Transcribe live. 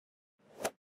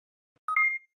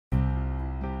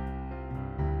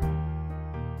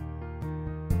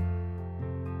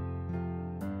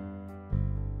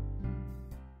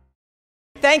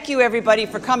Thank you, everybody,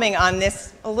 for coming on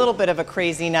this a little bit of a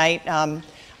crazy night. I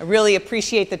really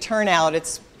appreciate the turnout.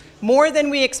 It's more than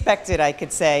we expected, I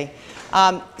could say.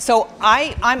 I'm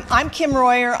Kim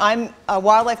Royer. I'm a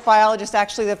wildlife biologist,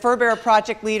 actually the fur bearer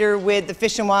project leader with the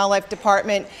Fish and Wildlife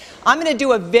Department. I'm going to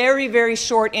do a very, very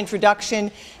short introduction,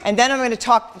 and then I'm going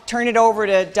to turn it over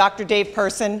to Dr. Dave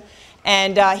Person,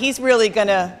 and he's really going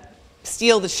to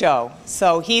steal the show.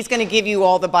 So he's going to give you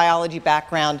all the biology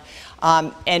background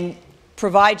and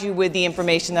provide you with the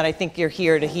information that I think you're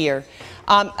here to hear.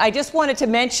 I just wanted to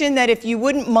mention that if you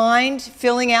wouldn't mind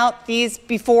filling out these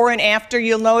before and after,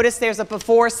 you'll notice there's a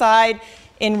before side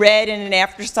in red and an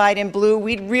after side in blue.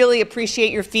 We'd really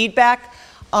appreciate your feedback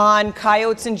on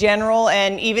coyotes in general,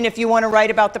 and even if you want to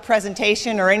write about the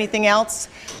presentation or anything else,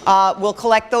 we'll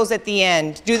collect those at the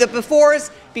end. Do the befores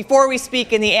before we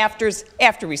speak and the afters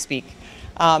after we speak.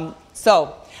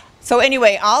 So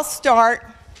anyway, I'll start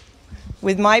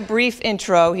with my brief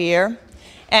intro here.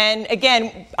 And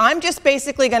again, I'm just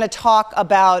basically going to talk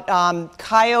about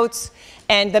coyotes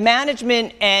and the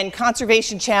management and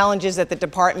conservation challenges that the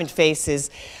department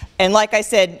faces. And like I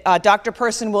said, Dr.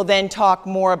 Person will then talk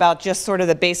more about just sort of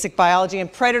the basic biology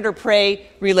and predator-prey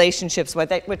relationships,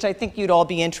 which I think you'd all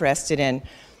be interested in.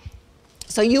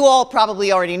 So you all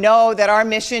probably already know that our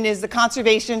mission is the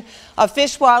conservation of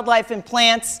fish, wildlife, and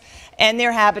plants and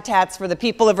their habitats for the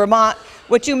people of Vermont.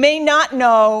 What you may not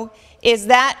know is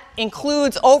that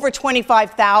includes over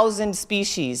 25,000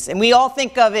 species. And we all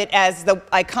think of it as the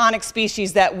iconic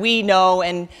species that we know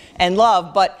and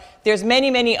love, but there's many,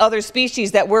 many other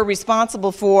species that we're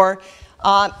responsible for,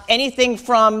 anything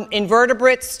from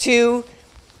invertebrates to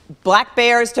black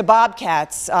bears to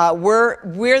bobcats. We're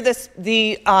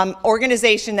the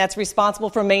organization that's responsible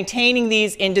for maintaining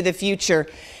these into the future,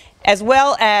 as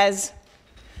well as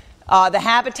the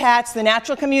habitats, the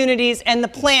natural communities, and the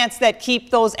plants that keep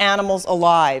those animals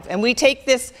alive. And we take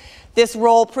this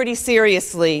role pretty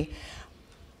seriously.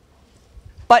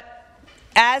 But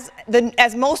as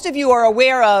most of you are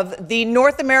aware of, the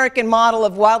North American model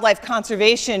of wildlife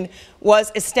conservation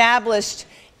was established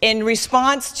in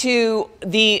response to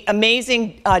the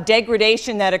amazing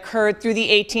degradation that occurred through the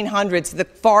 1800s, the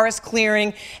forest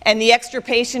clearing and the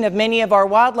extirpation of many of our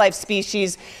wildlife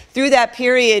species through that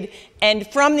period. And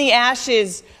from the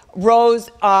ashes rose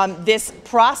this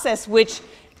process which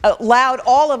allowed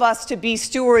all of us to be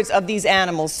stewards of these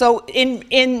animals. So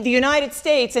in the United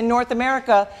States and North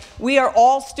America, we are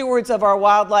all stewards of our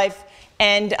wildlife,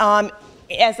 and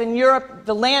as in Europe,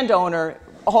 the landowner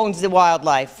owns the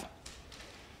wildlife.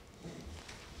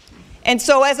 And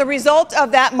so as a result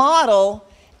of that model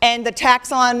and the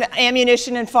tax on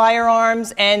ammunition and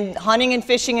firearms and hunting and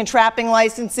fishing and trapping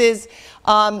licenses,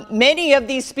 many of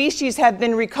these species have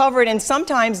been recovered, and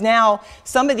sometimes now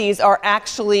some of these are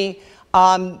actually,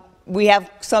 we have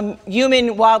some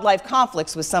human-wildlife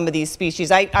conflicts with some of these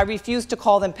species. I refuse to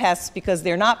call them pests because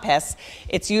they're not pests.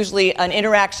 It's usually an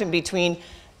interaction between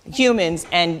humans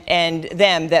and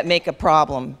them that make a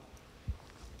problem.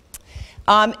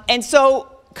 And so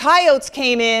coyotes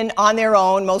came in on their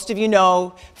own, most of you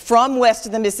know, from west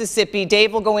of the Mississippi.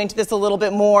 Dave will go into this a little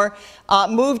bit more.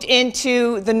 Moved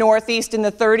into the Northeast in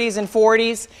the 30s and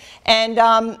 40s,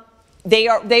 and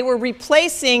they were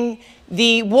replacing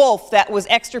the wolf that was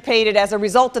extirpated as a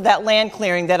result of that land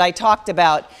clearing that I talked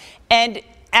about. And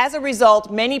as a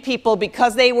result, many people,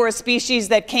 because they were a species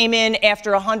that came in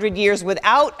after 100 years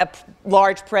without a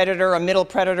large predator, a middle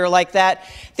predator like that,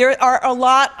 there are a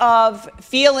lot of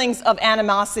feelings of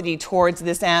animosity towards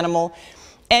this animal.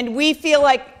 And we feel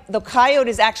like the coyote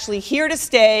is actually here to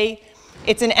stay.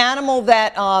 It's an animal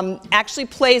that actually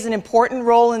plays an important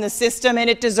role in the system, and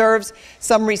it deserves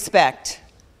some respect.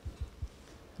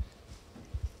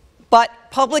 But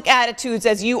public attitudes,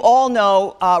 as you all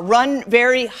know, run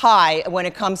very high when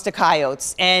it comes to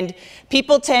coyotes. And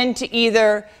people tend to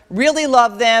either really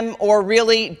love them or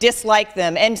really dislike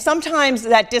them. And sometimes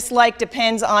that dislike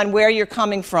depends on where you're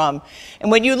coming from.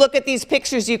 And when you look at these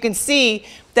pictures, you can see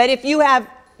that if you have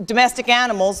domestic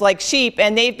animals like sheep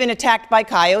and they've been attacked by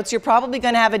coyotes, you're probably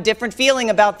going to have a different feeling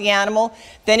about the animal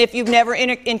than if you've never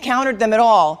encountered them at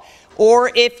all.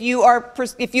 Or if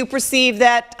you perceive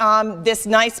that this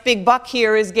nice big buck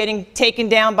here is getting taken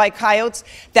down by coyotes,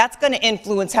 that's going to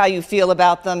influence how you feel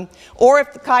about them. Or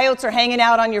if the coyotes are hanging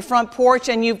out on your front porch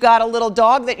and you've got a little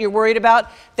dog that you're worried about,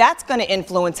 that's going to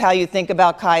influence how you think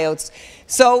about coyotes.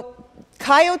 So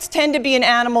coyotes tend to be an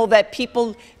animal that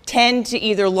people tend to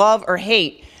either love or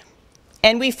hate.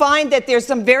 And we find that there's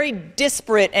some very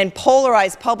disparate and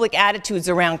polarized public attitudes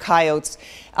around coyotes.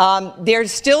 There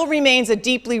still remains a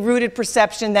deeply rooted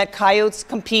perception that coyotes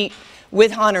compete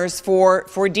with hunters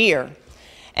for deer.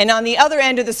 And on the other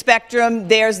end of the spectrum,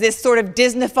 there's this sort of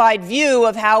Disneyfied view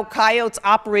of how coyotes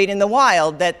operate in the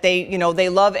wild, that they, they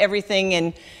love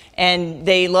everything and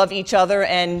they love each other,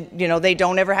 and they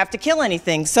don't ever have to kill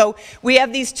anything. So we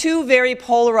have these two very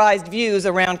polarized views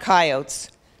around coyotes.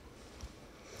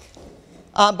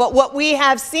 But what we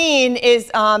have seen is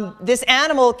this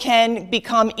animal can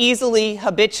become easily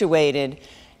habituated.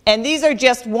 And these are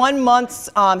just 1 month's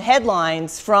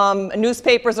headlines from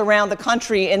newspapers around the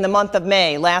country in the month of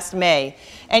May, last May.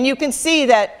 And you can see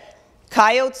that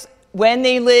coyotes, when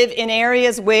they live in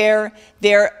areas where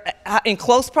they're in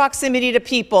close proximity to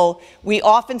people, we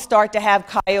often start to have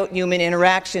coyote-human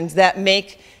interactions that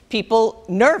make people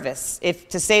nervous,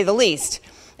 to say the least.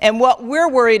 And what we're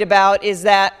worried about is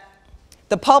that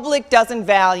the public doesn't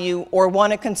value or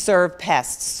want to conserve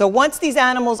pests. So once these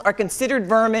animals are considered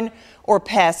vermin or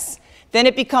pests, then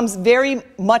it becomes very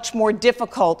much more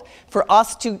difficult for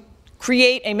us to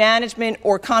create a management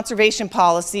or conservation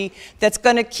policy that's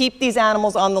going to keep these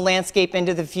animals on the landscape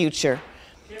into the future.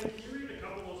 Can you read a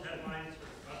couple of those headlines?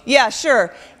 Yeah,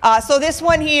 sure. So this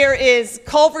one here is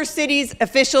Culver City's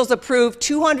officials approved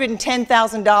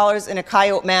 $210,000 in a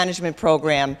coyote management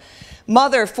program.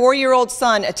 Mother, 4-year-old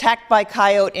son attacked by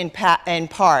coyote in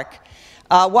park.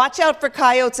 Watch out for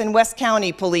coyotes in West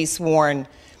County, police warn.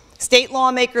 State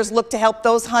lawmakers look to help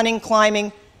those help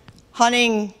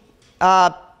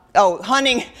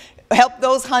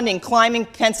those hunting climbing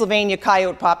Pennsylvania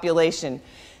coyote population.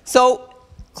 So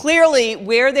clearly,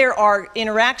 where there are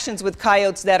interactions with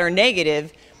coyotes that are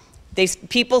negative,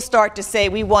 people start to say,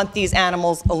 we want these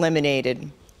animals eliminated.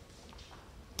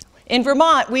 In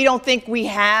Vermont, we don't think we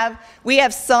have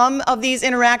some of these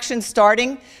interactions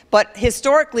starting, but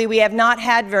historically we have not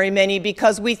had very many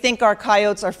because we think our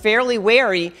coyotes are fairly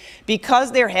wary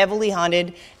because they're heavily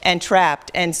hunted and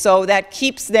trapped. And so that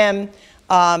keeps them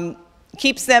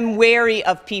wary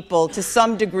of people to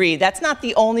some degree. That's not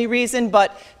the only reason,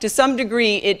 but to some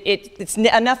degree it's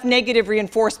enough negative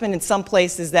reinforcement in some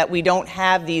places that we don't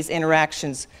have these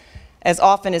interactions as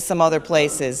often as some other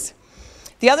places.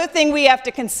 The other thing we have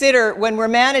to consider when we're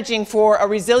managing for a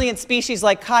resilient species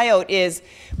like coyote is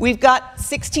we've got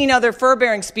 16 other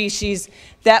fur-bearing species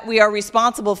that we are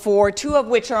responsible for, 2 of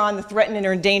which are on the threatened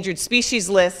or endangered species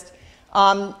list,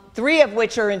 3 of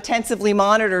which are intensively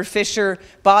monitored, fisher,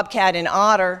 bobcat, and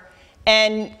otter,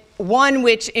 and 1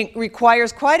 which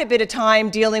requires quite a bit of time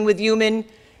dealing with human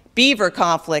beaver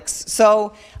conflicts.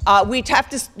 So we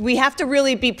have to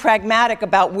really be pragmatic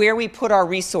about where we put our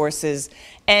resources.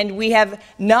 And we have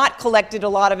not collected a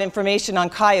lot of information on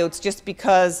coyotes just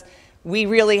because we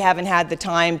really haven't had the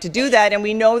time to do that. And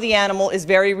we know the animal is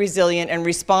very resilient and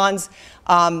responds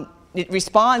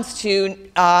to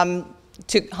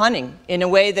hunting in a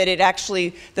way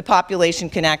that the population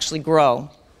can actually grow.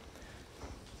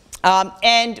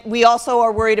 And we also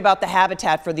are worried about the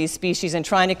habitat for these species and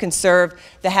trying to conserve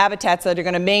the habitats that are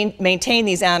going to maintain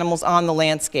these animals on the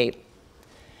landscape.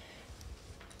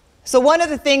 So one of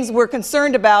the things we're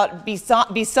concerned about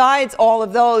besides all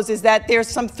of those is that there's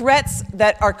some threats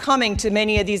that are coming to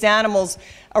many of these animals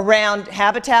around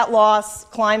habitat loss,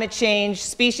 climate change,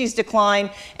 species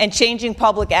decline, and changing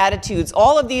public attitudes.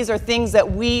 All of these are things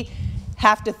that we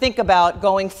have to think about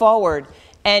going forward.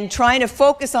 And trying to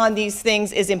focus on these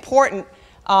things is important,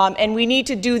 and we need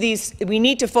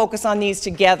to focus on these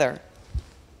together.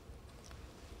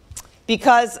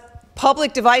 Because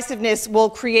public divisiveness will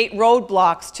create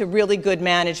roadblocks to really good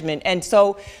management. And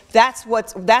so that's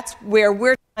where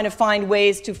we're trying to find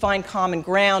ways to find common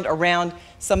ground around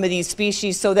some of these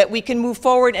species so that we can move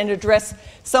forward and address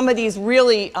some of these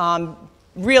really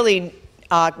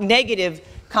negative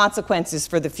consequences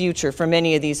for the future for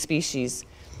many of these species.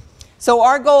 So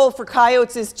our goal for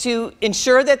coyotes is to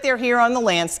ensure that they're here on the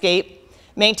landscape,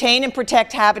 maintain and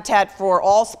protect habitat for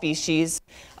all species,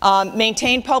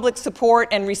 maintain public support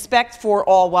and respect for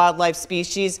all wildlife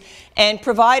species, and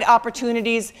provide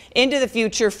opportunities into the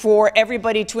future for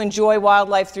everybody to enjoy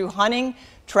wildlife through hunting,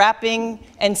 trapping,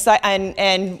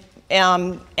 and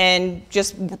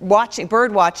just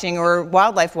bird watching or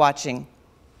wildlife watching.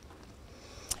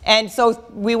 And so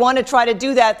we want to try to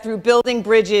do that through building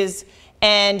bridges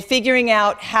and figuring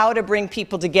out how to bring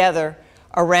people together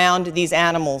around these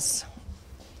animals.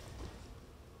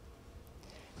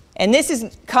 And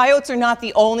coyotes are not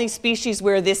the only species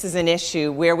where this is an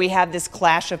issue, where we have this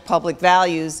clash of public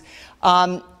values.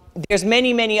 There's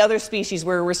many, many other species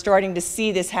where we're starting to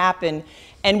see this happen,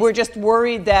 and we're just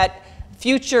worried that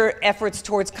future efforts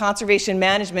towards conservation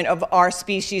management of our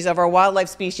species, of our wildlife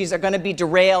species, are going to be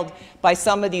derailed by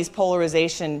some of these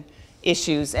polarization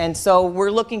issues. And so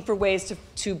we're looking for ways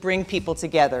to bring people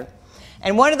together.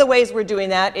 And one of the ways we're doing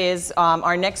that is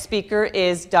our next speaker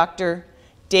is Dr.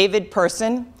 David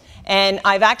Person. And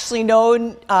I've actually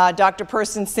known Dr.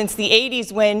 Person since the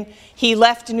 80s when he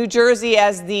left New Jersey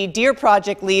as the Deer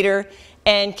Project leader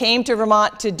and came to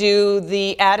Vermont to do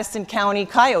the Addison County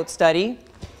coyote study.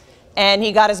 And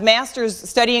he got his master's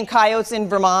studying coyotes in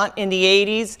Vermont in the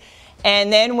 80s,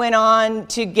 and then went on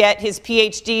to get his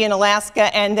PhD in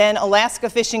Alaska, and then Alaska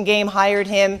Fish and Game hired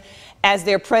him as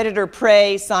their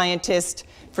predator-prey scientist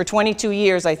for 22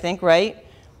 years, I think, right?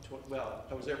 Well,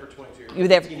 I was there for 22 years. You were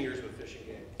there 18 years with Fish and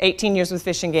Game. 18 years with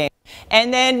Fish and Game.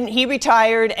 And then he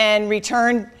retired and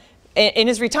returned, in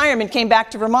his retirement, came back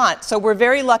to Vermont. So we're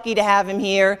very lucky to have him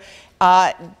here.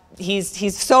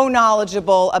 He's so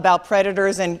knowledgeable about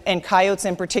predators and coyotes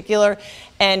in particular.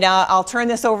 And I'll turn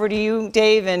this over to you,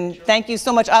 Dave, and thank you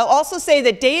so much. I'll also say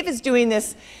that Dave is doing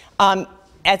this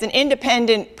as an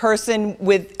independent person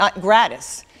with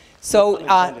gratis. So,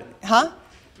 huh?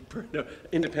 No,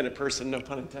 independent person, no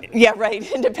pun intended. Yeah, right.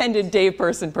 Independent Dave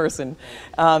person.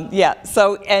 Yeah.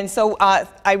 So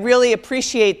I really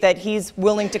appreciate that he's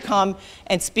willing to come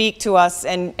and speak to us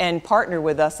and partner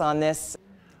with us on this.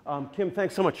 Kim,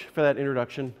 thanks so much for that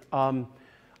introduction.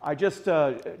 I just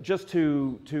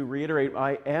to reiterate,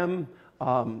 I am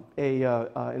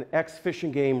an ex-Fish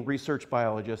and Game research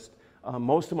biologist.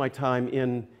 Most of my time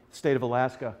in the state of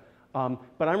Alaska,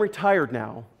 but I'm retired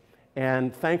now.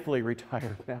 And thankfully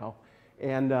retired now.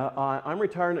 And I'm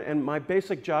retired, and my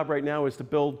basic job right now is to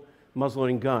build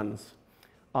muzzleloading guns.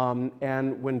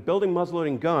 And when building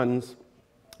muzzleloading guns,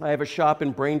 I have a shop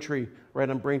in Braintree, right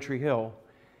on Braintree Hill.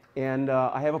 And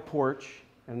I have a porch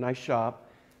and a nice shop.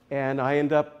 And I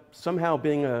end up somehow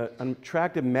being an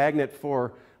attractive magnet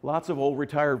for lots of old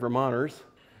retired Vermonters,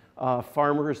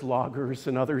 farmers, loggers,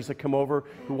 and others that come over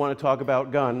who want to talk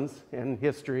about guns and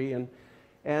history. And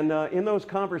in those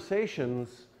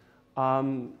conversations,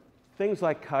 things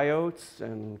like coyotes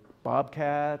and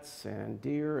bobcats and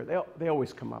deer, they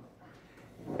always come up.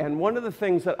 And one of the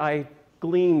things that I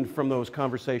gleaned from those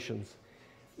conversations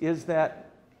is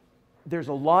that there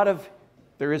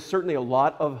is certainly a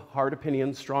lot of hard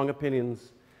opinions, strong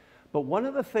opinions, but one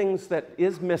of the things that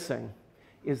is missing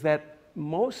is that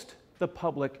most the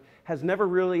public has never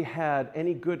really had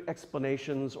any good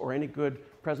explanations or any good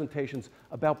presentations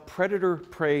about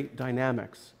predator-prey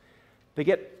dynamics. They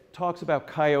get talks about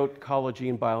coyote ecology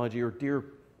and biology or deer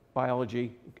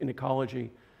biology and ecology,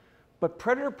 but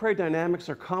predator-prey dynamics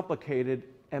are complicated,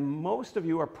 and most of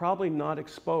you are probably not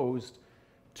exposed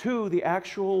to the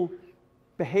actual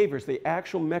behaviors, the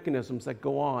actual mechanisms that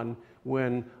go on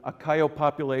when a coyote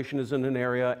population is in an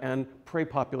area and prey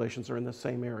populations are in the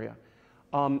same area.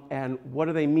 And what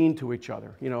do they mean to each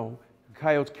other? You know,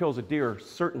 coyotes kills a deer,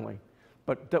 certainly.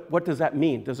 But what does that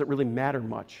mean? Does it really matter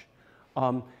much?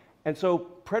 And so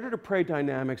predator-prey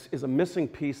dynamics is a missing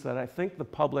piece that I think the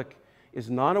public is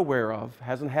not aware of,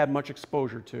 hasn't had much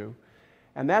exposure to.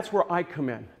 And that's where I come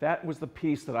in. That was the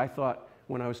piece that I thought,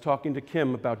 when I was talking to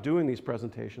Kim about doing these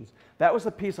presentations, that was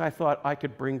the piece I thought I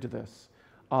could bring to this.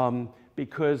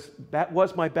 Because that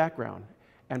was my background.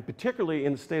 And particularly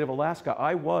in the state of Alaska,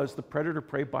 I was the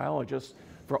predator-prey biologist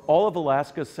for all of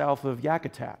Alaska south of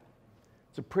Yakutat.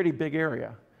 It's a pretty big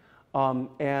area.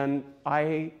 And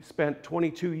I spent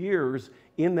 22 years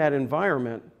in that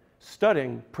environment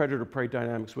studying predator-prey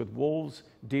dynamics with wolves,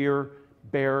 deer,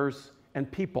 bears, and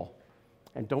people.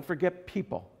 And don't forget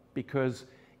people, because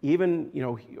even, you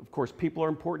know, of course, people are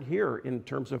important here in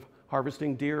terms of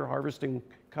harvesting deer, harvesting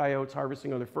coyotes,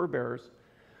 harvesting other fur bearers.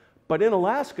 But in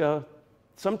Alaska,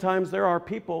 sometimes there are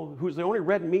people whose the only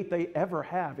red meat they ever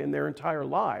have in their entire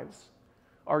lives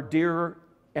are deer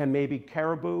and maybe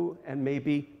caribou and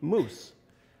maybe moose.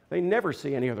 They never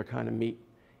see any other kind of meat,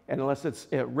 and unless it's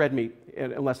red meat,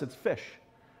 unless it's fish.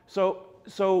 So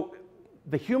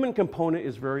the human component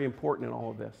is very important in all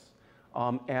of this.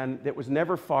 And it was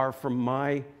never far from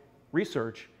my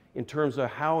research in terms of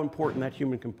how important that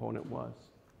human component was.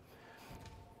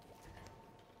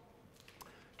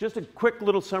 Just a quick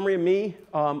little summary of me.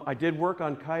 I did work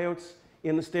on coyotes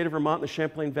in the state of Vermont, in the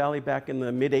Champlain Valley, back in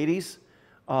the mid-'80s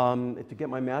to get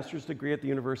my master's degree at the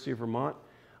University of Vermont.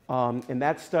 And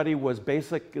that study was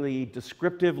basically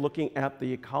descriptive, looking at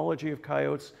the ecology of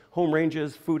coyotes, home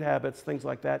ranges, food habits, things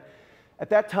like that. At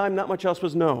that time, not much else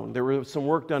was known. There was some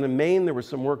work done in Maine, there was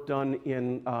some work done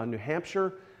in New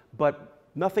Hampshire, but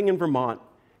nothing in Vermont.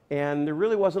 And there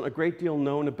really wasn't a great deal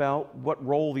known about what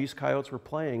role these coyotes were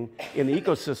playing in the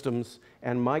ecosystems.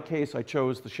 And in my case, I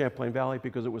chose the Champlain Valley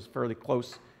because it was fairly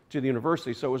close to the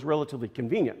university, so it was relatively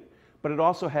convenient. But it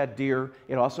also had deer,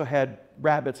 it also had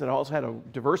rabbits, it also had a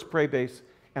diverse prey base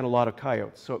and a lot of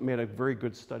coyotes, so it made a very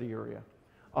good study area.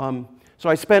 So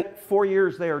I spent 4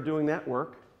 years there doing that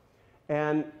work.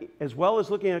 And as well as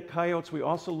looking at coyotes, we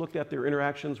also looked at their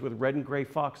interactions with red and gray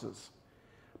foxes,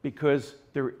 because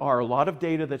there are a lot of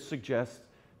data that suggests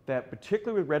that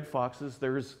particularly with red foxes,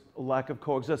 there is a lack of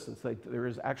coexistence. There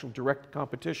is actual direct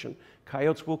competition.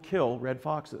 Coyotes will kill red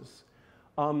foxes.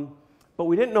 But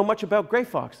we didn't know much about gray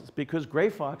foxes, because gray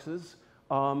foxes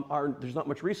there's not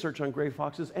much research on gray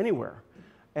foxes anywhere.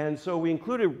 And so we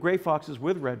included gray foxes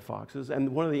with red foxes.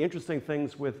 And one of the interesting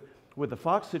things with the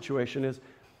fox situation is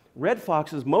red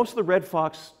foxes, most of the red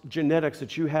fox genetics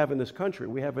that you have in this country,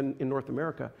 we have in North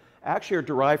America, actually are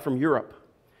derived from Europe.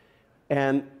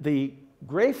 And the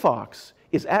gray fox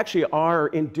is actually our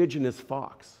indigenous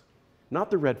fox, not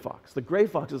the red fox. The gray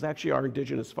fox is actually our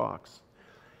indigenous fox.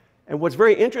 And what's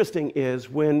very interesting is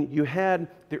when you had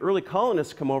the early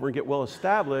colonists come over and get well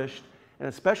established, and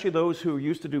especially those who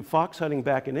used to do fox hunting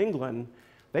back in England,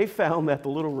 they found that the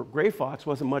little gray fox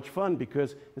wasn't much fun,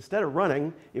 because instead of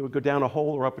running, it would go down a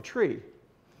hole or up a tree.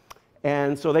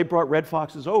 And so they brought red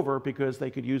foxes over because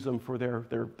they could use them for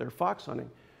their fox hunting.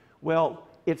 Well,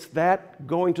 it's that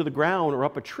going to the ground or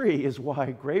up a tree is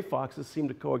why gray foxes seem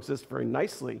to coexist very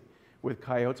nicely with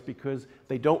coyotes, because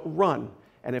they don't run.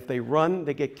 And if they run,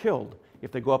 they get killed.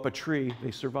 If they go up a tree,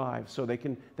 they survive. So they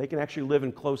can actually live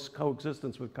in close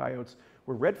coexistence with coyotes,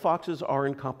 where red foxes are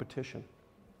in competition.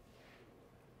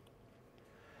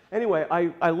 Anyway,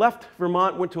 I left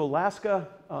Vermont, went to Alaska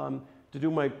to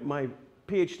do my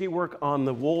PhD work on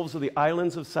the wolves of the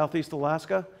islands of Southeast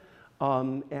Alaska.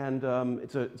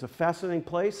 It's a fascinating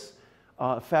place,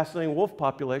 a fascinating wolf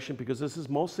population, because this is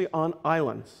mostly on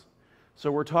islands.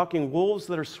 So we're talking wolves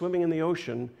that are swimming in the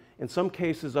ocean, in some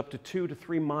cases up to 2 to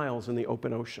 3 miles in the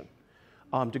open ocean,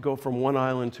 to go from one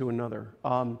island to another.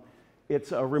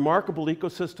 It's a remarkable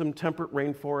ecosystem, temperate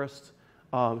rainforests,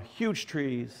 huge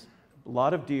trees, a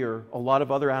lot of deer, a lot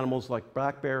of other animals like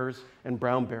black bears and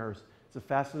brown bears. It's a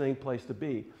fascinating place to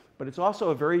be. But it's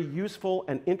also a very useful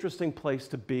and interesting place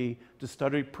to be to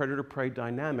study predator-prey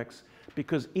dynamics,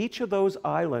 because each of those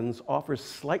islands offers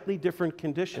slightly different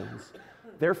conditions.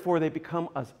 Therefore, they become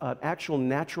an actual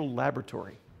natural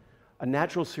laboratory, a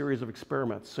natural series of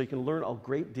experiments. So you can learn a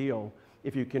great deal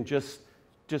if you can just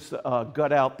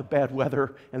gut out the bad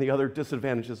weather and the other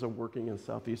disadvantages of working in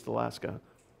Southeast Alaska.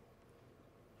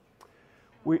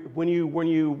 When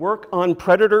you work on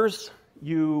predators,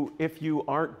 if you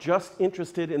aren't just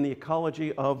interested in the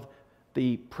ecology of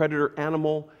the predator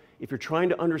animal, if you're trying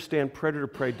to understand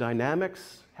predator-prey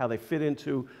dynamics, how they fit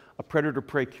into a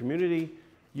predator-prey community,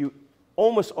 you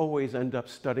almost always end up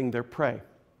studying their prey.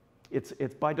 It's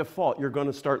by default, you're going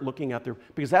to start looking at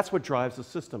because that's what drives the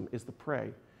system, is the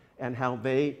prey, and how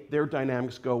their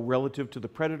dynamics go relative to the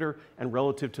predator and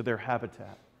relative to their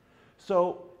habitat.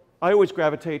 So I always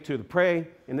gravitate to the prey,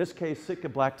 in this case, Sitka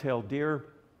black-tailed deer.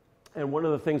 And one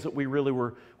of the things that we really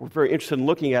were very interested in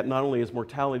looking at, not only is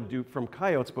mortality from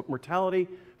coyotes, but mortality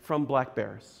from black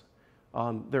bears.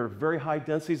 There are very high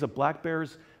densities of black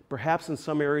bears, perhaps in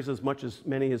some areas as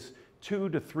many as 2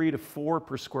 to 3 to 4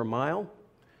 per square mile.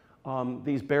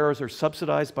 These bears are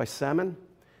subsidized by salmon,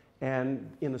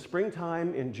 and in the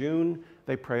springtime, in June,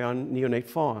 they prey on neonate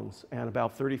fawns, and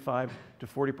about 35 to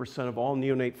 40% of all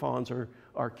neonate fawns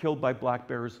are killed by black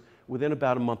bears within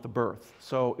about a month of birth.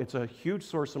 So it's a huge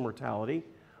source of mortality.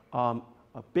 A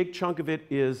big chunk of it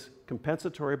is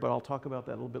compensatory, but I'll talk about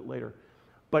that a little bit later.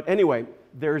 But anyway,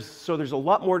 there's a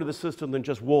lot more to the system than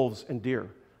just wolves and deer.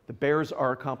 The bears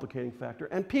are a complicating factor,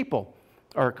 and people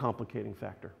are a complicating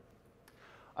factor.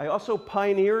 I also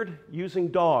pioneered using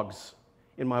dogs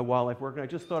in my wildlife work, and I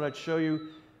just thought I'd show you.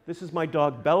 This is my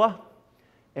dog Bella,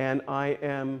 and I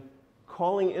am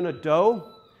calling in a doe,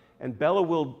 and Bella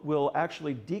will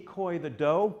actually decoy the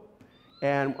doe.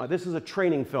 And this is a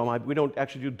training film. We don't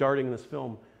actually do darting in this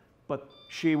film, but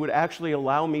she would actually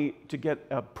allow me to get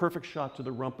a perfect shot to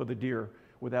the rump of the deer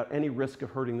without any risk of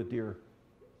hurting the deer.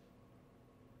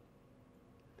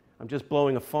 I'm just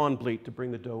blowing a fawn bleat to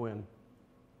bring the doe in.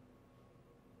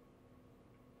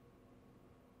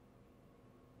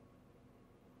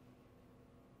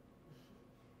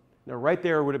 Now, right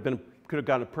there could have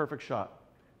gotten a perfect shot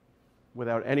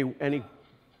without any. And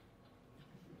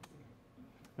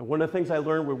one of the things I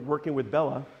learned with working with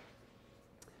Bella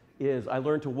is I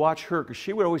learned to watch her, because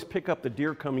she would always pick up the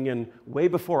deer coming in way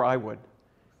before I would.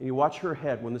 And you watch her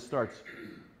head when this starts.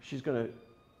 She's going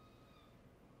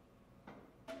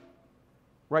to,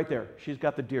 right there, she's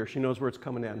got the deer. She knows where it's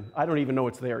coming in. I don't even know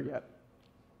it's there yet.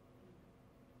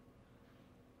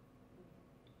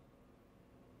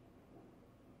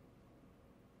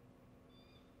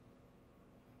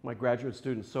 My graduate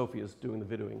student, Sophie, is doing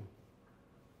the videoing.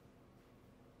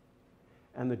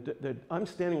 And I'm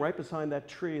standing right behind that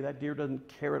tree. That deer doesn't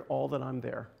care at all that I'm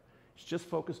there. It's just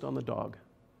focused on the dog.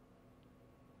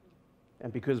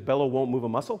 And because Bella won't move a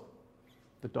muscle,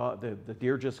 the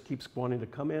deer just keeps wanting to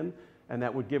come in, and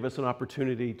that would give us an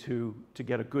opportunity to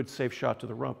get a good, safe shot to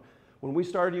the rump. When we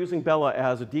started using Bella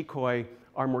as a decoy,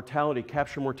 our mortality,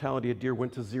 capture mortality of deer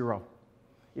went to 0.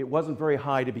 It wasn't very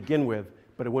high to begin with,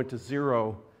 but it went to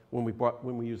 0 when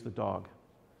we used the dog.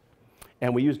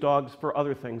 And we use dogs for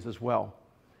other things as well.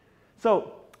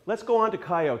 So let's go on to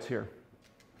coyotes here.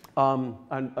 And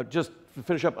just to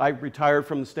finish up, I retired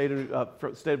from the state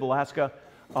of Alaska.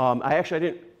 I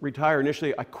didn't retire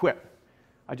initially, I quit.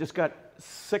 I just got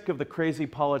sick of the crazy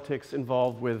politics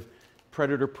involved with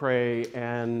predator-prey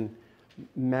and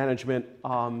management.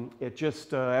 It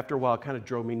just, after a while, kind of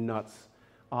drove me nuts.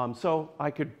 So I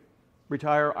could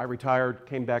retire. I retired,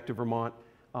 came back to Vermont,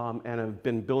 and have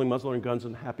been building muzzleloading guns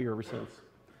and happy ever since.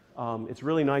 It's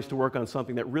really nice to work on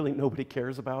something that really nobody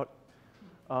cares about.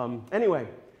 Anyway,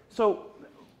 so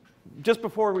just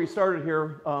before we started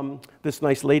here, this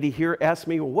nice lady here asked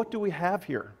me, well, what do we have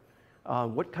here?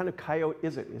 What kind of coyote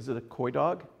is it? Is it a coy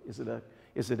dog? Is it a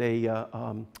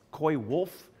coy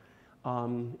wolf?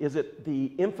 Is it the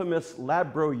infamous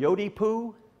Labro Yodi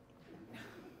poo?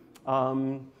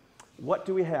 What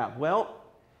do we have? Well,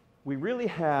 we really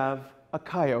have a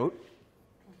coyote,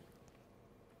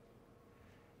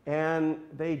 and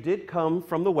they did come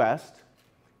from the west.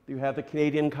 You have the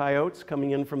Canadian coyotes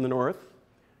coming in from the north.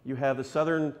 You have the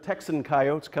southern Texan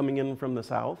coyotes coming in from the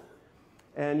south.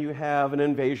 And you have an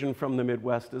invasion from the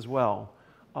Midwest as well.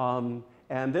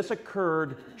 And this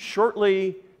occurred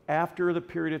shortly after the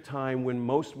period of time when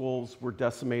most wolves were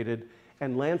decimated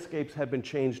and landscapes had been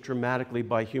changed dramatically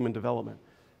by human development.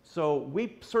 So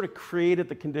we sort of created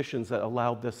the conditions that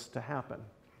allowed this to happen.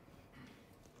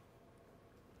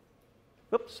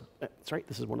 Oops, that's right,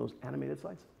 this is one of those animated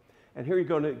slides. And here you're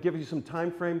going to give you some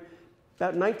time frame.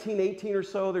 About 1918 or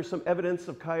so, there's some evidence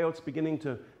of coyotes beginning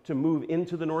to move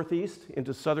into the northeast,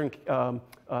 into southern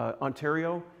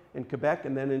Ontario and Quebec,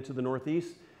 and then into the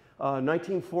northeast.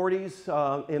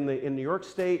 1940s in New York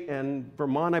State and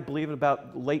Vermont, I believe, in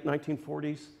about late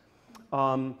 1940s.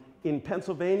 In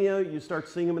Pennsylvania, you start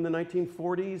seeing them in the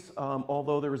 1940s,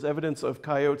 although there was evidence of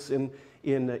coyotes in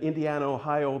Indiana,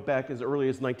 Ohio, back as early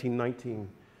as 1919.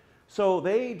 So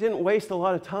they didn't waste a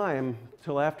lot of time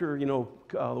till after,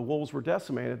 the wolves were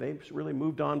decimated. They really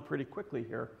moved on pretty quickly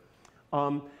here.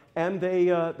 And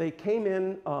they came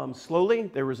in slowly.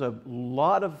 There was a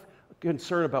lot of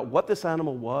concern about what this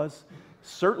animal was.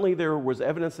 Certainly there was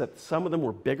evidence that some of them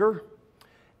were bigger.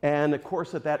 And of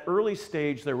course, at that early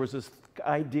stage, there was this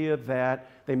idea that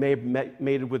they may have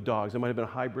mated with dogs. They might have been a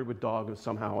hybrid with dogs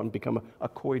somehow and become a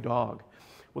coy dog.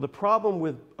 Well, the problem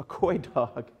with a coy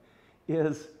dog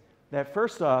is that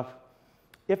first off,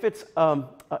 if it's,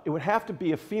 it would have to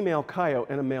be a female coyote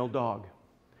and a male dog.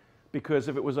 Because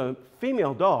if it was a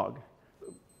female dog,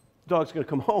 the dog's going to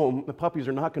come home, the puppies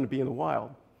are not going to be in the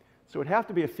wild. So it would have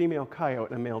to be a female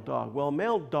coyote and a male dog. Well,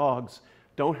 male dogs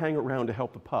don't hang around to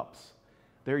help the pups.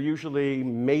 They're usually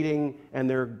mating and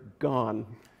they're gone,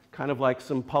 kind of like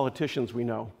some politicians we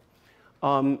know.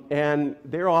 And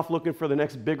they're off looking for the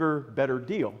next bigger, better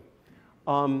deal.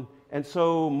 And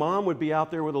so mom would be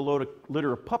out there with a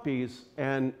litter of puppies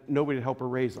and nobody to help her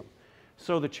raise them.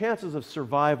 So the chances of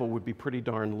survival would be pretty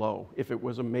darn low if it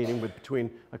was a mating between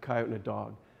a coyote and a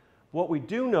dog. What we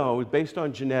do know is based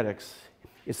on genetics,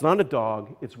 it's not a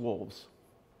dog, it's wolves.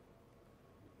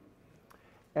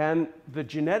 And the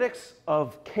genetics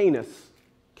of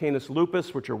Canis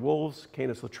lupus, which are wolves,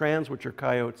 Canis latrans, which are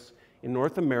coyotes, in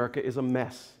North America is a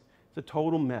mess. It's a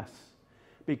total mess.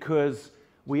 Because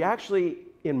we actually,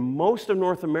 in most of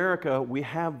North America, we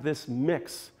have this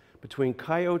mix between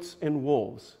coyotes and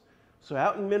wolves. So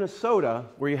out in Minnesota,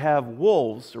 where you have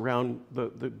wolves around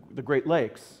the Great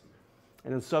Lakes,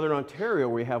 and in southern Ontario,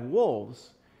 where you have wolves,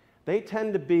 they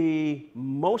tend to be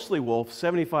mostly wolf,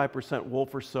 75%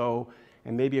 wolf or so,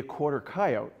 and maybe a quarter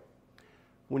coyote.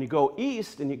 When you go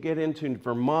east and you get into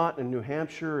Vermont and New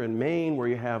Hampshire and Maine, where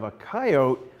you have a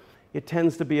coyote, it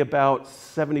tends to be about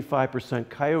 75%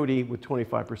 coyote with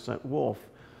 25% wolf.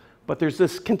 But there's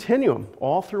this continuum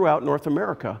all throughout North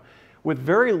America with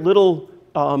very little,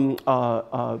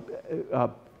 call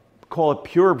it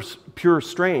pure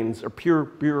strains or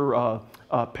pure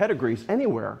pedigrees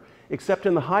anywhere, except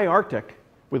in the high Arctic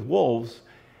with wolves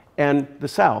and the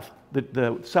south,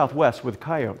 the southwest with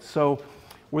coyotes. So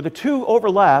where the two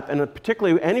overlap, and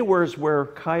particularly anywhere where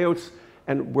coyotes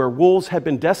and where wolves had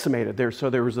been decimated, so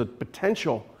there was a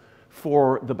potential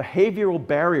for the behavioral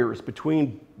barriers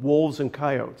between wolves and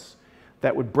coyotes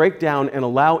that would break down and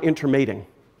allow intermating.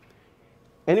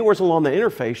 anywhere along the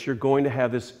interface, you're going to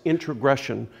have this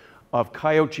introgression of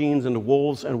coyote genes into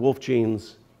wolves and wolf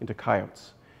genes into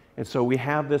coyotes. And so we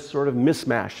have this sort of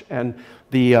mismatch. And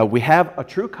we have a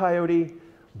true coyote,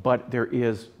 but there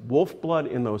is wolf blood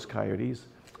in those coyotes,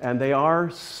 and they are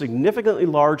significantly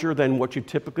larger than what you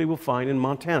typically will find in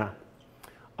Montana.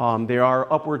 They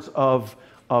are upwards of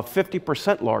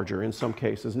 50% larger in some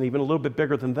cases, and even a little bit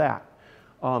bigger than that.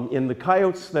 In the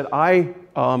coyotes that I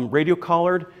radio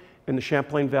collared in the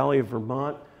Champlain Valley of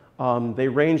Vermont, they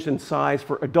ranged in size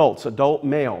for adults, adult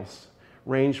males,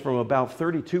 range from about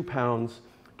 32 pounds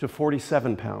to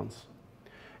 47 pounds.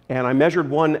 And I measured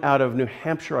one out of New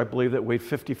Hampshire, I believe, that weighed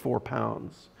 54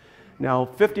 pounds. Now,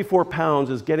 54 pounds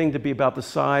is getting to be about the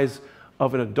size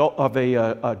of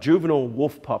a juvenile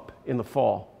wolf pup in the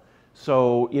fall.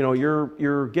 So, you know,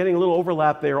 you're getting a little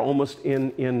overlap there almost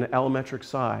in allometric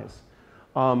size.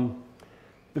 The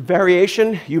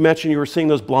variation, you mentioned you were seeing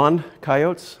those blonde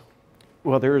coyotes.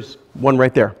 Well, there's one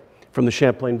right there from the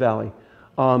Champlain Valley.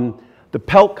 The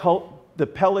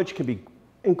pelage can be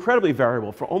incredibly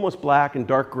variable, from almost black and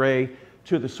dark gray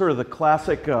to the sort of the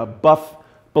classic buff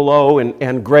below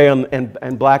and gray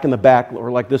and black in the back,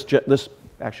 or like this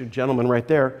actually gentleman right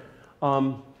there.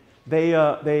 They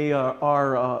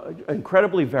are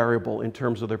incredibly variable in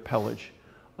terms of their pelage,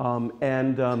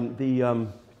 the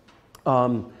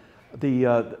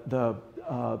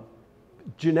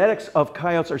genetics of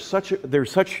coyotes are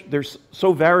they're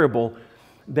so variable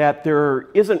that there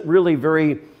isn't really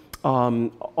very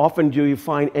often do you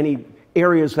find any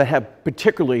areas that have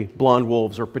particularly blonde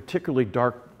wolves or particularly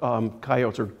dark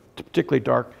coyotes or particularly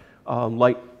dark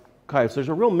light coyotes. There's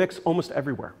a real mix almost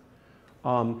everywhere.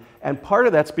 And part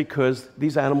of that's because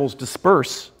these animals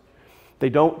disperse. They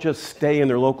don't just stay in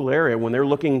their local area. When they're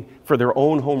looking for their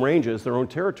own home ranges, their own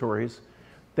territories,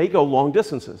 they go long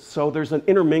distances. So there's an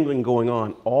intermingling going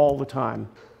on all the time.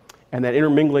 And that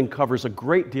intermingling covers a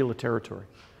great deal of territory.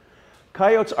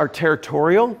 Coyotes are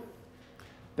territorial.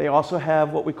 They also have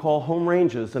what we call home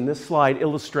ranges. And this slide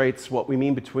illustrates what we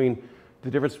mean between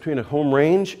the difference between a home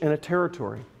range and a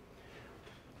territory.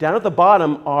 Down at the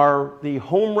bottom are the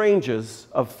home ranges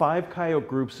of 5 coyote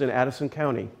groups in Addison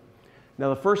County. Now,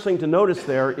 the first thing to notice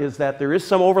there is that there is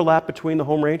some overlap between the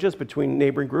home ranges, between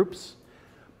neighboring groups,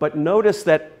 but notice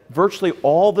that virtually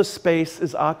all the space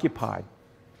is occupied.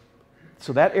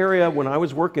 So that area, when I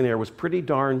was working there, was pretty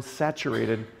darn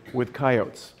saturated with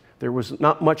coyotes. There was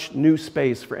not much new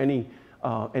space for any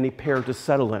pair to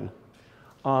settle in.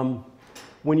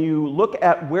 When you look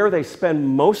at where they spend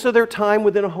most of their time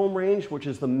within a home range, which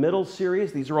is the middle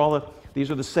series, these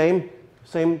are the same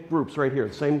groups right here,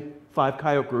 the same 5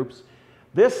 coyote groups.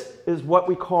 This is what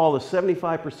we call the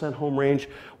 75% home range.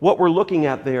 What we're looking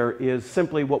at there is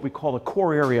simply what we call the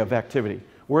core area of activity,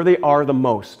 where they are the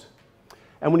most.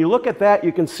 And when you look at that,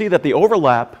 you can see that the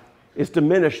overlap is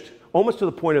diminished almost to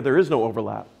the point of there is no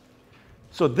overlap.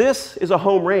 So this is a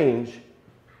home range.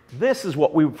 This is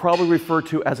what we would probably refer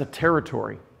to as a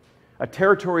territory. A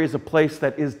territory is a place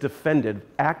that is defended,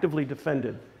 actively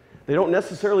defended. They don't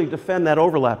necessarily defend that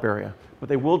overlap area, but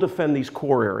they will defend these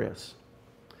core areas.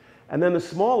 And then the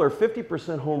smaller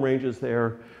 50% home ranges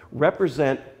there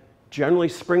represent generally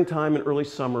springtime and early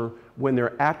summer when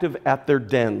they're active at their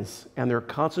dens and they're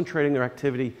concentrating their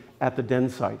activity at the den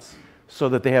sites so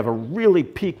that they have a really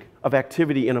peak of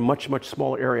activity in a much, much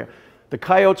smaller area. The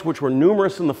coyotes, which were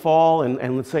numerous in the fall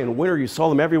and let's say in winter, you saw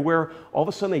them everywhere, all of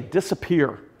a sudden they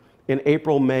disappear in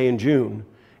April, May, and June.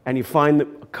 And you find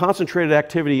concentrated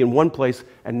activity in one place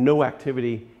and no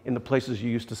activity in the places you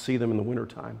used to see them in the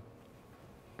wintertime.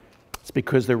 It's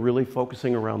because they're really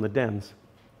focusing around the dens.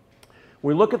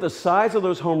 When we look at the size of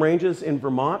those home ranges in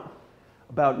Vermont,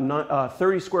 about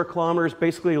 30 square kilometers,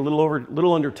 basically a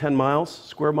little under 10 miles,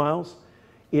 square miles.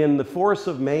 In the forests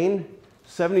of Maine,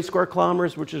 70 square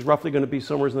kilometers, which is roughly going to be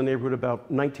somewhere in the neighborhood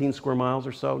about 19 square miles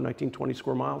or so, 19, 20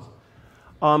 square miles.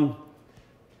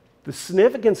 The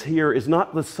significance here is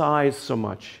not the size so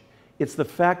much. It's the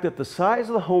fact that the size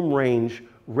of the home range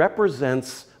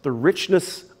represents the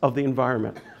richness of the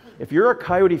environment. If you're a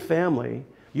coyote family,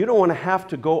 you don't want to have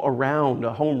to go around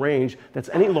a home range that's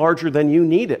any larger than you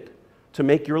need it to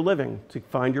make your living, to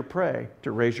find your prey,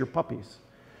 to raise your puppies.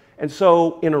 And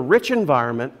so in a rich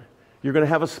environment, you're going to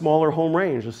have a smaller home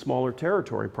range, a smaller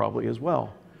territory probably as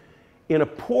well. In a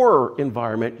poorer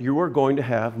environment, you are going to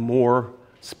have more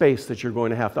space that you're going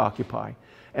to have to occupy.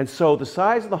 And so the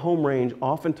size of the home range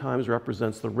oftentimes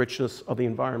represents the richness of the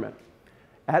environment.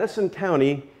 Addison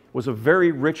County was a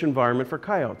very rich environment for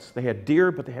coyotes. They had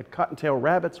deer, but they had cottontail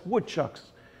rabbits, woodchucks.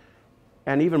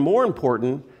 And even more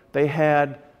important, they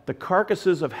had the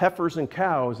carcasses of heifers and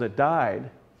cows that died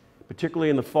particularly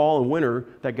in the fall and winter,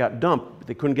 that got dumped.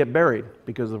 They couldn't get buried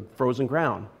because of frozen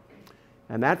ground.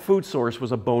 And that food source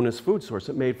was a bonus food source.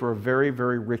 It made for a very,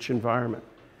 very rich environment.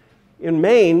 In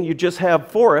Maine, you just have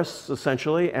forests,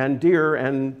 essentially, and deer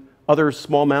and other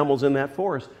small mammals in that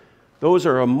forest. Those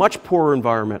are a much poorer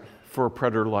environment for a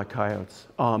predator like coyotes.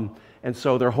 And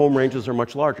so their home ranges are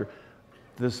much larger.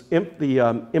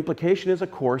 The implication is,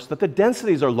 of course, that the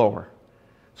densities are lower.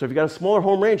 So if you've got a smaller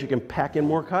home range, you can pack in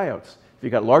more coyotes. If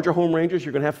you've got larger home ranges,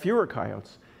 you're going to have fewer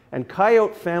coyotes. And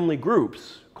coyote family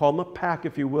groups, call them a pack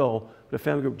if you will, the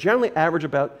family group, generally average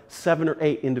about 7 or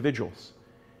 8 individuals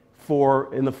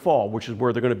in the fall, which is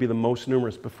where they're going to be the most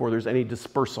numerous before there's any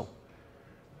dispersal.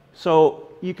 So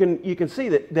you can see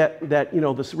that you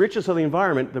know, the richness of the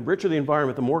environment, the richer the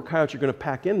environment, the more coyotes you're going to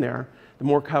pack in there, the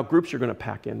more coyote groups you're going to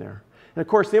pack in there. And of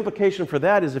course, the implication for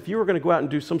that is if you were going to go out and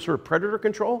do some sort of predator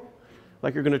control,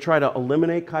 like you're going to try to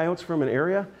eliminate coyotes from an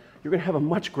area, you're going to have a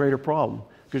much greater problem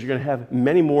because you're going to have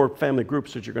many more family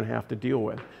groups that you're going to have to deal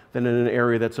with than in an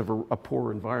area that's of a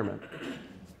poor environment.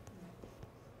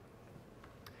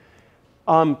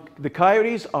 The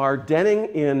coyotes are denning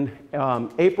in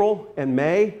April and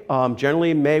May.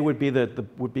 Generally, May would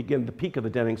begin the peak of the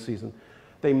denning season.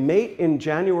 They mate in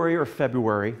January or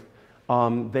February.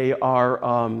 They have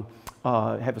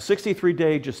a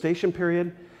 63-day gestation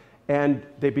period, and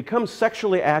they become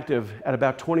sexually active at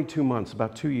about 22 months,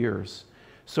 about 2 years.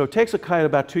 So it takes a coyote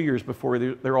about 2 years before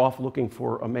they're off looking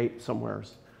for a mate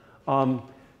somewheres.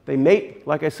 They mate,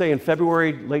 like I say, in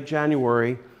February, late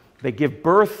January. They give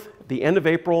birth at the end of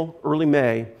April, early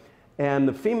May, and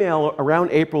the female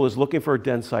around April is looking for a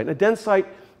den site. And a den site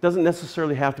doesn't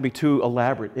necessarily have to be too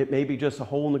elaborate. It may be just a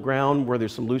hole in the ground where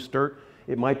there's some loose dirt.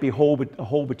 It might be a hole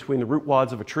between the root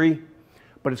wads of a tree,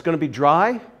 but it's going to be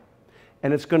dry,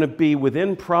 and it's going to be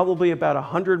within probably about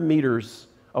 100 meters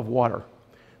of water,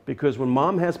 because when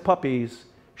mom has puppies,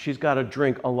 she's got to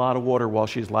drink a lot of water while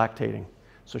she's lactating.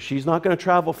 So she's not going to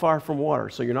travel far from water.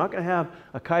 So you're not going to have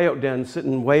a coyote den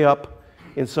sitting way up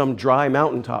in some dry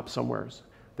mountaintop somewheres.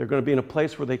 They're going to be in a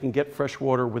place where they can get fresh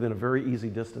water within a very easy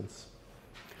distance.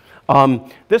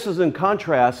 This is in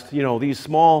contrast, you know, these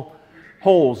small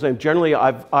holes, and generally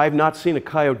I've not seen a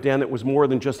coyote den that was more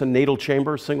than just a natal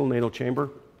chamber, single natal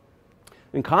chamber.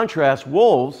 In contrast,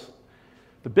 wolves,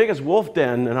 the biggest wolf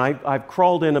den, and I've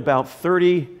crawled in about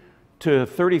 30 to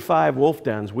 35 wolf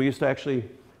dens. We used to actually,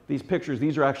 these pictures,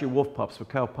 these are actually wolf pups, but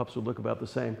coyote pups would look about the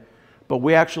same. But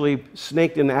we actually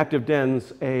snaked in active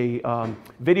dens a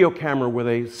video camera with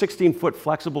a 16-foot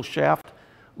flexible shaft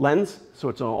lens, so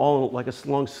it's all like a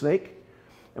long snake.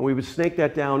 And we would snake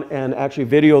that down and actually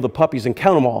video the puppies and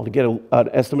count them all to get an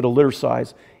estimate of litter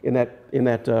size in that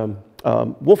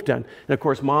wolf den. And of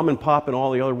course, mom and pop and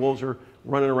all the other wolves are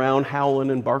running around howling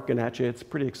and barking at you. It's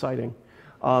pretty exciting.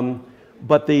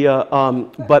 But the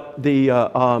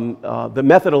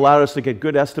method allowed us to get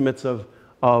good estimates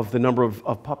of the number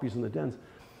of puppies in the dens.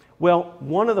 Well,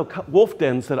 one of the wolf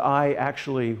dens that I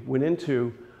actually went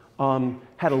into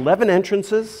had 11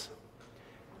 entrances,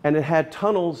 and it had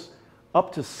tunnels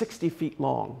up to 60 feet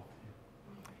long.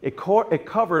 It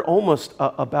covered almost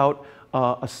about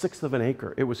a sixth of an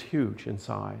acre. It was huge in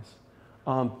size.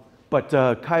 But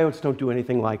coyotes don't do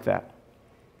anything like that.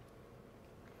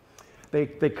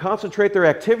 They concentrate their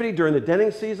activity during the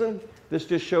denning season. This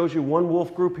just shows you one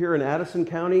wolf group here in Addison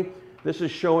County. This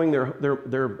is showing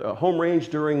their home range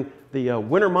during the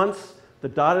winter months. The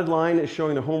dotted line is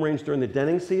showing the home range during the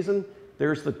denning season.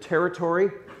 There's the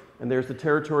territory, and there's the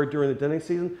territory during the denning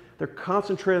season. They're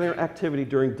concentrating their activity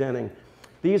during denning.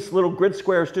 These little grid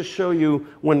squares just show you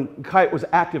when coyote was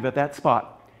active at that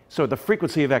spot. So the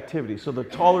frequency of activity. So the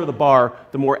taller the bar,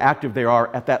 the more active they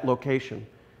are at that location.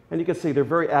 And you can see they're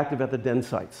very active at the den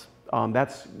sites.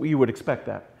 You would expect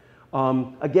that.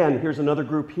 Again, here's another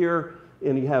group here,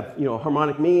 and you have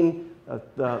harmonic mean,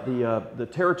 the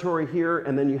territory here,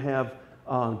 and then you have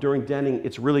during denning,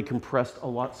 it's really compressed a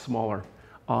lot smaller.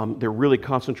 They're really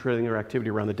concentrating their activity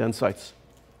around the den sites.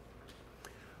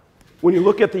 When you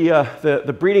look at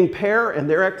the breeding pair and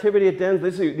their activity at dens,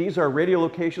 these are radio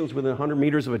locations within 100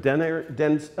 meters of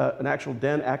an actual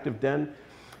den, active den.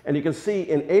 And you can see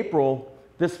in April,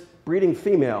 this breeding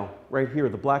female right here,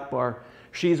 the black bar,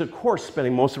 she's of course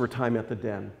spending most of her time at the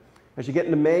den. As you get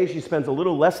into May, she spends a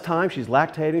little less time. She's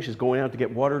lactating, she's going out to get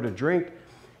water to drink.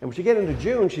 And when you get into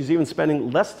June, she's even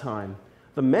spending less time.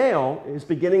 The male is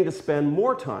beginning to spend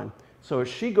more time. So as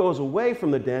she goes away from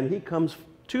the den, he comes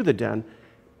to the den,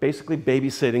 basically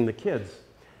babysitting the kids.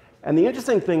 And the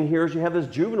interesting thing here is you have this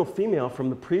juvenile female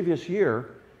from the previous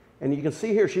year, and you can see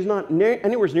here she's not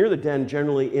anywhere near the den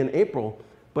generally in April,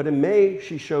 but in May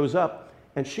she shows up,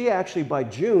 And she actually, by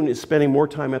June, is spending more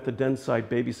time at the den site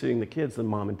babysitting the kids than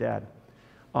mom and dad.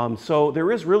 So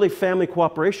there is really family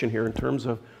cooperation here in terms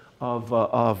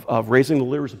of raising the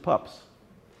litters of pups.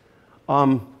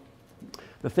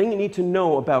 The thing you need to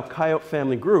know about coyote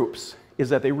family groups is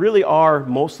that they really are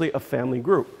mostly a family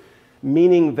group,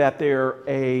 meaning that they're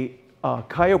a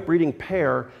coyote breeding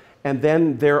pair, and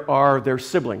then there are their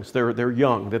siblings, their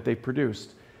young that they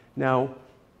produced. Now,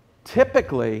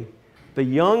 typically, the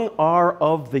young are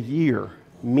of the year,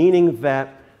 meaning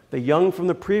that the young from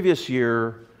the previous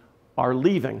year are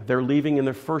leaving. They're leaving in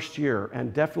their first year,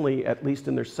 and definitely at least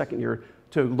in their second year,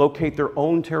 to locate their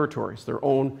own territories, their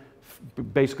own,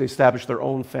 basically establish their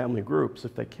own family groups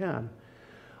if they can.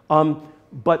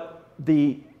 But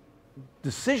the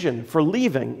decision for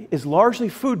leaving is largely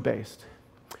food-based.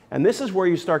 And this is where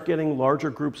you start getting larger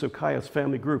groups of coyotes,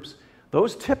 family groups.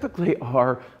 Those typically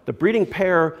are the breeding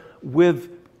pair with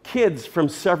kids from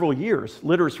several years,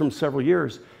 litters from several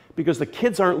years, because the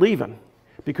kids aren't leaving,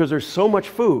 because there's so much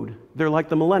food. They're like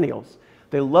the millennials.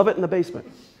 They love it in the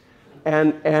basement.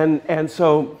 And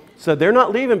so they're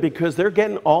not leaving because they're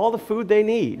getting all the food they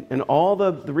need and all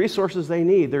the resources they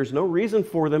need. There's no reason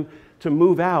for them to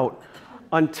move out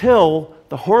until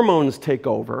the hormones take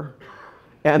over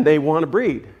and they want to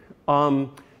breed. And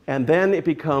then it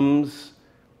becomes,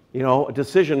 a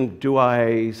decision: do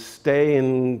I stay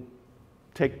and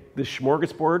take the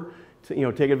smorgasbord,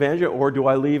 to, take advantage of it, or do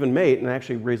I leave and mate and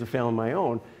actually raise a family of my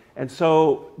own? And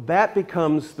so that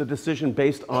becomes the decision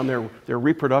based on their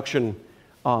reproduction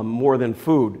more than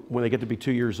food when they get to be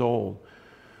 2 years old.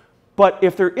 But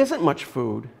if there isn't much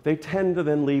food, they tend to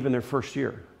then leave in their first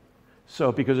year.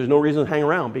 So because there's no reason to hang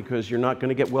around, because you're not going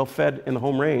to get well fed in the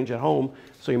home range at home,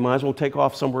 so you might as well take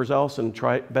off somewhere else and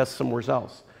try it best somewhere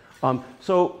else.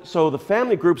 So the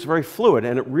family group's very fluid,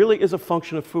 and it really is a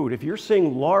function of food. If you're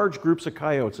seeing large groups of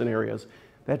coyotes in areas,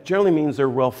 that generally means they're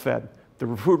well fed.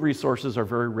 The food resources are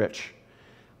very rich.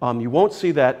 You won't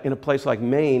see that in a place like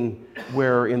Maine,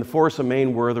 where in the forests of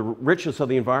Maine, where the richness of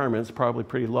the environment is probably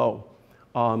pretty low.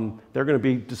 They're going to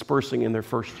be dispersing in their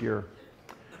first year.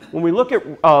 When we look at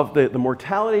the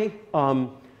mortality,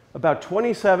 about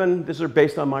 27, these are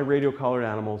based on my radio-collared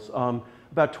animals,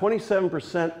 about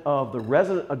 27% of the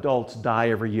resident adults die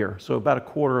every year. So about a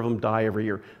quarter of them die every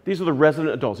year. These are the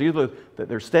resident adults.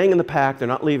 They're staying in the pack, they're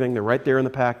not leaving, they're right there in the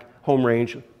pack, home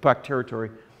range, pack territory.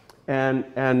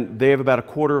 And they have about a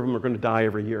quarter of them are going to die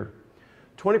every year.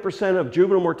 20% of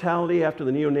juvenile mortality after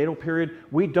the neonatal period,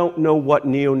 we don't know what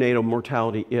neonatal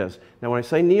mortality is. Now when I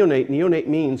say neonate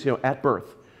means at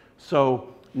birth.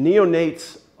 So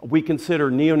neonates, we consider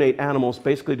neonate animals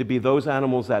basically to be those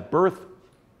animals at birth,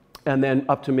 and then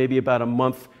up to maybe about a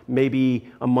month, maybe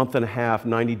a month and a half,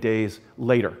 90 days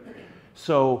later.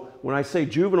 So when I say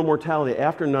juvenile mortality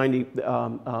after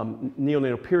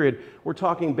neonatal period, we're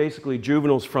talking basically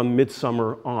juveniles from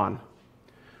midsummer on.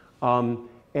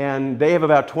 And they have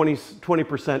about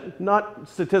 20%, not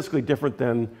statistically different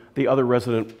than the other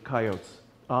resident coyotes.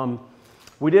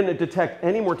 We didn't detect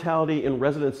any mortality in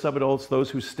resident subadults, those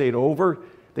who stayed over.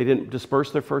 They didn't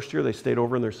disperse their first year, they stayed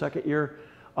over in their second year.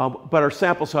 But our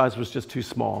sample size was just too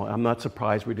small. I'm not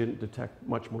surprised we didn't detect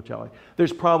much mortality.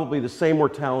 There's probably the same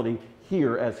mortality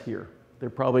here as here. They're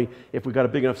probably, if we got a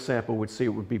big enough sample, we'd see it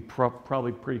would be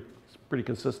probably pretty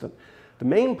consistent. The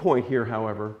main point here,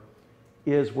 however,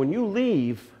 is when you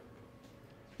leave,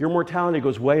 your mortality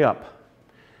goes way up.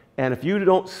 And if you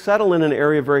don't settle in an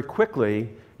area very quickly,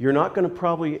 you're not going to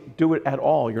probably do it at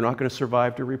all. You're not going to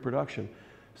survive to reproduction.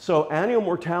 So annual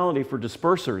mortality for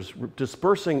dispersers,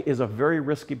 dispersing is a very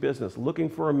risky business. Looking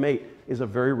for a mate is a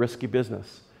very risky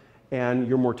business. And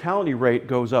your mortality rate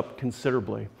goes up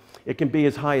considerably. It can be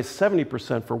as high as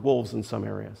 70% for wolves in some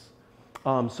areas.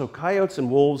 So coyotes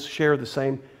and wolves share the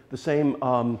same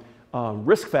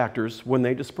risk factors when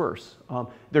they disperse.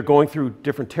 They're going through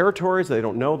different territories. They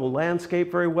don't know the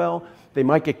landscape very well. They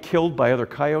might get killed by other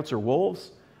coyotes or wolves.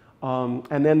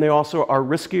 And then they also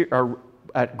are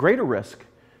at greater risk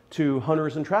to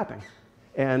hunters and trapping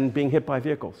and being hit by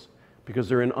vehicles because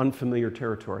they're in unfamiliar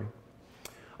territory.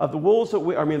 Of the wolves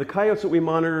the coyotes that we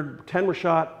monitored, 10 were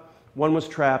shot, 1 was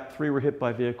trapped, 3 were hit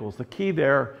by vehicles. The key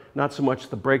there, not so much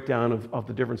the breakdown of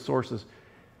the different sources.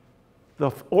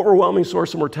 The overwhelming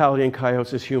source of mortality in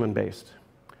coyotes is human-based.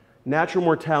 Natural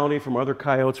mortality from other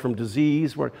coyotes from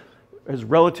disease is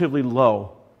relatively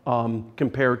low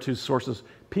compared to sources.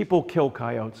 People kill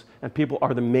coyotes, and people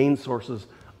are the main sources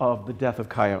of the death of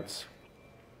coyotes.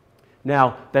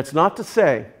 Now, that's not to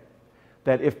say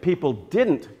that if people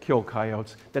didn't kill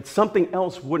coyotes, that something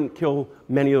else wouldn't kill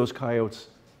many of those coyotes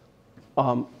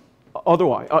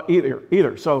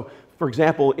either. So For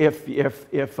example, if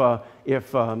the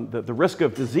risk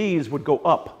of disease would go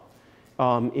up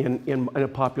in a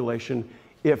population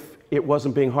if it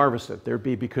wasn't being harvested. There'd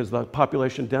be, because the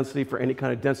population density for any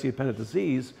kind of density-dependent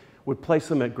disease would place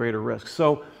them at greater risk.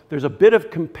 So there's a bit of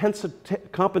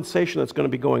compensation that's going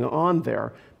to be going on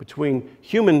there between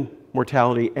human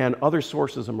mortality and other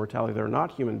sources of mortality that are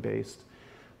not human-based,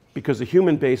 because the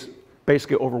human base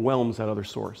basically overwhelms that other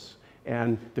source.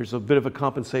 And there's a bit of a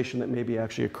compensation that may be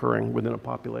actually occurring within a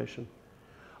population.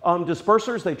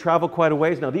 Dispersers, they travel quite a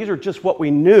ways. Now, these are just what we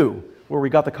knew where we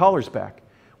got the collars back.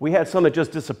 We had some that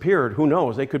just disappeared. Who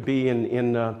knows? They could be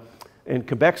in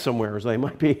Quebec somewhere. So they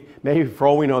might be, maybe for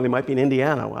all we know, they might be in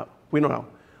Indiana. Well, we don't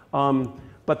know.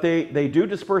 But they do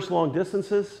disperse long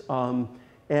distances,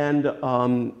 and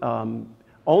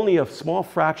only a small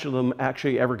fraction of them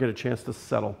actually ever get a chance to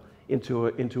settle into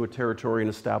a territory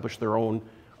and establish their own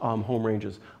home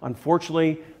ranges.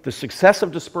 Unfortunately, the success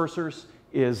of dispersers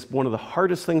is one of the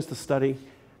hardest things to study,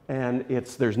 and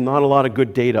there's not a lot of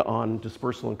good data on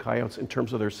dispersal in coyotes in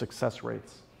terms of their success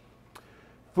rates.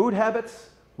 Food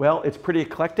habits, well, it's pretty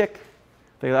eclectic.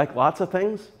 They like lots of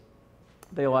things.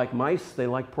 They like mice, they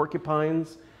like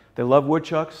porcupines, they love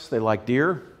woodchucks, they like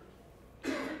deer.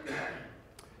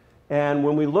 And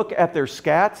when we look at their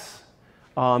scats,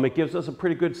 it gives us a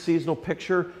pretty good seasonal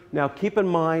picture. Now keep in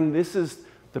mind, this is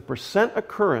the percent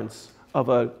occurrence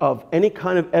of any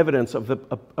kind of evidence of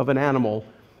an animal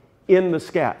in the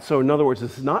scat. So in other words,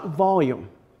 this is not volume.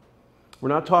 We're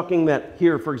not talking that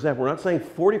here, for example, we're not saying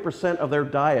 40% of their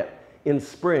diet in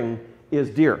spring is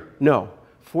deer. No,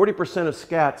 40% of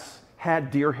scats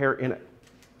had deer hair in it.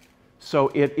 So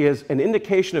it is an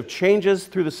indication of changes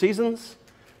through the seasons.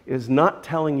 It is not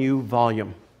telling you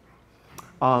volume.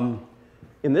 In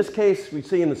this case, we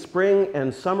see in the spring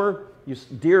and summer,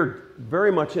 deer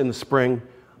very much in the spring,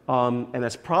 and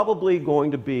that's probably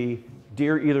going to be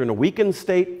deer either in a weakened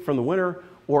state from the winter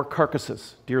or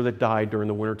carcasses, deer that died during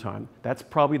the wintertime. That's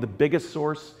probably the biggest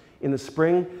source in the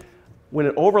spring. When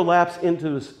it overlaps into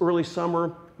this early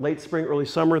summer, late spring, early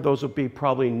summer, those would be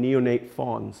probably neonate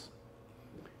fawns.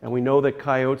 And we know that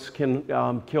coyotes can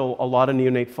kill a lot of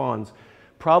neonate fawns.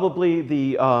 Probably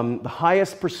the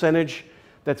highest percentage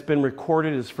that's been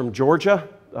recorded is from Georgia,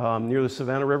 near the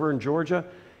Savannah River in Georgia.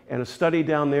 And a study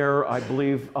down there, I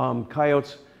believe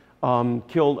coyotes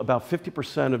killed about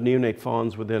 50% of neonate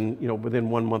fawns within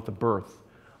 1 month of birth.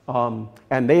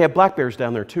 And they have black bears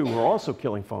down there too, who are also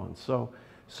killing fawns.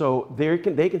 So they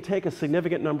can take a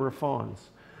significant number of fawns.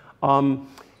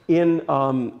 In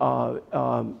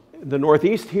the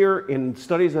Northeast here, in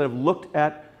studies that have looked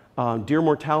at deer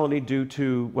mortality due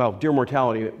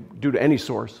to any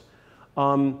source,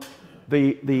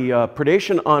 the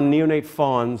predation on neonate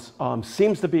fawns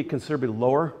seems to be considerably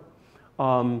lower,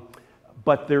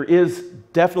 but there is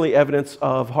definitely evidence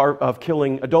of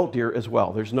killing adult deer as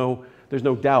well. There's no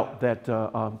doubt that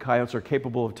coyotes are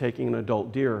capable of taking an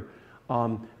adult deer,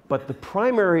 but the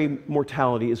primary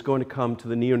mortality is going to come to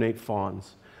the neonate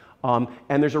fawns.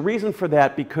 And there's a reason for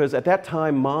that, because at that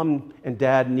time, mom and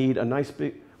dad need a nice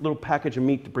big little package of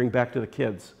meat to bring back to the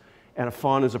kids, and a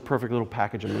fawn is a perfect little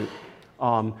package of meat.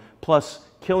 Plus,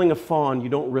 killing a fawn, you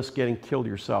don't risk getting killed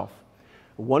yourself.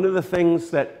 One of the things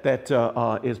that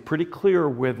is pretty clear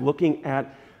with looking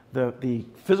at the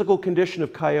physical condition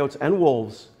of coyotes and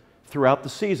wolves throughout the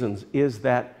seasons is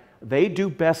that they do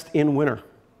best in winter.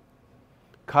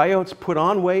 Coyotes put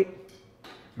on weight,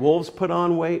 wolves put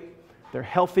on weight, they're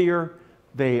healthier,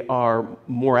 they are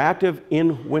more active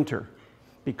in winter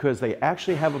because they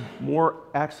actually have more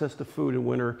access to food in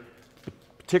winter,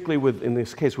 particularly in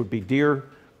this case would be deer,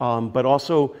 but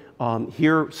also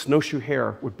here snowshoe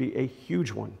hare would be a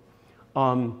huge one.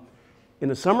 In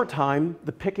the summertime,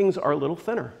 the pickings are a little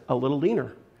thinner, a little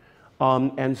leaner,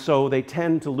 and so they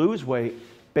tend to lose weight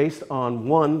based on,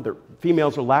 one, their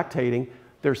females are lactating,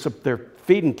 they're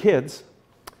feeding kids,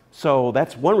 so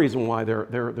that's one reason why they're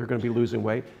going to be losing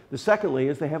weight. The secondly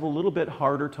is they have a little bit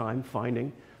harder time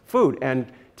finding food, and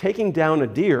taking down a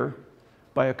deer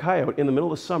by a coyote in the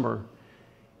middle of summer,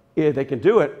 they can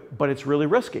do it, but it's really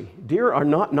risky. Deer are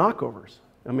not knockovers.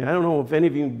 I mean, I don't know if any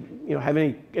of you have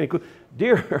any clue.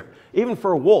 Deer, even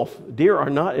for a wolf, deer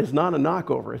is not a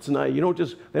knockover. It's not, they don't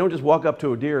just walk up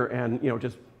to a deer and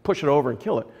just push it over and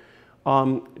kill it.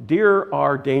 Deer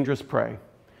are dangerous prey.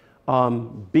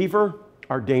 Beaver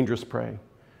are dangerous prey.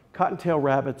 Cottontail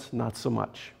rabbits, not so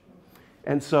much.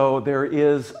 And so there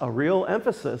is a real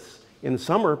emphasis in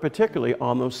summer, particularly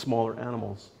on those smaller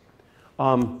animals.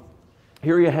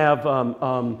 Here you have,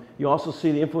 you also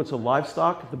see the influence of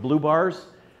livestock, the blue bars.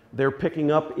 They're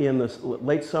picking up in the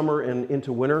late summer and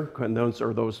into winter, and those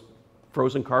are those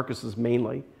frozen carcasses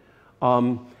mainly.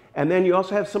 And then you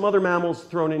also have some other mammals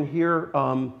thrown in here.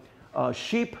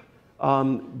 Sheep,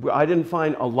 I didn't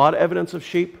find a lot of evidence of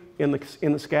sheep in the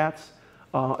scats.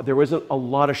 There wasn't a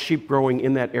lot of sheep growing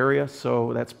in that area,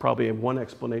 so that's probably one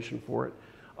explanation for it.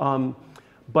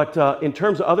 But in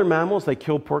terms of other mammals, they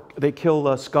kill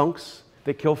skunks,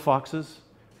 they kill foxes,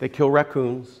 they kill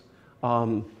raccoons.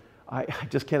 I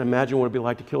just can't imagine what it'd be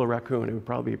like to kill a raccoon. It would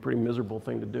probably be a pretty miserable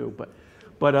thing to do.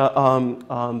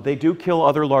 But they do kill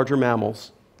other larger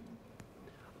mammals.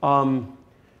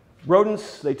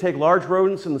 Rodents, they take large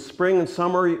rodents in the spring and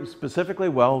summer specifically.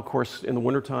 Well, of course, in the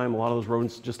wintertime, a lot of those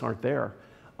rodents just aren't there.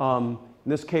 In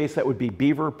this case, that would be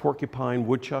beaver, porcupine,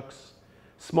 woodchucks.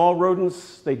 Small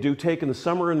rodents, they do take in the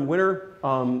summer and winter,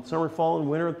 summer, fall, and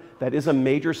winter. That is a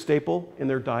major staple in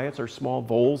their diets, are small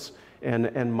voles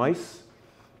and mice.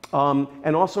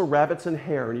 And also rabbits and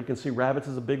hare. And you can see rabbits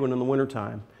is a big one in the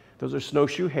wintertime. Those are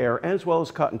snowshoe hare, as well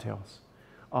as cottontails.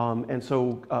 And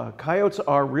so coyotes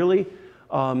are really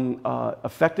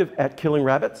effective at killing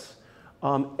rabbits.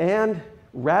 And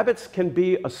rabbits can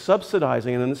be a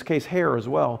subsidizing, and in this case hare as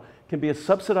well, can be a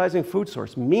subsidizing food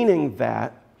source, meaning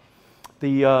that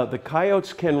the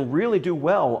coyotes can really do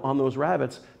well on those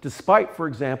rabbits, despite, for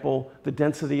example, the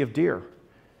density of deer.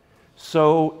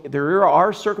 So there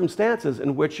are circumstances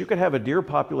in which you could have a deer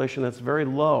population that's very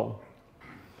low,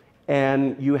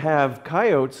 and you have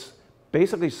coyotes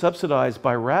basically subsidized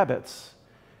by rabbits.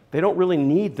 They don't really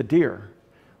need the deer,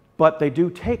 but they do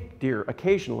take deer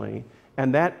occasionally,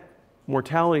 and that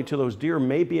mortality to those deer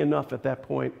may be enough at that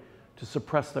point to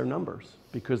suppress their numbers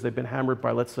because they've been hammered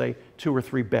by, let's say, 2 or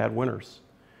 3 bad winters.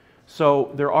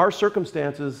 So there are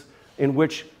circumstances in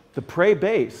which the prey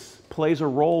base plays a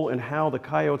role in how the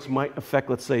coyotes might affect,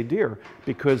 let's say, deer,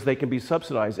 because they can be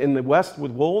subsidized. In the West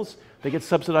with wolves, they get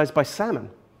subsidized by salmon.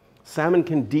 Salmon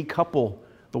can decouple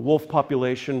the wolf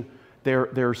population,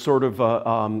 their sort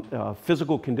of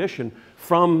physical condition,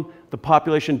 from the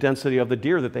population density of the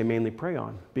deer that they mainly prey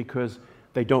on, because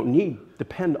they don't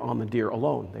depend on the deer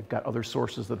alone. They've got other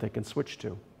sources that they can switch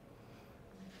to.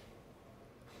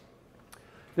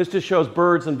 This just shows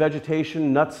birds and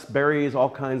vegetation, nuts, berries, all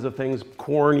kinds of things,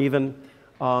 corn even.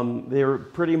 They're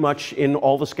pretty much in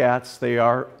all the scats. They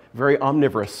are very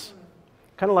omnivorous,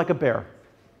 kind of like a bear.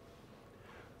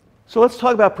 So let's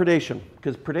talk about predation,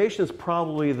 because predation is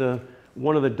probably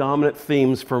one of the dominant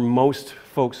themes for most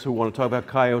folks who want to talk about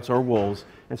coyotes or wolves,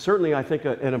 and certainly I think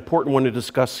an important one to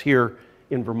discuss here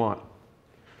in Vermont.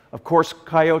 Of course,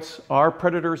 coyotes are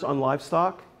predators on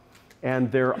livestock, and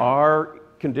there are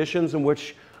conditions in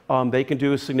which they can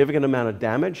do a significant amount of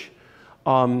damage,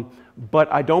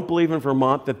 but I don't believe in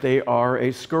Vermont that they are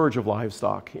a scourge of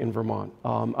livestock in Vermont.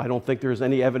 I don't think there's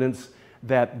any evidence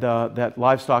that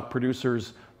livestock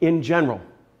producers in general,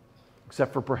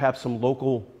 except for perhaps some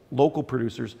local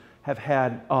producers, have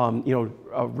had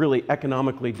really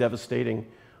economically devastating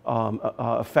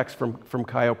effects from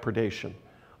coyote predation.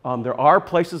 There are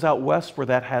places out west where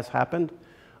that has happened,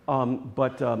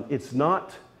 but it's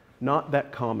not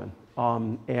that common.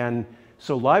 And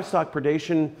so livestock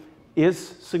predation is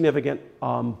significant,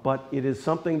 but it is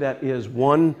something that is,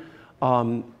 one,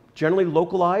 generally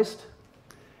localized.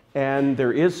 And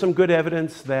there is some good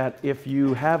evidence that if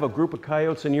you have a group of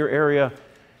coyotes in your area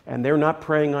and they're not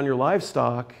preying on your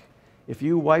livestock, if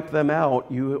you wipe them out,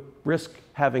 you risk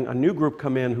having a new group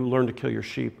come in who learn to kill your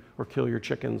sheep or kill your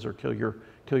chickens or kill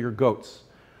your goats.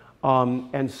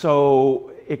 And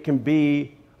so it can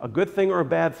be a good thing or a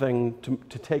bad thing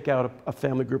to take out a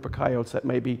family group of coyotes that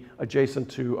may be adjacent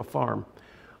to a farm.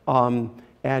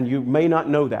 And you may not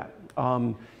know that.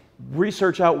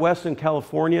 Research out west in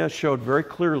California showed very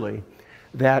clearly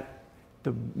that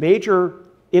the major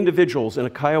individuals in a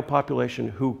coyote population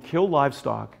who kill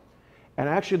livestock, and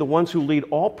actually the ones who lead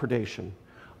all predation,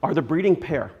 are the breeding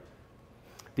pair.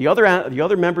 The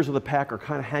other members of the pack are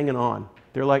kind of hanging on.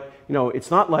 They're like,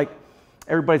 it's not like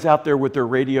everybody's out there with their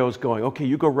radios going, okay,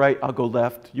 you go right, I'll go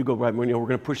left, you go right. We're going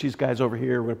to push these guys over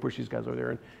here, we're going to push these guys over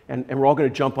there, and we're all going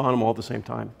to jump on them all at the same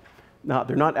time. No,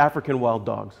 they're not African wild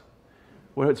dogs.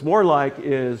 What it's more like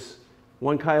is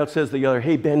one coyote says to the other,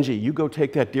 hey, Benji, you go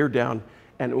take that deer down,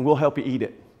 and we'll help you eat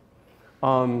it.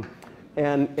 And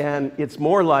it's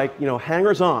more like,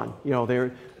 hangers on.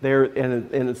 And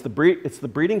it's the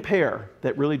breeding pair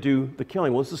that really do the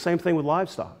killing. Well, it's the same thing with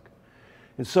livestock.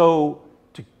 And so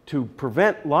to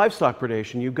prevent livestock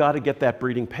predation, you've got to get that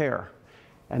breeding pair.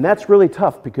 And that's really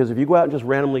tough, because if you go out and just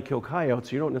randomly kill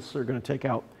coyotes, you don't necessarily going to take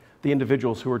out the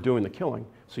individuals who are doing the killing.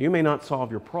 So you may not solve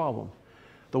your problem.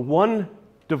 The one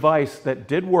device that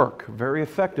did work very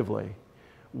effectively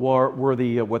were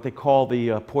what they call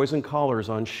the poison collars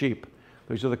on sheep.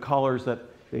 These are the collars that,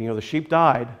 the sheep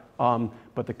died,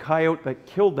 But the coyote that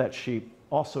killed that sheep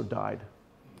also died.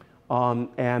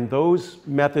 And those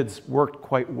methods worked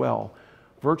quite well.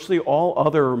 Virtually all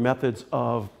other methods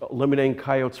of eliminating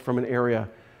coyotes from an area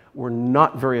were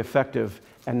not very effective,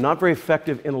 and not very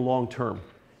effective in the long term.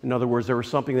 In other words, there was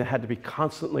something that had to be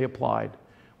constantly applied,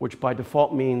 which by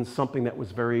default means something that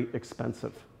was very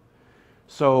expensive.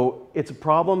 So it's a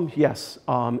problem, yes,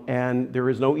 and there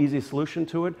is no easy solution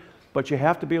to it, but you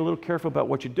have to be a little careful about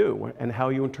what you do and how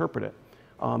you interpret it.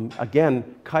 Again,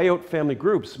 coyote family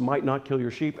groups might not kill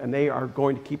your sheep, and they are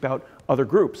going to keep out other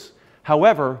groups.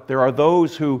 However, there are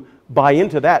those who buy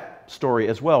into that story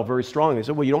as well very strongly. They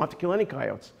say, well, you don't have to kill any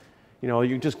coyotes. You know,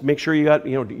 you just make sure you got,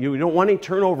 you don't want any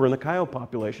turnover in the coyote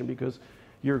population because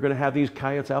you're going to have these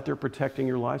coyotes out there protecting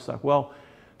your livestock. Well,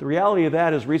 the reality of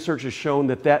that is research has shown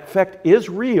that that effect is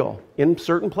real in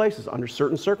certain places, under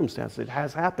certain circumstances. It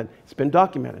has happened. It's been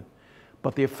documented.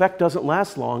 But the effect doesn't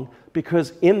last long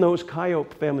because in those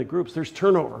coyote family groups, there's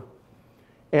turnover.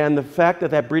 And the fact that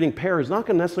that breeding pair is not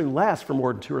going to necessarily last for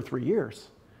more than 2 or 3 years.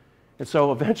 And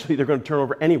so eventually they're going to turn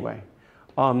over anyway.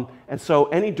 And so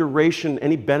any duration,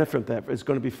 any benefit that is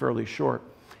going to be fairly short.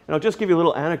 And I'll just give you a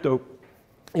little anecdote.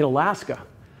 In Alaska,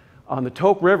 on the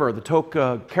Tok River, the Tok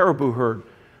caribou herd,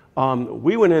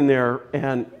 we went in there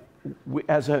and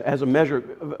as a measure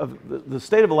of the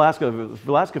state of Alaska,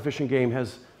 the Alaska Fish and Game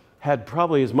has had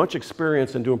probably as much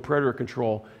experience in doing predator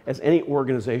control as any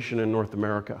organization in North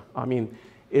America. I mean,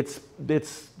 it's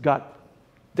got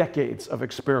decades of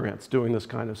experience doing this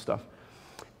kind of stuff.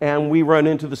 And we run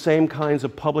into the same kinds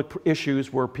of public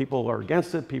issues where people are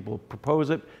against it, people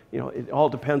propose it. You know, it all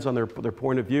depends on their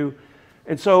point of view.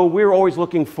 And so we're always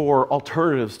looking for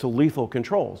alternatives to lethal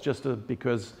controls,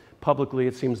 because publicly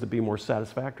it seems to be more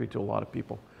satisfactory to a lot of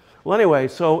people. Well, anyway,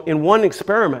 so in one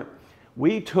experiment,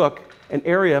 we took an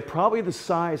area probably the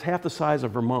size, half the size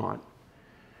of Vermont,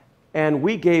 and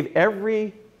we gave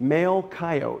every male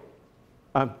coyote,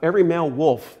 every male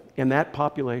wolf in that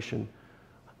population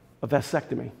a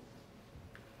vasectomy.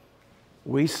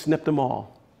 We snipped them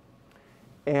all.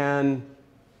 And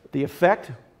the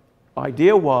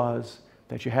idea was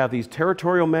that you have these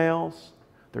territorial males,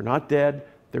 they're not dead,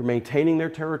 they're maintaining their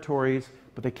territories,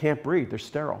 but they can't breed, they're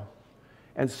sterile.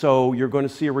 And so you're going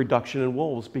to see a reduction in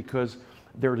wolves because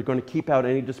they're going to keep out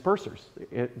any dispersers.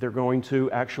 They're going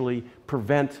to actually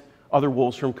prevent other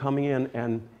wolves from coming in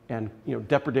and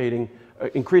depredating,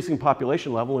 increasing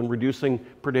population level and reducing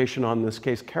predation on, in this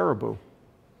case, caribou.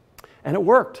 And it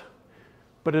worked,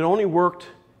 but it only worked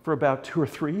for about 2 or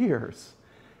 3 years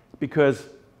because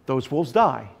those wolves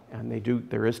die and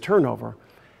there is turnover.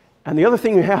 And the other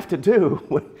thing you have to do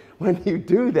when you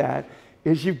do that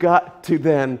is you've got to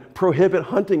then prohibit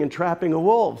hunting and trapping of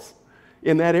wolves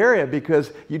in that area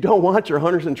because you don't want your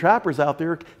hunters and trappers out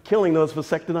there killing those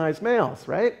vasectomized males,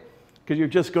 right? Because you're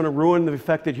just going to ruin the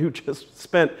effect that you just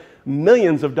spent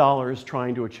millions of dollars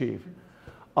trying to achieve.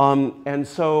 And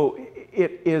so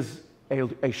it is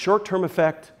a short-term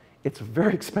effect. It's a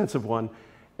very expensive one.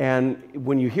 And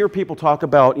when you hear people talk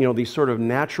about these sort of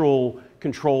natural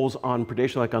controls on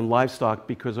predation, like on livestock,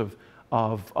 because of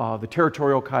the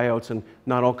territorial coyotes, and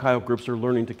not all coyote groups are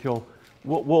learning to kill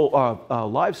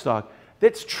livestock,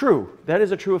 that's true. That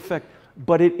is a true effect.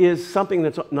 But it is something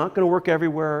that's not going to work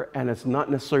everywhere, and it's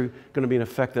not necessarily going to be an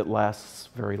effect that lasts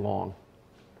very long.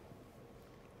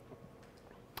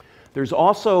 There's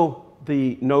also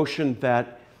the notion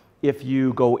that if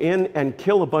you go in and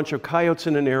kill a bunch of coyotes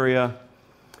in an area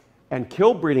and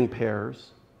kill breeding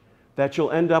pairs, that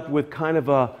you'll end up with kind of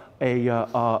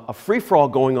a free-for-all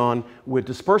going on with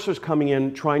dispersers coming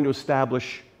in trying to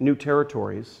establish new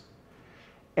territories.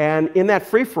 And in that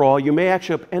free-for-all, you may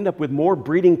actually end up with more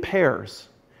breeding pairs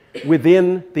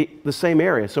within the same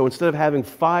area. So instead of having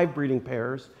 5 breeding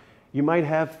pairs, you might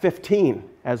have 15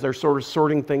 as they're sort of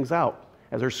sorting things out,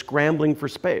 as they're scrambling for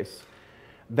space.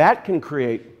 That can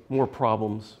create more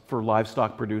problems for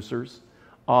livestock producers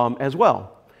as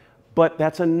well. But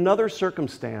that's another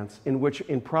circumstance in which,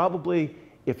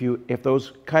 if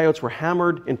those coyotes were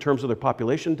hammered in terms of their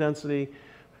population density,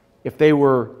 if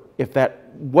that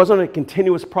wasn't a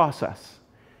continuous process,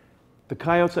 the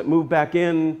coyotes that move back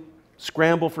in,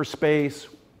 scramble for space,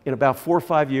 in about 4 or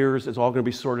 5 years, it's all going to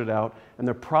be sorted out, and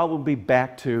they're probably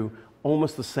back to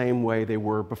almost the same way they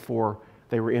were before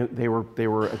they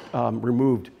were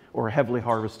removed or heavily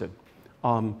harvested.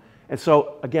 And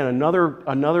so again,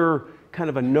 another kind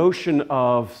of a notion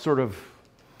of sort of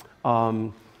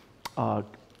call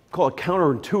it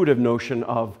counterintuitive notion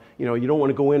of you don't want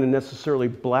to go in and necessarily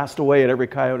blast away at every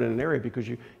coyote in an area because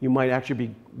you might actually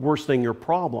be worsening your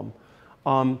problem.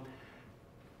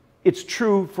 It's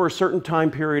true for a certain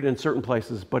time period in certain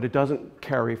places, but it doesn't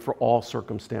carry for all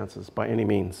circumstances by any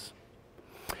means.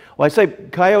 Well, I say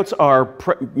coyotes are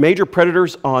major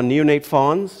predators on neonate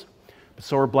fawns, but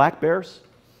so are black bears.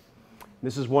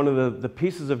 This is one of the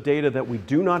pieces of data that we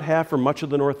do not have for much of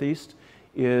the Northeast,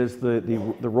 is the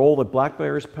role that black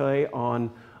bears play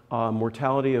on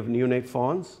mortality of neonate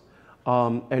fawns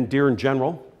and deer in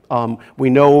general.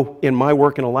 We know in my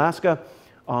work in Alaska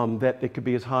that it could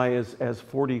be as high as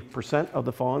 40% of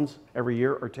the fawns every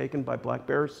year are taken by black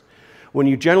bears. When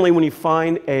you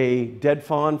find a dead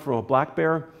fawn from a black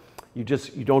bear, you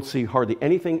don't see hardly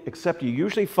anything, except you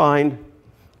usually find,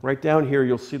 right down here,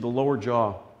 you'll see the lower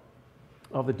jaw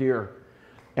of the deer.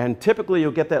 And typically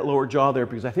you'll get that lower jaw there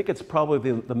because I think it's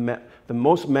probably the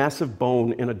most massive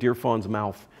bone in a deer fawn's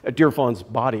mouth, a deer fawn's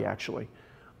body actually.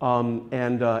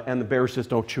 And the bears just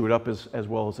don't chew it up as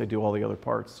well as they do all the other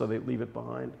parts, so they leave it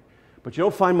behind. But you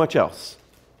don't find much else.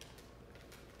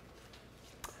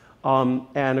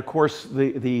 And of course,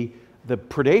 the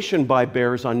predation by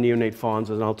bears on neonate fawns,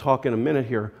 and I'll talk in a minute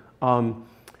here,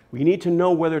 we need to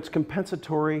know whether it's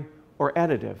compensatory or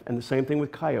additive. And the same thing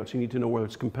with coyotes. You need to know whether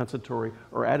it's compensatory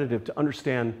or additive to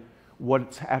understand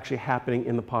what's actually happening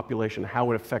in the population, how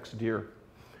it affects deer.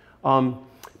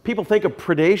 People think of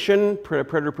predation,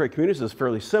 predator-prey communities, as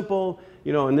fairly simple.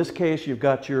 You know, in this case, you've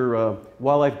got your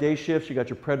wildlife day shifts, you've got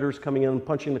your predators coming in and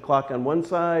punching the clock on one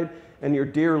side, and your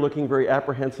deer looking very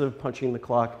apprehensive, punching the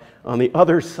clock on the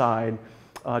other side.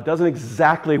 Doesn't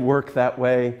exactly work that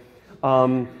way.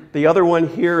 The other one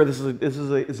here, this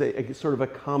is a sort of a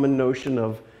common notion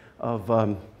of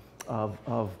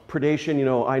predation. You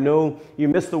know, I know you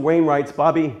missed the Wainwrights,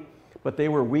 Bobby, but they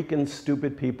were weak and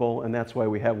stupid people, and that's why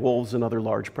we have wolves and other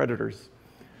large predators.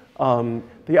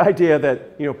 The idea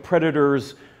that, you know,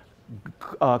 predators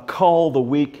cull the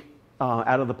weak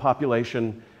out of the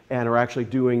population and are actually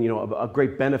doing, you know, a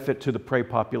great benefit to the prey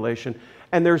population.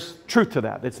 And there's truth to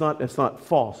that. It's not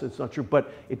false, it's not true,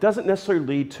 but it doesn't necessarily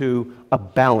lead to a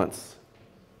balance.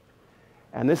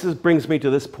 And this brings me to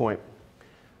this point.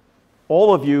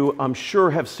 All of you, I'm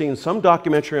sure, have seen some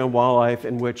documentary on wildlife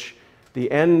in which the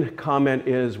end comment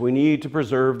is, we need to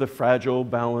preserve the fragile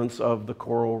balance of the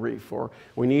coral reef, or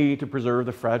we need to preserve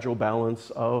the fragile balance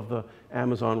of the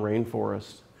Amazon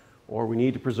rainforest, or we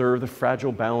need to preserve the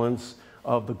fragile balance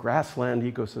of the grassland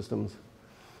ecosystems.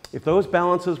 If those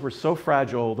balances were so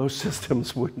fragile, those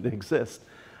systems wouldn't exist.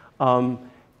 And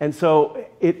so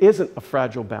it isn't a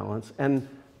fragile balance. And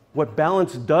what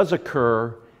balance does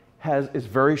occur is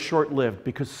very short-lived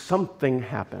because something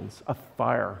happens: a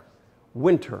fire,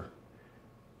 winter,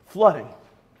 flooding,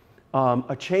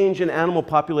 a change in animal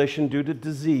population due to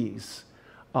disease,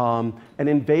 an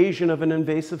invasion of an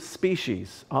invasive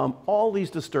species, all these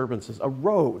disturbances, a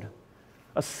road,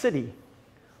 a city,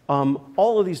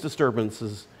 all of these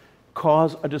disturbances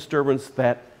cause a disturbance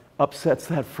that upsets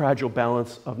that fragile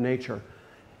balance of nature.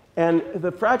 And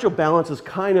the fragile balance is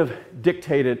kind of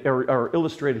dictated or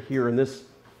illustrated here in this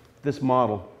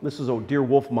model. This is a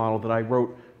deer-wolf model that I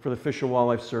wrote for the Fish and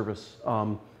Wildlife Service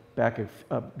back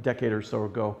a decade or so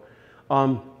ago.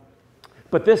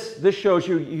 But this shows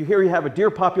you, here you have a deer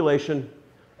population,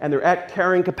 and they're at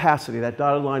carrying capacity. That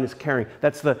dotted line is carrying.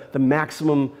 That's the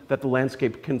maximum that the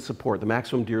landscape can support, the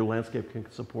maximum deer landscape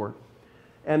can support.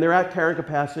 And they're at carrying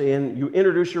capacity, and you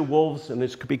introduce your wolves, and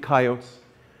this could be coyotes,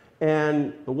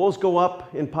 and the wolves go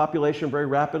up in population very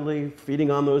rapidly,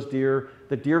 feeding on those deer.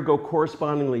 The deer go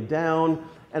correspondingly down,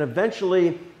 and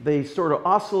eventually they sort of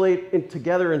oscillate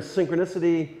together in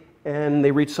synchronicity, and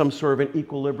they reach some sort of an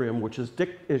equilibrium, which is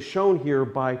shown here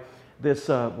by this,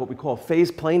 what we call a phase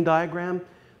plane diagram.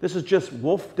 This is just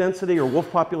wolf density or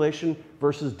wolf population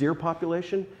versus deer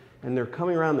population, and they're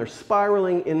coming around, they're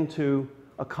spiraling into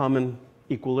a common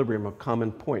equilibrium, a common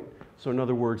point. So in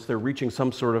other words, they're reaching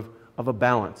some sort of a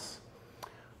balance.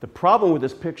 The problem with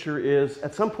this picture is,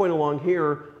 at some point along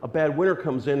here, a bad winter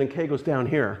comes in and K goes down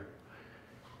here.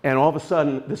 And all of a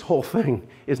sudden, this whole thing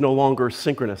is no longer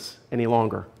synchronous any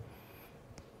longer.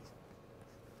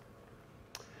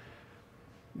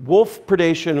 Wolf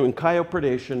predation and coyote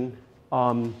predation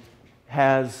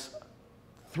has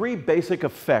three basic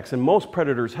effects, and most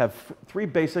predators have three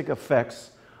basic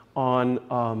effects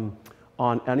on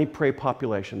any prey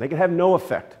population. They can have no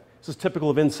effect. This is typical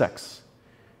of insects.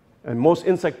 And most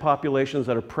insect populations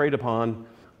that are preyed upon,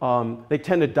 they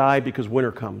tend to die because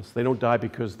winter comes. They don't die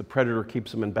because the predator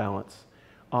keeps them in balance.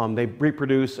 They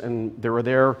reproduce, and they're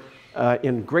there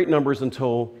in great numbers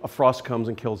until a frost comes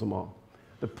and kills them all.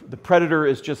 The predator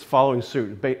is just following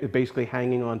suit, basically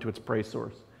hanging on to its prey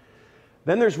source.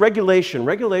 Then there's regulation.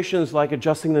 Regulation is like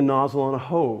adjusting the nozzle on a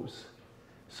hose.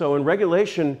 So in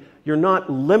regulation, you're not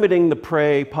limiting the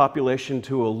prey population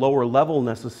to a lower level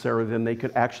necessarily than they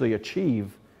could actually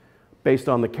achieve based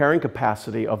on the carrying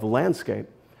capacity of the landscape.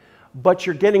 But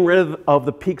you're getting rid of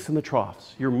the peaks and the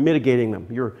troughs. You're mitigating them.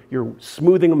 You're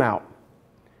smoothing them out.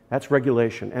 That's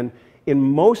regulation. And in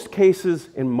most cases,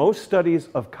 in most studies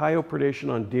of coyote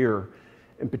predation on deer,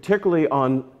 and particularly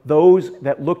on those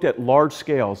that looked at large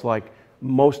scales, like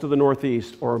most of the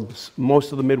Northeast or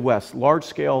most of the Midwest, large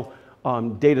scale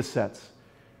data sets,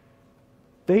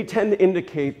 they tend to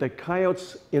indicate that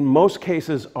coyotes, in most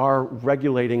cases, are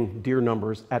regulating deer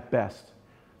numbers at best.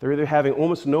 They're either having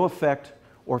almost no effect,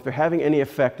 or if they're having any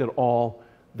effect at all,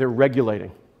 they're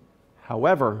regulating.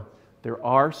 However, there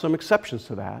are some exceptions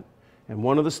to that, and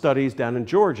one of the studies down in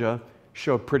Georgia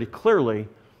showed pretty clearly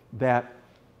that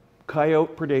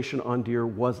coyote predation on deer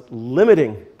was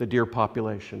limiting the deer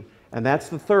population, and that's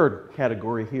the third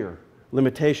category here,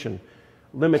 limitation.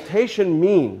 Limitation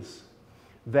means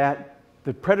that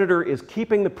the predator is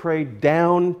keeping the prey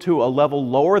down to a level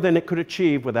lower than it could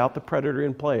achieve without the predator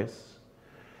in place,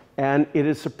 and it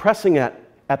is suppressing it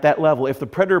at that level. If the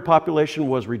predator population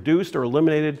was reduced or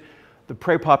eliminated, the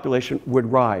prey population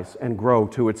would rise and grow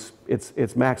to its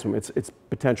maximum, its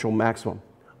potential maximum.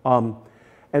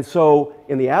 And so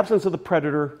in the absence of the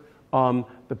predator,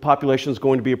 the population is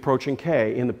going to be approaching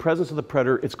K. In the presence of the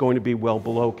predator, it's going to be well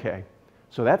below K.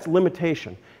 So that's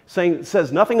limitation. It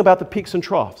says nothing about the peaks and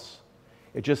troughs.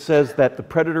 It just says that the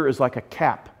predator is like a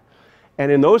cap.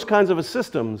 And in those kinds of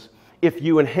systems, if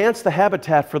you enhance the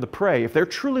habitat for the prey, if they're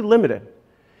truly limited,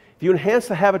 if you enhance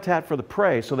the habitat for the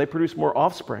prey so they produce more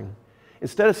offspring,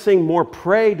 instead of seeing more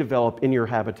prey develop in your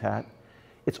habitat,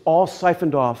 it's all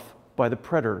siphoned off by the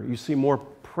predator. You see more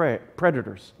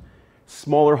predators,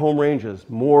 smaller home ranges,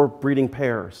 more breeding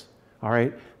pairs, all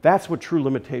right? That's what true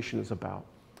limitation is about.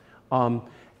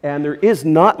 And there is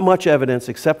not much evidence,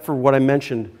 except for what I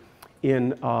mentioned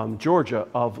in Georgia,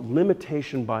 of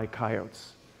limitation by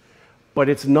coyotes. But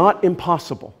it's not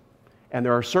impossible. And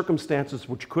there are circumstances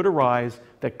which could arise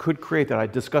that could create that. I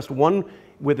discussed one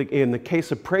in the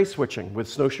case of prey switching with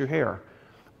snowshoe hare.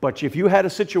 But if you had a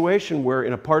situation where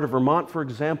in a part of Vermont, for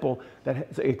example, that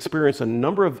has experienced a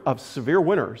number of severe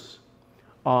winters,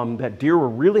 that deer were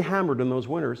really hammered in those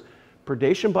winters,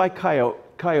 predation by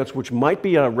coyotes, which might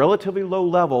be at a relatively low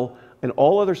level in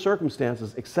all other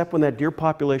circumstances, except when that deer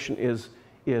population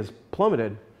is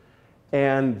plummeted,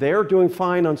 and they're doing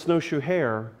fine on snowshoe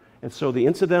hare, and so the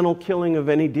incidental killing of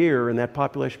any deer in that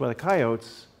population by the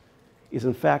coyotes is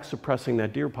in fact suppressing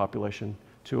that deer population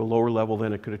to a lower level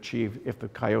than it could achieve if the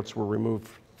coyotes were removed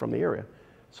from the area.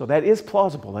 So that is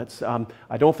plausible. That's,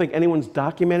 I don't think anyone's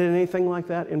documented anything like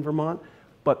that in Vermont,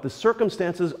 but the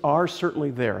circumstances are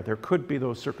certainly there. There could be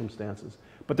those circumstances,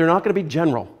 but they're not going to be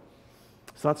general.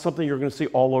 It's not something you're going to see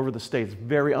all over the state. It's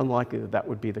very unlikely that that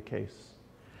would be the case.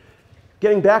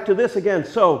 Getting back to this again,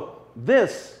 so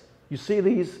this, you see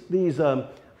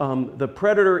the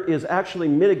predator is actually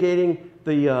mitigating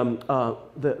the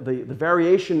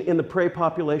variation in the prey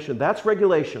population. That's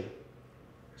regulation,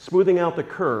 smoothing out the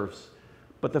curves.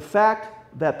 But the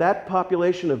fact that that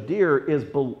population of deer is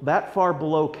that far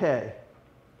below K,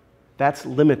 that's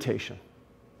limitation,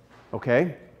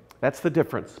 okay? That's the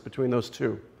difference between those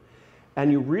two.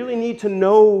 And you really need to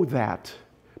know that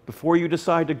before you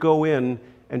decide to go in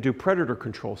and do predator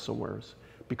control somewheres,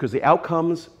 because the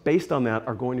outcomes based on that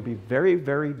are going to be very,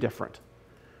 very different.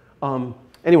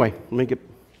 Anyway, let me get...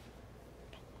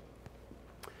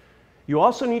 You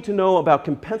also need to know about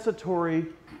compensatory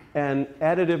and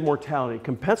additive mortality.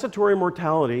 Compensatory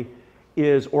mortality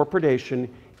is, or predation,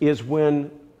 is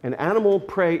when an animal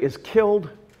prey is killed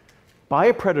by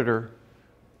a predator,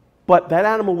 but that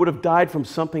animal would have died from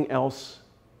something else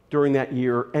during that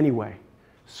year anyway.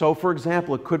 So, for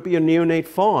example, it could be a neonate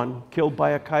fawn killed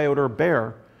by a coyote or a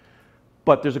bear,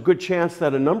 but there's a good chance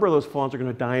that a number of those fawns are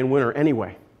going to die in winter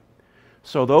anyway.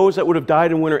 So those that would have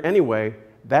died in winter anyway,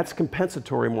 that's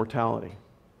compensatory mortality.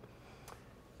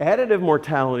 Additive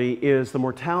mortality is the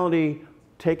mortality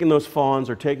taking those fawns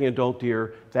or taking adult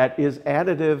deer that is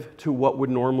additive to what would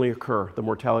normally occur, the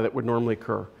mortality that would normally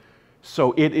occur.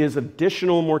 So it is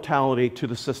additional mortality to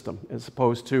the system as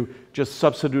opposed to just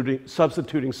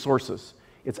substituting sources.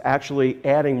 It's actually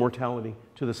adding mortality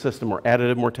to the system, or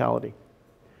additive mortality.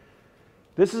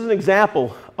 This is an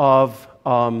example of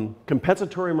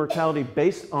compensatory mortality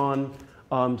based on,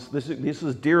 this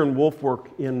is deer and wolf work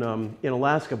in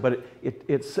Alaska, but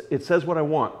it says what I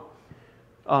want.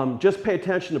 Just pay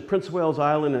attention to Prince of Wales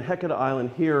Island and Hecate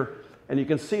Island here, and you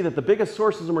can see that the biggest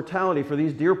sources of mortality for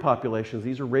these deer populations,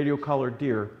 these are radio-collared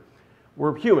deer,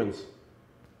 were humans.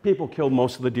 People killed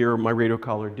most of the deer, my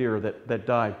radio-collared deer that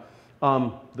died.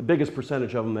 The biggest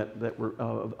percentage of them that were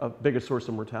a biggest source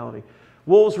of mortality.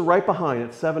 Wolves are right behind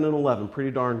at 7 and 11,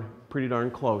 pretty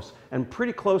darn close, and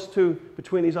pretty close to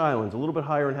between these islands. A little bit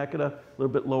higher in Hecate, a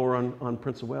little bit lower on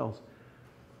Prince of Wales.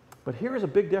 But here's a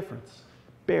big difference: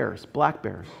 bears, black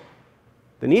bears.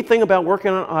 The neat thing about working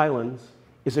on islands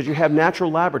is that you have natural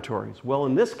laboratories. Well,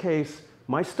 in this case,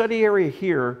 my study area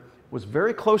here was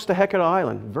very close to Hecate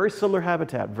Island, very similar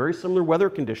habitat, very similar weather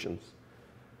conditions.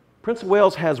 Prince of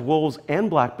Wales has wolves and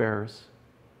black bears.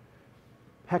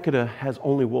 Hecate has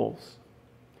only wolves.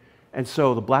 And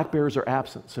so the black bears are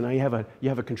absent. So now you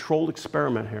have a controlled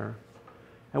experiment here.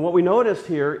 And what we noticed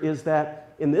here is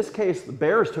that in this case, the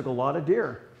bears took a lot of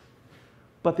deer.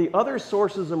 But the other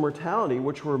sources of mortality,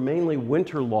 which were mainly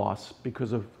winter loss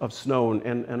because of snow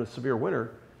and a severe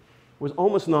winter, was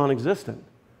almost non-existent.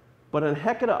 But on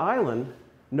Hecate Island,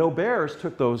 no bears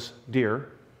took those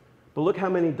deer, but look how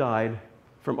many died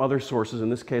from other sources. In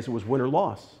this case, it was winter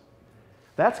loss.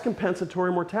 That's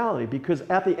compensatory mortality, because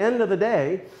at the end of the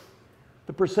day,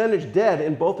 the percentage dead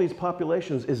in both these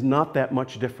populations is not that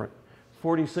much different.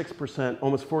 46%,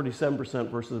 almost 47%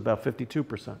 versus about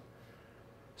 52%.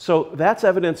 So that's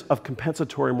evidence of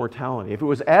compensatory mortality. If it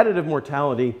was additive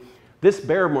mortality, this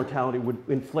bear mortality would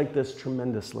inflate this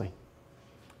tremendously.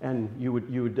 And you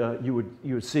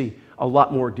would see a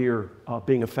lot more deer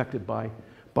being affected by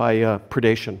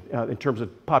predation in terms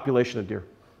of population of deer.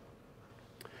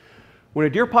 When a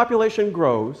deer population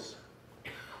grows,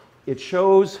 it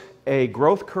shows a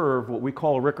growth curve, what we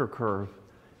call a Ricker curve.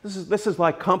 This is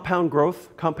like compound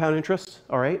growth, compound interest,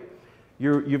 all right?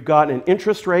 You've got an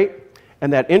interest rate,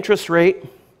 and that interest rate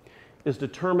is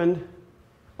determined,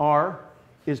 R,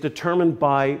 is determined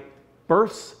by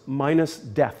births minus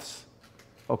deaths.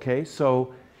 Okay,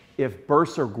 so if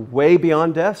births are way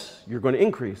beyond deaths, you're going to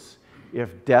increase.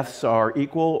 If deaths are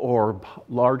equal or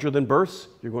larger than births,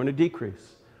 you're going to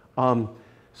decrease.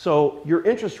 So your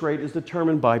interest rate is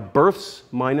determined by births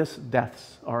minus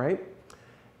deaths, all right?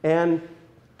 And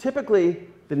typically,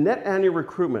 the net annual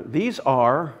recruitment,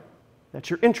 that's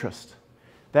your interest.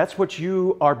 That's what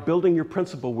you are building your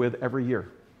principal with every year.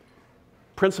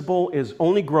 Principal is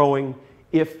only growing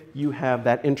if you have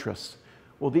that interest.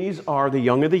 Well, these are the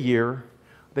young of the year.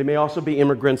 They may also be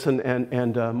immigrants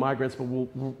and migrants, but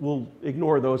we'll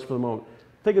ignore those for the moment.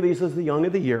 Think of these as the young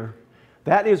of the year.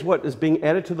 That is what is being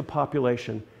added to the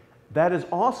population. That is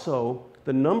also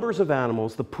the numbers of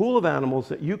animals, the pool of animals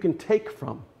that you can take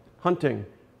from hunting,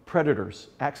 predators,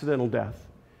 accidental death,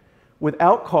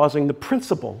 without causing the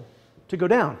principal to go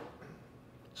down.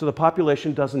 So the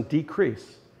population doesn't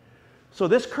decrease. So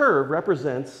this curve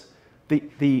represents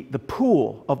the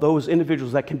pool of those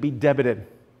individuals that can be debited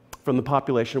from the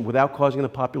population without causing the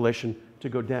population to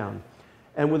go down.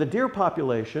 And with a deer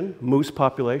population, moose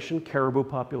population, caribou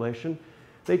population,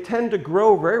 they tend to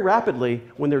grow very rapidly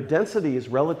when their densities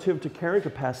relative to carrying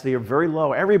capacity are very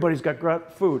low. Everybody's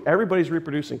got food, everybody's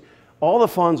reproducing. All the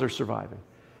fawns are surviving.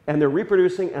 And they're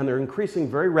reproducing and they're increasing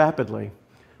very rapidly.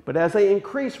 But as they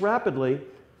increase rapidly,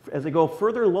 as they go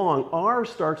further along, R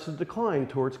starts to decline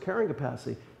towards carrying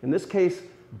capacity. In this case,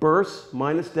 births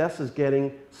minus deaths is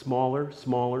getting smaller,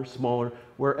 smaller, smaller,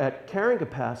 where at carrying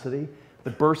capacity, the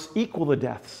births equal the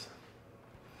deaths.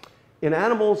 In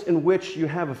animals in which you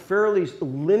have a fairly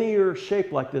linear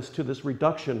shape like this to this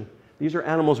reduction, these are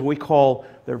animals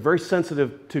they're very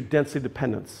sensitive to density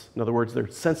dependence. In other words, they're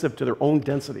sensitive to their own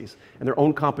densities and their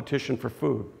own competition for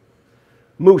food.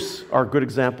 Moose are a good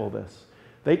example of this.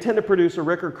 They tend to produce a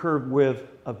Ricker curve with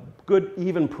a good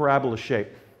even parabola shape.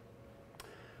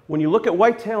 When you look at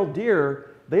white-tailed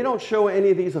deer, they don't show any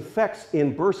of these effects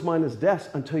in births minus deaths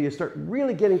until you start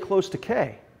really getting close to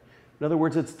K. In other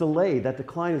words, it's delayed. That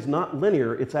decline is not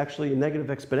linear, it's actually a negative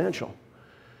exponential.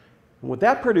 And what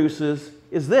that produces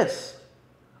is this,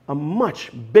 a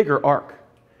much bigger arc,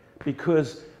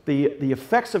 because the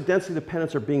effects of density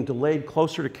dependence are being delayed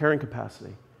closer to carrying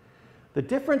capacity. The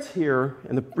difference here,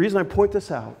 and the reason I point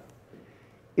this out,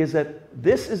 is that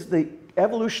this is the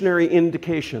evolutionary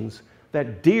indications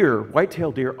that deer,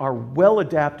 white-tailed deer, are well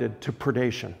adapted to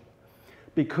predation,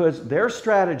 because their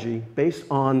strategy, based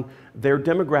on their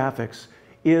demographics,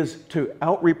 is to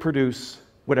out-reproduce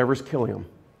whatever's killing them.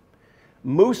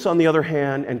 Moose, on the other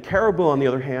hand, and caribou, on the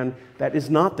other hand, that is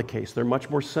not the case. They're much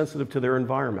more sensitive to their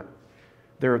environment,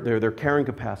 their carrying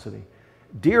capacity.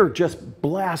 Deer just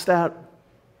blast out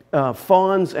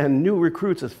fawns and new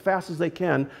recruits as fast as they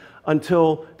can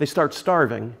until they start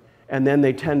starving, and then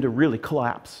they tend to really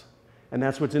collapse. And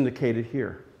that's what's indicated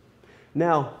here.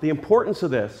 Now, the importance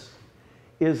of this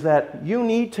is that you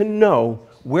need to know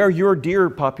where your deer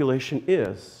population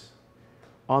is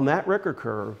on that Ricker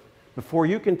curve before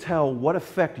you can tell what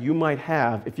effect you might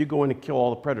have if you go in and kill all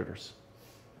the predators.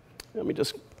 Let me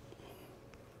just...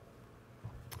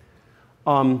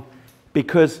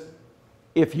 because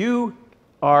if you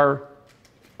are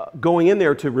going in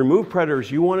there to remove predators,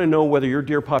 you want to know whether your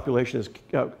deer population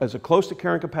is close to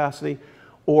carrying capacity,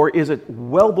 or is it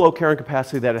well below carrying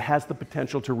capacity that it has the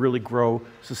potential to really grow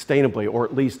sustainably, or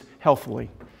at least healthily.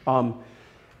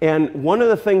 And one of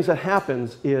the things that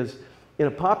happens is, in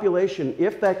a population,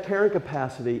 if that carrying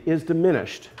capacity is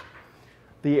diminished,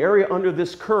 the area under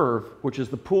this curve, which is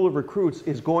the pool of recruits,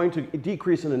 is going to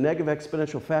decrease in a negative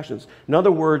exponential fashion. In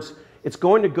other words, it's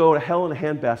going to go to hell in a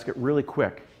handbasket really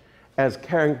quick as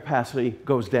carrying capacity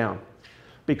goes down,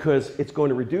 because it's going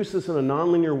to reduce this in a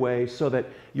nonlinear way so that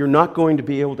you're not going to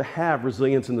be able to have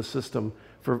resilience in the system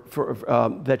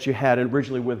that you had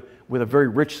originally with a very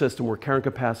rich system where carrying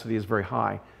capacity is very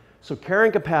high. So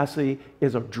carrying capacity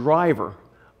is a driver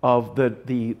of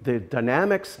the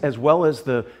dynamics as well as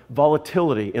the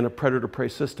volatility in a predator-prey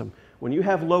system. When you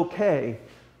have low K,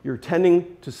 you're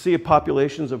tending to see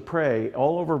populations of prey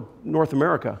all over North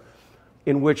America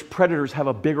in which predators have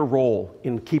a bigger role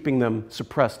in keeping them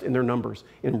suppressed in their numbers,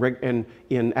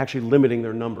 in actually limiting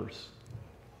their numbers.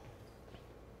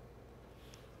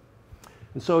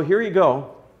 And so here you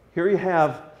go. Here you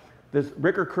have this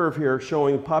Ricker curve here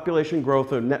showing population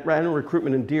growth of net random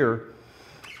recruitment in deer.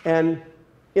 And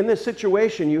in this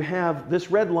situation, you have this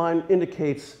red line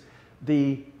indicates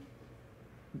the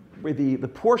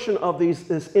portion of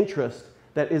this interest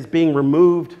that is being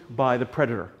removed by the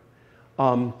predator.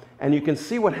 And you can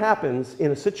see what happens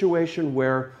in a situation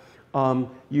where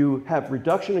you have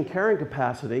reduction in carrying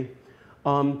capacity.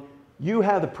 You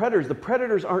have the predators. The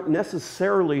predators aren't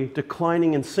necessarily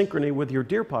declining in synchrony with your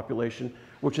deer population,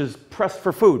 which is pressed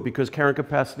for food because carrying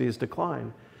capacity is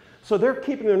declined. So they're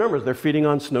keeping their numbers. They're feeding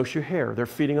on snowshoe hare. They're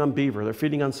feeding on beaver. They're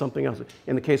feeding on something else.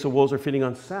 In the case of wolves, they're feeding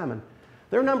on salmon.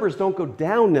 Their numbers don't go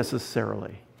down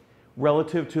necessarily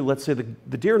relative to, let's say,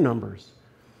 the deer numbers.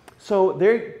 So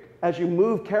as you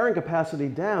move carrying capacity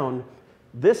down,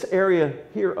 this area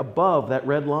here above that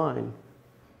red line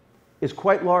is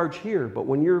quite large here, but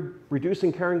when you're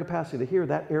reducing carrying capacity to here,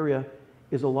 that area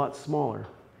is a lot smaller.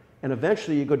 And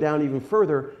eventually you go down even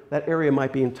further, that area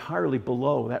might be entirely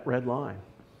below that red line.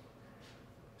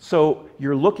 So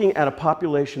you're looking at a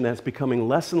population that's becoming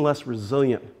less and less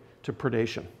resilient to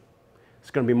predation. It's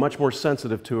going to be much more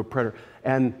sensitive to a predator.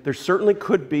 And there certainly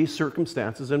could be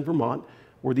circumstances in Vermont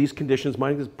where these conditions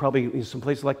might exist. Probably in some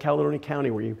places like Caledonia County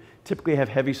where you typically have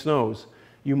heavy snows,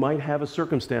 you might have a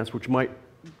circumstance which might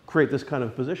create this kind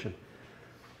of position.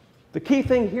 The key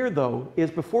thing here, though, is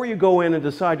before you go in and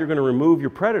decide you're going to remove your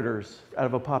predators out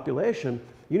of a population,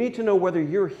 you need to know whether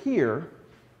you're here.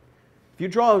 If you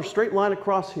draw a straight line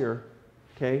across here,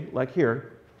 okay, like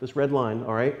here, this red line,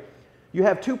 all right, you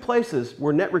have two places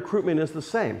where net recruitment is the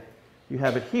same. You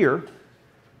have it here,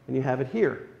 and you have it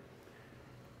here.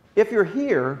 If you're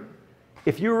here,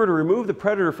 if you were to remove the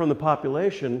predator from the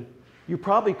population, you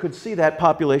probably could see that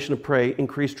population of prey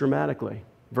increase dramatically,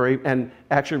 and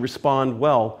actually respond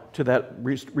well to that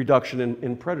reduction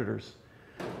in predators.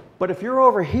 But if you're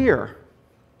over here,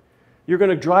 you're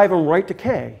going to drive them right to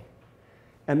K.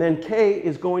 And then K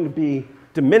is going to be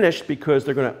diminished because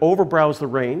they're going to overbrowse the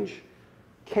range.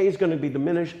 K is going to be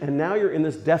diminished, and now you're in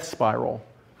this death spiral,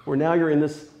 where now you're in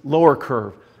this lower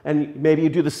curve. And maybe you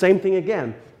do the same thing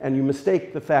again, and you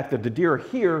mistake the fact that the deer are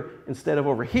here instead of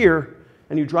over here,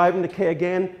 and you drive into K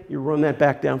again, you run that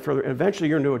back down further, and eventually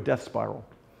you're into a death spiral.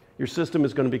 Your system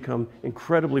is going to become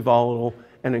incredibly volatile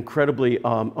and incredibly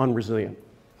unresilient.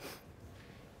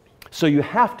 So you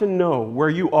have to know where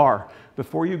you are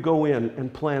before you go in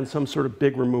and plan some sort of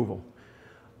big removal.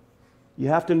 You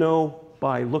have to know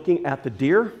by looking at the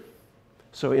deer.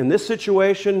 So in this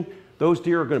situation, those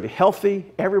deer are going to be healthy.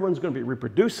 Everyone's going to be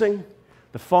reproducing.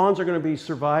 The fawns are going to be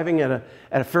surviving at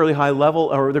a fairly high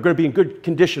level, or they're going to be in good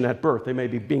condition at birth. They may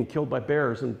be being killed by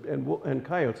bears and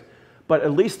coyotes. But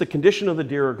at least the condition of the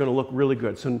deer are going to look really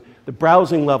good. So the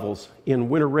browsing levels in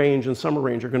winter range and summer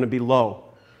range are going to be low.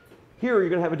 Here you're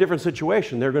going to have a different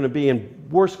situation. They're going to be in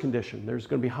worse condition. There's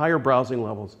going to be higher browsing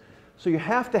levels. So you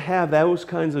have to have those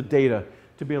kinds of data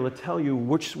to be able to tell you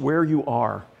where you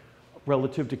are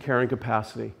relative to carrying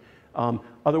capacity.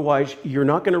 Otherwise, you're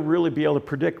not going to really be able to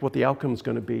predict what the outcome is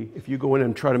going to be if you go in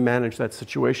and try to manage that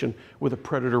situation with a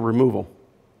predator removal.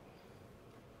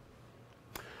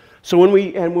 So when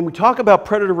we talk about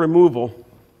predator removal,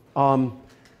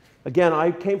 again,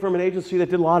 I came from an agency that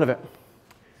did a lot of it.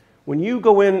 When you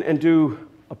go in and do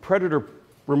a predator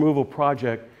removal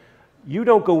project, you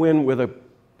don't go in with a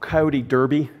coyote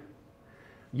derby.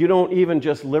 You don't even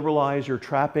just liberalize your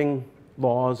trapping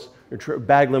laws, or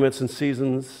bag limits and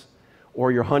seasons,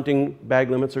 or your hunting bag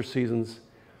limits or seasons.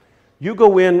 You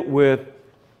go in with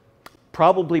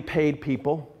probably paid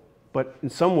people, but in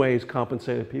some ways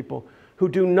compensated people, who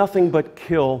do nothing but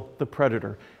kill the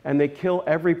predator. And they kill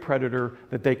every predator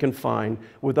that they can find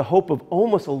with the hope of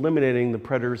almost eliminating the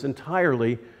predators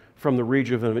entirely from the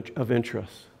region of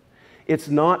interest. It's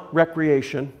not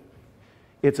recreation.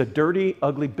 It's a dirty,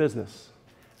 ugly business.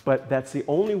 But that's the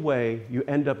only way you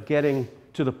end up getting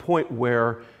to the point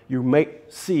where you may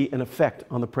see an effect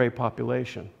on the prey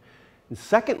population. And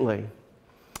secondly,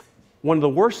 one of the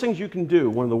worst things you can do,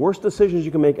 one of the worst decisions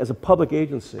you can make as a public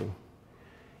agency,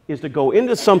 is to go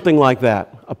into something like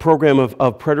that, a program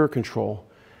of predator control,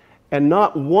 and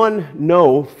not one,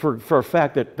 know for a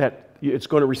fact that it's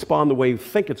going to respond the way you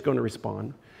think it's going to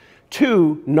respond.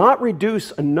 Two, not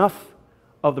reduce enough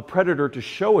of the predator to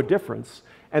show a difference.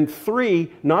 And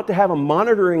three, not to have a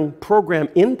monitoring program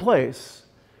in place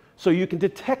so you can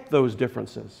detect those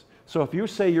differences. So if you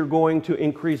say you're going to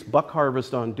increase buck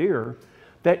harvest on deer,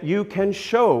 that you can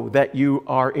show that you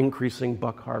are increasing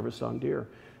buck harvest on deer.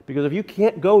 Because if you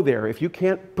can't go there, if you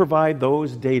can't provide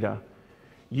those data,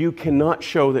 you cannot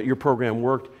show that your program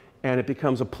worked, and it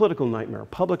becomes a political nightmare,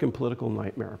 public and political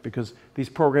nightmare, because these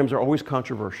programs are always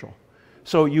controversial.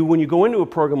 So when you go into a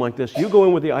program like this, you go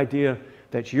in with the idea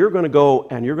that you're going to go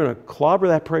and you're going to clobber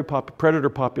that predator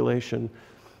population,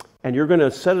 and you're going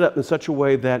to set it up in such a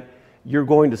way that you're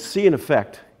going to see an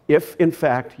effect. If, in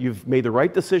fact, you've made the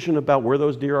right decision about where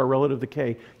those deer are relative to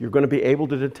decay, you're going to be able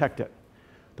to detect it.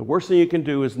 The worst thing you can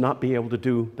do is not be able to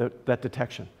do that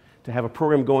detection, to have a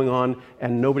program going on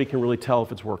and nobody can really tell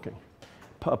if it's working.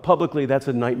 Publicly, that's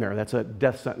a nightmare. That's a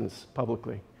death sentence,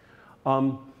 publicly.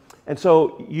 And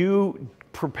so you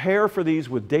prepare for these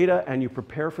with data, and you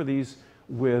prepare for these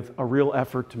with a real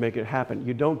effort to make it happen.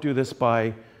 You don't do this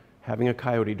by having a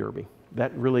coyote derby.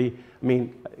 That really, I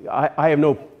mean, I have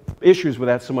no issues with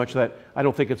that so much that I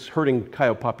don't think it's hurting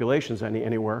coyote populations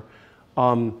anywhere.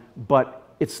 But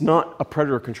it's not a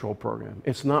predator control program.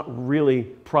 It's not really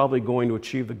probably going to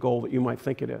achieve the goal that you might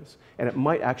think it is. And it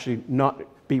might actually not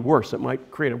be worse. It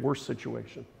might create a worse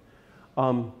situation.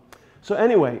 So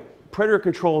anyway, predator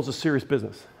control is a serious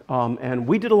business. And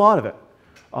we did a lot of it.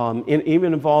 It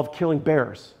even involved killing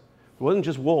bears. It wasn't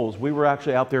just wolves. We were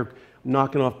actually out there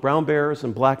knocking off brown bears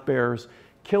and black bears,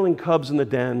 killing cubs in the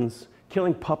dens,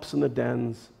 killing pups in the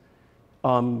dens,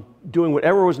 doing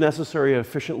whatever was necessary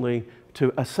efficiently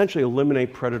to essentially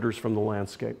eliminate predators from the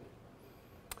landscape.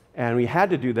 And we had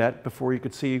to do that before you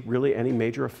could see really any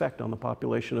major effect on the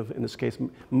population of, in this case,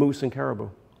 moose and caribou.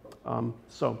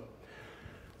 So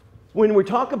when we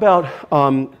talk about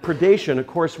predation, of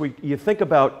course, you think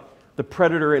about the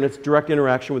predator and its direct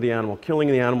interaction with the animal, killing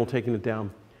the animal, taking it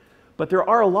down. But there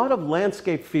are a lot of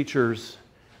landscape features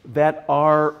that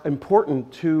are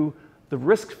important to the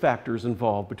risk factors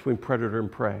involved between predator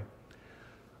and prey.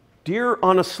 Deer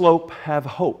on a slope have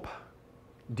hope.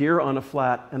 Deer on a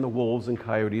flat and the wolves and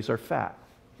coyotes are fat.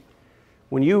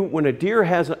 When a deer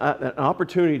has an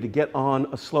opportunity to get on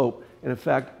a slope, and in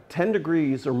fact 10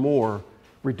 degrees or more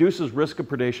reduces risk of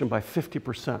predation by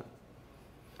 50%.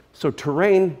 So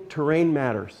terrain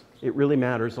matters. It really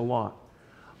matters a lot.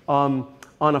 On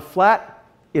a flat,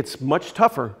 it's much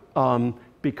tougher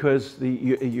because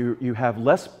you have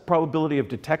less probability of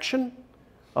detection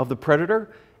of the predator,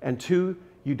 and two,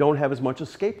 you don't have as much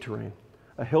escape terrain.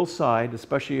 A hillside,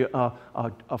 especially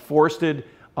a forested,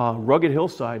 rugged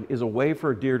hillside, is a way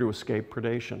for a deer to escape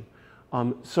predation.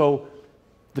 So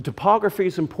the topography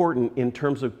is important in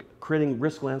terms of creating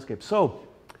risk landscapes. So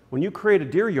when you create a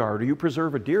deer yard or you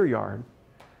preserve a deer yard,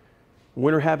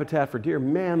 winter habitat for deer,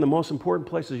 man, the most important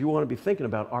places you want to be thinking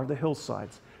about are the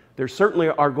hillsides. There certainly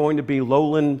are going to be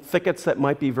lowland thickets that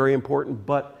might be very important,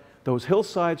 but those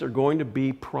hillsides are going to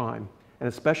be prime, and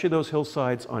especially those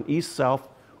hillsides on east, south,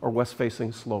 or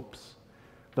west-facing slopes.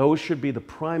 Those should be the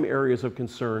prime areas of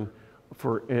concern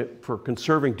for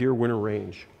conserving deer winter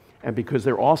range, and because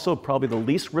they're also probably the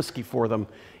least risky for them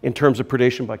in terms of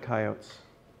predation by coyotes.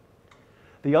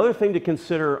 The other thing to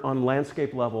consider on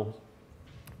landscape level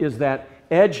is that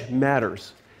edge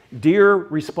matters. Deer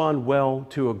respond well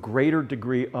to a greater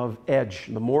degree of edge.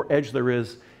 The more edge there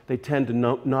is, they tend to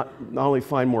not only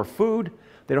find more food,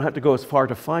 they don't have to go as far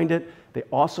to find it, they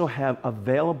also have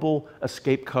available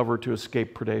escape cover to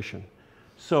escape predation.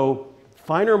 So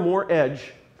finer, more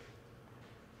edge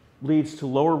leads to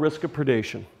lower risk of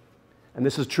predation. And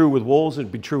this is true with wolves,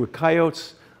 it'd be true with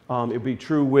coyotes, it'd be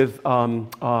true with red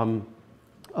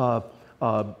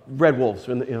wolves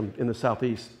in the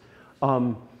southeast.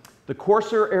 The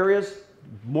coarser areas,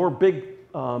 more big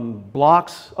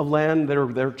blocks of land that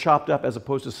are chopped up as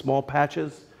opposed to small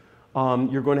patches,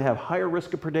 you're going to have higher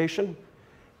risk of predation.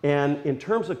 And in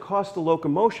terms of cost of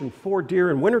locomotion for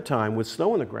deer in wintertime with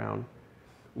snow on the ground,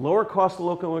 lower cost of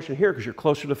locomotion here because you're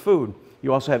closer to food.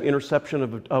 You also have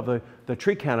interception of the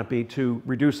tree canopy to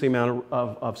reduce the amount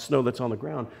of snow that's on the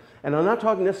ground. And I'm not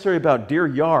talking necessarily about deer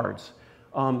yards.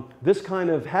 This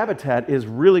kind of habitat is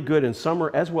really good in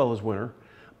summer as well as winter.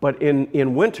 But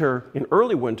in winter, in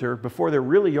early winter, before they're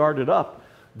really yarded up,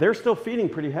 they're still feeding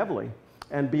pretty heavily.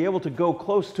 And be able to go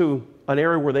close to an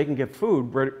area where they can get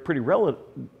food pretty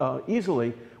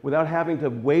easily without having to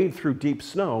wade through deep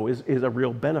snow is a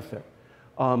real benefit.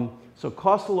 So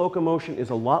cost of locomotion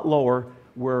is a lot lower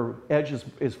where edge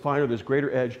is finer, there's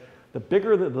greater edge. The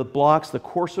bigger the blocks, the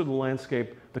coarser the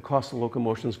landscape, the cost of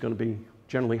locomotion is going to be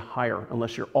generally higher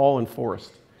unless you're all in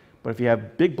forest. But if you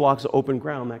have big blocks of open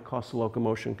ground, that cost of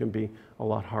locomotion can be a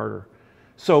lot harder.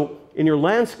 So in your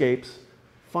landscapes,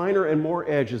 finer and more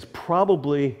edge is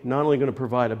probably not only going to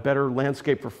provide a better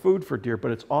landscape for food for deer,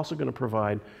 but it's also going to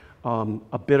provide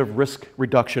a bit of risk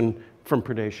reduction from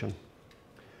predation.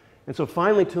 And so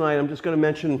finally tonight, I'm just going to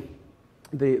mention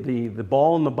the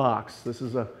ball in the box. This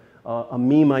is a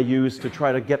meme I use to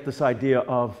try to get this idea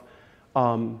of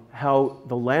how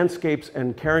the landscapes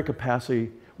and carrying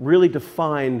capacity really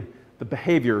define the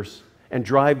behaviors and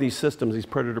drive these systems, these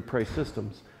predator-prey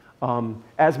systems,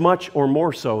 as much or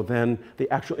more so than the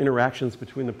actual interactions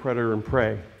between the predator and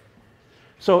prey.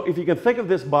 So if you can think of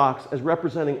this box as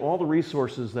representing all the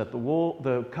resources that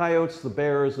the coyotes, the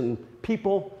bears, and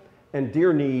people and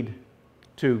deer need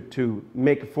to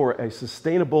make for a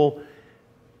sustainable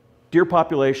deer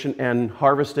population and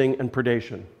harvesting and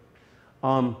predation.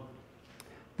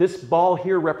 This ball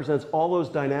here represents all those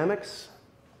dynamics.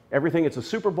 Everything, it's a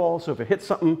super ball, so if it hits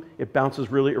something, it bounces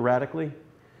really erratically.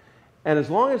 And as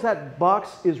long as that box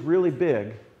is really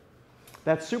big,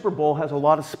 that super ball has a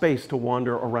lot of space to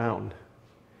wander around.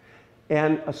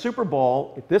 And a super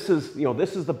ball, this is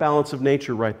the balance of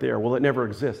nature right there. Well, it never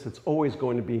exists. It's always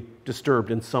going to be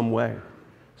disturbed in some way.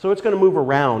 So it's going to move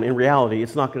around. In reality,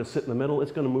 it's not going to sit in the middle.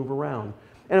 It's going to move around.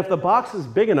 And if the box is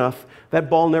big enough, that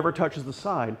ball never touches the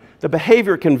side. The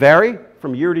behavior can vary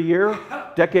from year to year,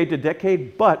 decade to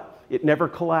decade, but it never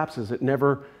collapses. It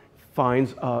never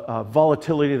finds a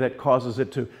volatility that causes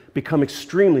it to become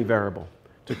extremely variable,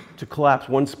 to collapse.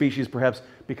 One species perhaps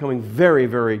becoming very,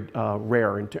 very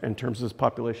rare in terms of its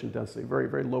population density, very,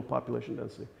 very low population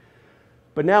density.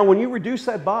 But now when you reduce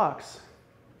that box,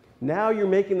 now you're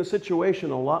making the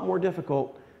situation a lot more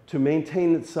difficult to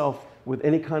maintain itself with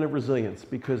any kind of resilience,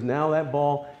 because now that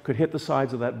ball could hit the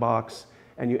sides of that box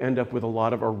and you end up with a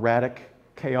lot of erratic,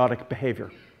 chaotic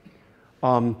behavior.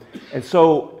 And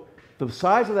so the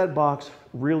size of that box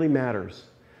really matters.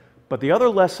 But the other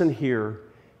lesson here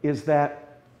is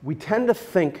that we tend to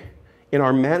think in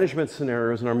our management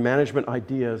scenarios and our management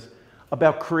ideas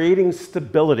about creating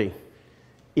stability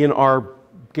in our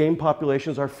game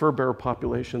populations, our fur bearer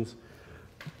populations.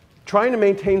 Trying to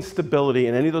maintain stability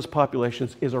in any of those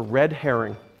populations is a red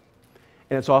herring,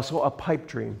 and it's also a pipe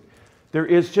dream. There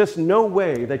is just no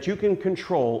way that you can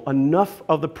control enough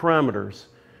of the parameters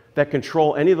that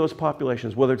control any of those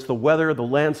populations, whether it's the weather, the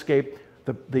landscape,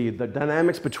 the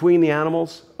dynamics between the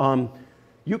animals.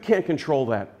 You can't control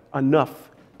that enough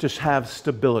to have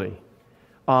stability.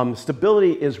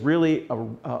 Stability is really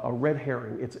a red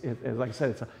herring. Like I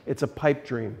said, it's a pipe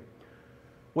dream.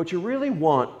 What you really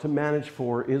want to manage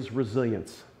for is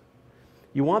resilience.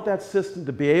 You want that system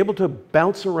to be able to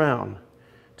bounce around,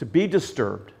 to be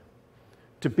disturbed,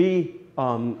 to be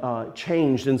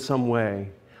changed in some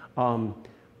way,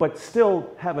 but still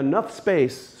have enough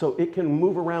space so it can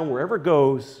move around wherever it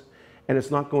goes and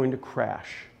it's not going to crash.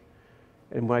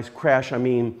 And by crash, I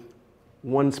mean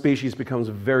one species becomes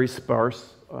very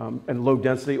sparse and low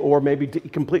density, or maybe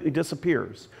completely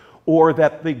disappears, or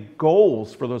that the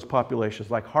goals for those populations,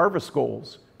 like harvest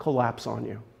goals, collapse on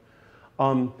you.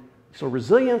 So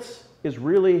resilience is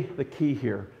really the key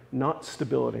here, not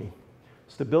stability.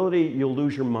 Stability, you'll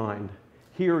lose your mind.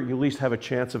 Here, you at least have a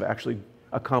chance of actually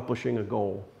accomplishing a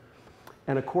goal.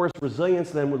 And of course,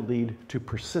 resilience then would lead to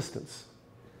persistence.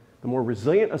 The more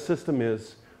resilient a system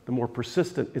is, the more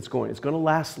persistent it's going. It's going to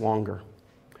last longer.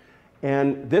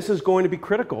 And this is going to be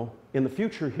critical in the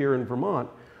future here in Vermont,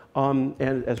 and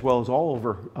as well as all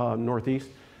over Northeast,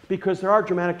 because there are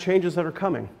dramatic changes that are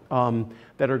coming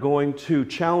that are going to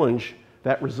challenge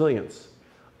that resilience.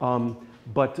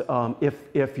 But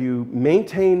if you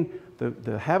maintain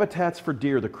the habitats for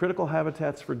deer, the critical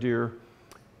habitats for deer,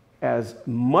 as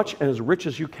much and as rich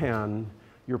as you can,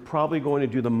 you're probably going to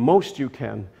do the most you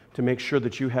can to make sure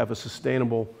that you have a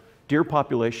sustainable deer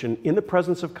population in the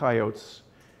presence of coyotes,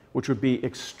 which would be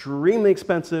extremely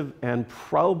expensive and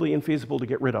probably infeasible to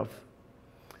get rid of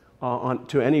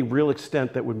to any real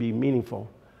extent that would be meaningful.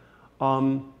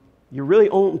 Your really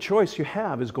only choice you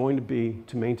have is going to be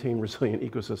to maintain resilient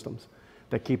ecosystems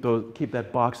that keep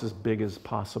that box as big as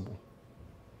possible.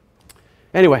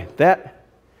 Anyway, that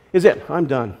is it. I'm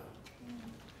done.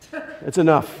 It's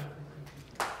enough.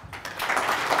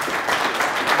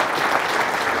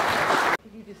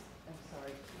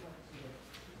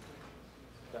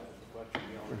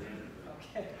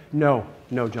 No,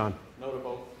 John. No to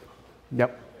both?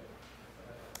 Yep.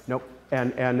 Nope.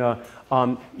 And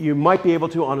you might be able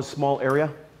to on a small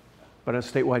area, but on a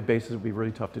statewide basis, it would be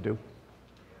really tough to do.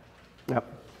 Yep.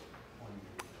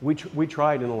 We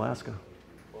tried in Alaska.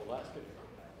 Well,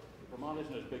 Vermont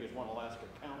isn't as big as one Alaska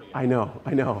county. I know.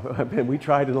 We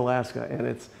tried in Alaska,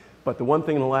 and but the one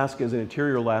thing in Alaska is in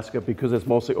interior Alaska, because it's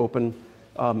mostly open,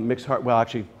 mixed,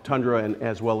 actually tundra and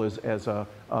as well as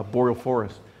boreal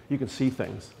forest. You can see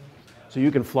things. So you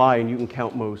can fly and you can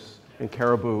count moose and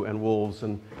caribou and wolves,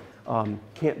 and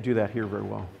can't do that here very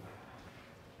well.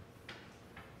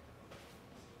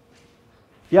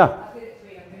 Yeah?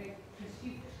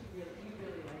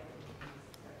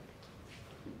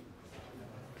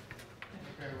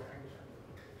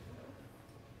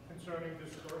 Concerning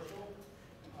dispersal,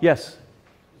 Yes.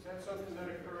 is that something that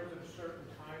occurs at a certain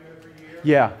time every year?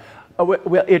 Yeah.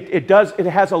 Well, it does. It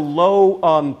has a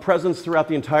low presence throughout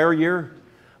the entire year,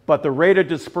 but the rate of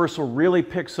dispersal really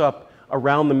picks up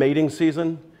around the mating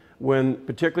season,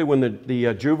 particularly when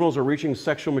the juveniles are reaching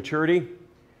sexual maturity,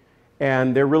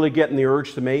 and they're really getting the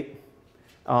urge to mate,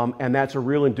 and that's a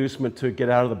real inducement to get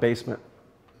out of the basement.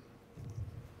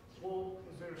 Well,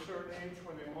 is there a certain age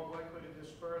when they're more likely to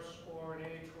disperse, or an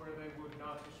age where they would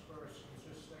not disperse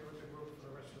and just stay with the group for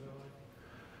the rest of their life?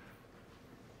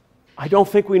 I don't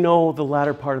think we know the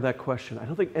latter part of that question. I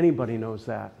don't think anybody knows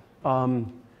that.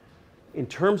 In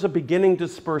terms of beginning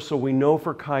dispersal, we know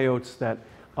for coyotes that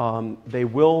they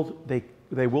will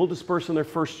disperse in their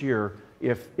first year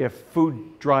if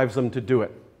food drives them to do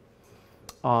it.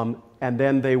 And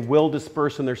then they will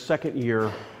disperse in their second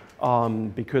year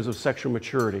because of sexual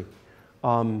maturity.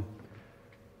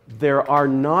 There are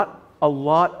not a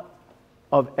lot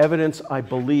of evidence, I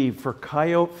believe, for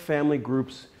coyote family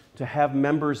groups to have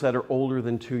members that are older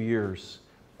than 2 years,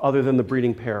 other than the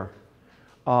breeding pair.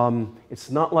 It's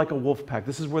not like a wolf pack.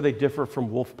 This is where they differ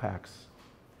from wolf packs.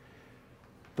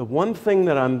 The one thing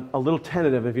that I'm a little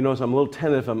tentative, if you notice I'm a little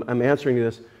tentative, I'm answering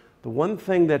this. The one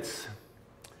thing that's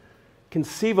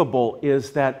conceivable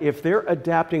is that if they're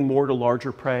adapting more to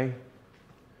larger prey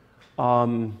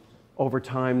over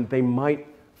time, they might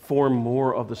form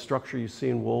more of the structure you see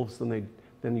in wolves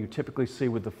than you typically see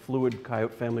with the fluid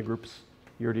coyote family groups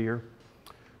year to year.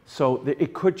 So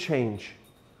it could change.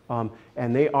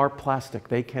 And they are plastic.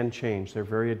 They can change. They're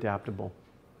very adaptable.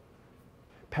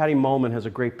 Patty Mullman has a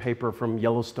great paper from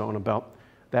Yellowstone about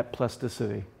that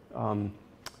plasticity.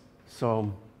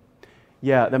 So,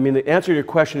 yeah, I mean, the answer to your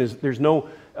question is there's no,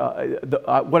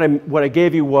 what I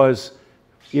gave you was,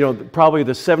 probably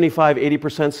the 75,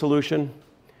 80% solution,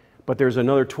 but there's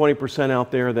another 20%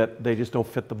 out there that they just don't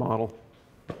fit the model.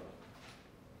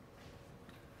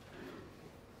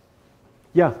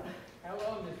 Yeah? How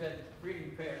long does that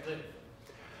breeding pair live?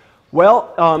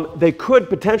 Well, they could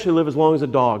potentially live as long as a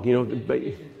dog,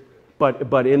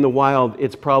 but in the wild,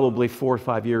 it's probably 4 or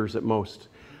 5 years at most.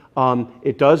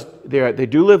 They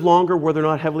do live longer where they're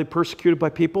not heavily persecuted by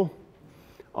people,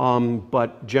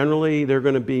 but generally they're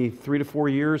going to be 3 to 4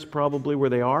 years probably where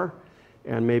they are,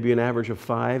 and maybe an average of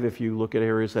 5 if you look at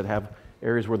areas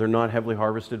where they're not heavily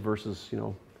harvested versus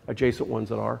adjacent ones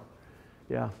that are.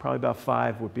 Yeah, probably about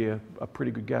 5 would be a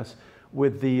pretty good guess.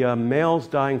 With the males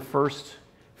dying first,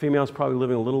 females probably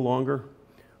living a little longer.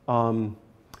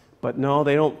 But no,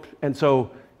 they don't. And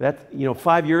so that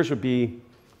 5 years would be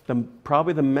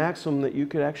probably the maximum that you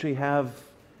could actually have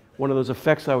one of those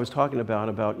effects I was talking about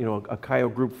a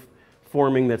coyote group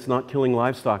forming that's not killing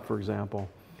livestock, for example.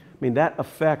 I mean, that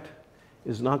effect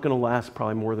is not going to last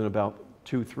probably more than about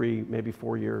 2, 3, maybe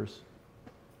 4 years.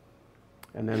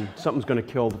 And then something's going to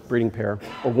kill the breeding pair,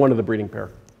 or one of the breeding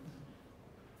pair.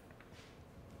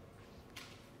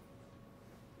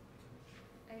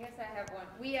 I guess I have one.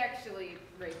 We actually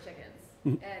raise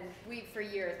chickens, and for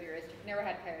years we raised chickens. Never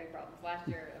had coyote problems. Last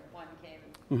year, one came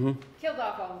and killed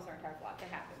off almost our entire flock. That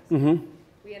happens.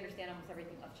 We understand almost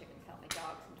everything about chickens. Help my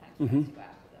dog sometimes tries to go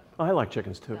after them. I like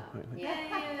chickens too. Yeah,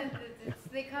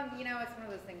 they come. It's one of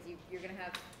those things. You're going to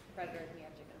have predators and you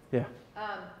have chickens.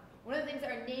 Yeah. One of the things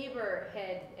our neighbor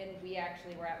had, and we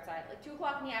actually were outside like 2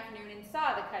 o'clock in the afternoon and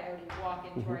saw the coyote walk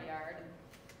into our yard. And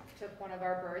one of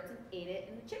our birds and ate it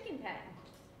in the chicken pen.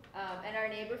 And our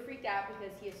neighbor freaked out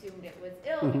because he assumed it was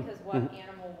ill because what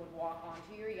animal would walk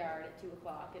onto your yard at 2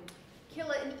 o'clock and kill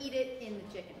it and eat it in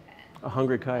the chicken pen? A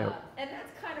hungry coyote. And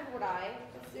that's kind of what I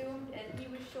assumed, and he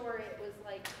was sure it was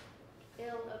like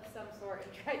ill of some sort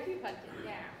and tried to hunt it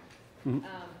down.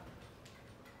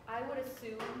 I would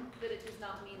assume that it does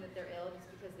not mean that they're ill just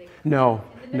because they No,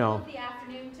 in the middle of the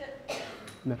afternoon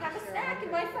to have a snack in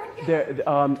my front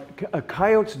yard.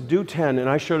 Coyotes do tend, and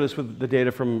I showed this with the data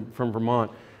from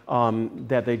Vermont,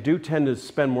 that they do tend to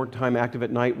spend more time active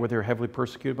at night where they're heavily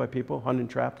persecuted by people, hunted and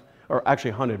trapped, or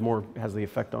actually hunted more has the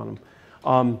effect on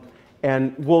them.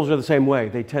 And wolves are the same way.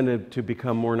 They tend to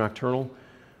become more nocturnal,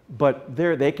 but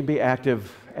they can be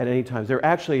active at any time. They're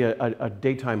actually a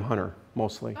daytime hunter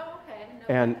mostly. Oh, okay. I didn't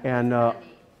know And that. That's kinda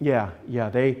neat. yeah,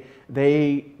 they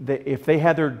if they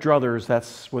had their druthers,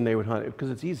 that's when they would hunt it because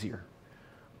it's easier.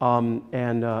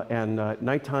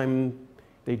 Nighttime,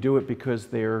 they do it because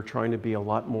they're trying to be a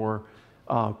lot more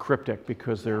cryptic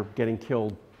because they're getting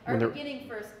killed. Our When they're, beginning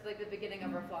first, like the beginning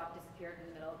of our flock disappeared in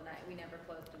the middle of the night. We never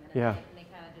closed them in at Yeah. night, and they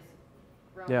kind of just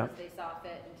roamed Yeah. as they saw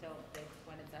fit until they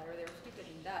went inside, or they were stupid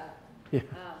and died. Yeah.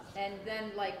 And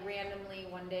then, like randomly,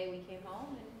 one day we came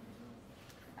home and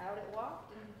out it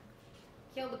walked and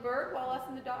killed a bird while us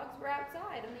and the dogs were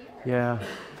outside in the yard.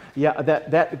 yeah.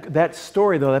 That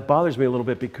story though, that bothers me a little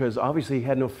bit because obviously he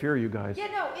had no fear of you guys. Yeah,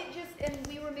 no, it just, and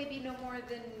we were maybe no more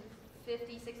than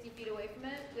 50, 60 feet away from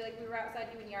it. We were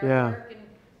outside doing yard Yeah. work, and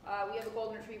we have a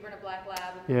golden retriever and a black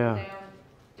lab, and Yeah. we were down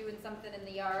doing something in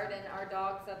the yard, and our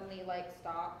dog suddenly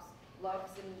stops,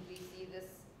 looks, and we see this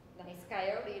nice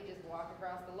coyote just walk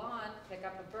across the lawn, pick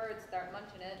up a bird, start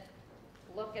munching it,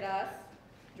 look at us,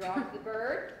 drop the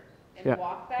bird, and Yeah.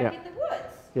 walk back Yeah. in the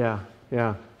woods. Yeah.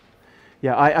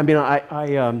 I mean,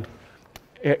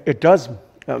 it does.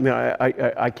 I mean,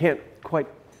 I can't quite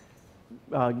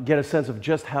get a sense of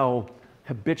just how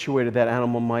habituated that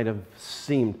animal might have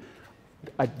seemed.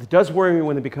 It does worry me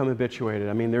when they become habituated.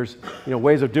 I mean, there's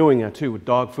ways of doing that too, with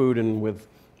dog food and with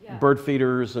bird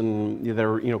feeders and that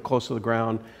are close to the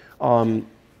ground.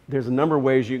 There's a number of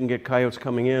ways you can get coyotes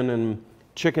coming in, and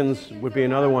chickens would be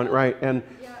another one, right? And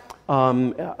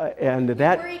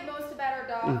that. We're worried most about our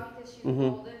dog because she's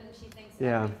golden and she thinks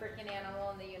Yeah. every freaking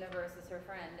animal in the universe is her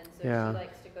friend, and so Yeah. she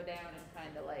likes to go down and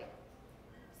kind of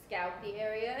scout the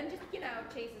area and just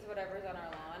chases whatever's on our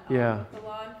lawn. Yeah. The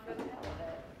lawn for the hell of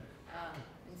it.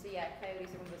 And so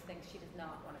coyotes are one of those things she does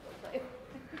not want to go play with.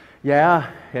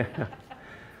 Yeah.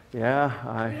 We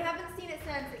haven't seen it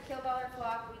since. It killed all our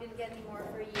flock. We didn't get any more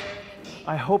for a year, and then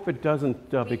I hope it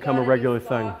doesn't we become a got regular new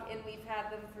thing. flock, and we've had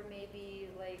them for maybe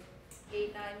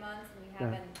 8, 9 months, and we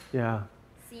haven't Yeah.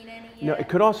 seen any yet. It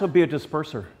could also be a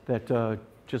disperser that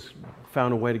just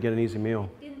found a way to get an easy meal.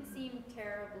 Didn't seem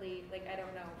terribly, I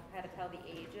don't know how to tell the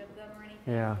age of them or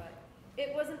anything, Yeah. but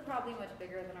it wasn't probably much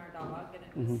bigger than our dog, and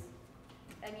it was,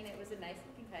 it was a nice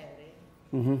looking coyote.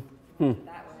 Mm-hmm.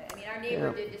 That way. I mean, our neighbor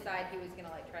Yeah. did decide he was going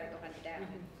to try to go hunt it down.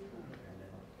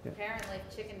 Apparently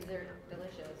chickens are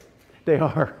delicious. They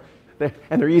are,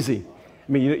 and they're easy.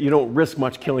 I mean, you don't risk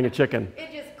much killing a chicken.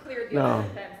 It just cleared the No. other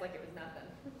fence like it was nothing.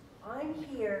 I'm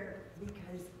here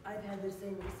because I've had the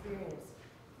same experience.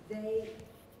 They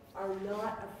are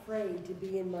not afraid to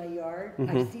be in my yard.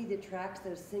 I see the tracks,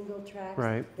 those single tracks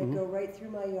Right, that go right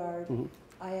through my yard.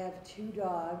 I have 2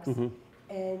 dogs,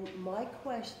 and my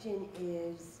question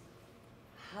is,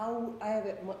 I have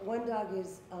one dog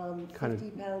is 50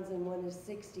 pounds and one is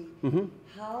 60.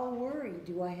 How worried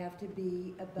do I have to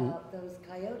be about those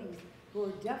coyotes who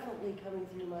are definitely coming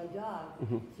through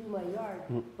my yard,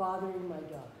 bothering my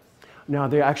dogs? Now,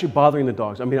 they're actually bothering the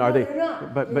dogs. I mean, are No, they? they're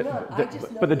not. But They're not. I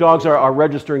just know but the that dogs they're- are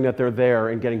registering that they're there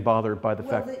and getting bothered by the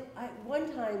Well, fact.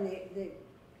 one time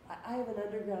I have an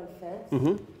underground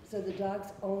fence, so the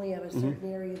dogs only have a certain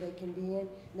area they can be in,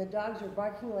 and the dogs are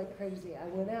barking like crazy. I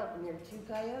went out and there were 2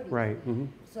 coyotes. Right.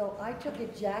 So I took a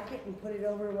jacket and put it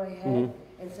over my head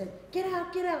and said, get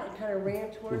out, and kind of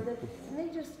ran toward them.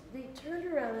 And they turned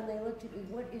around and they looked at me,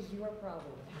 what is your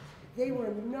problem? They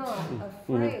were not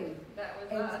afraid. That was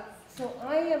And us. so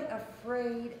I am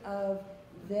afraid of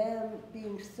them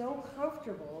being so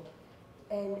comfortable,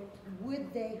 and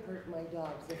would they hurt my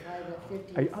dogs if I have a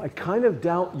 50? I kind of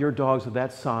doubt your dogs are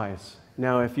that size.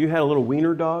 Now, if you had a little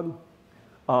wiener dog,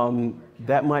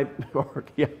 that might,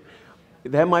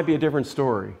 that might be a different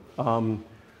story.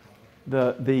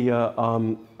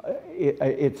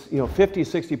 It's 50,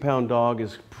 60-pound dog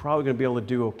is probably going to be able to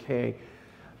do okay.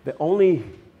 The only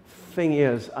thing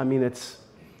is, I mean, it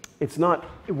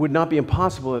would not be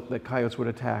impossible that coyotes would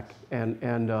attack, and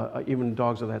even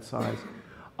dogs of that size.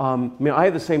 I mean, I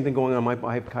have the same thing going on.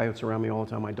 I have coyotes around me all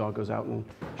the time. My dog goes out and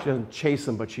she doesn't chase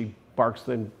them, but she barks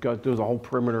and does a whole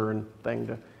perimeter and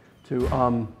thing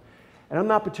and I'm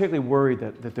not particularly worried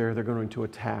that they're going to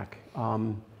attack.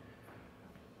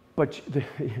 But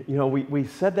we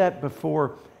said that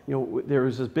before. There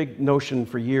was this big notion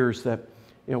for years that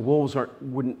wolves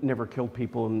wouldn't never kill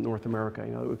people in North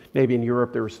America. Maybe in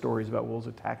Europe there were stories about wolves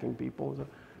attacking people,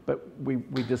 but we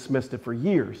dismissed it for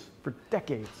years, for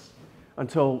decades,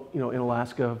 until in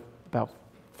Alaska about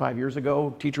 5 years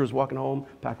ago, teacher was walking home,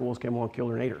 pack of wolves came along, killed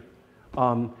her and ate her.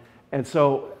 And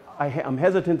so I'm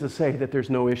hesitant to say that there's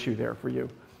no issue there for you.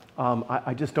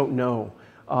 I just don't know.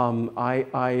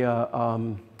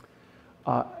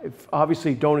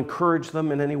 Obviously don't encourage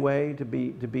them in any way to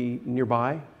be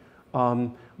nearby,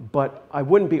 but I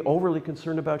wouldn't be overly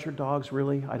concerned about your dogs,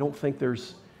 really. I don't think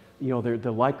there's,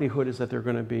 the likelihood is that they're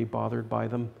going to be bothered by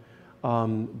them,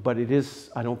 but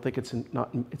I don't think it's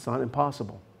not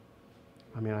impossible.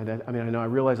 I know I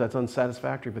realize that's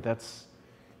unsatisfactory, but that's,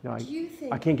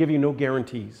 I can't give you no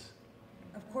guarantees.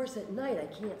 Of course, at night I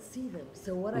can't see them.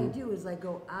 So what I do is I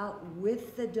go out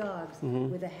with the dogs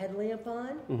with a headlamp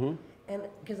on, and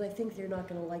because I think they're not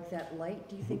going to like that light.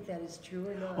 Do you think that is true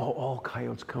or not? Oh, all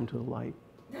coyotes come to the light.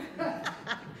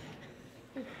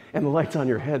 And the light's on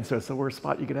your head, so it's the worst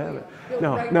spot you could have it.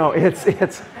 No, I don't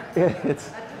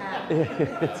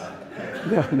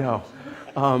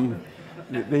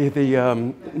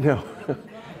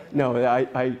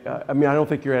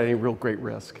think you're at any real great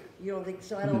risk. You don't think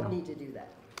so? I don't need to do that.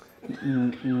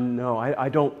 No, I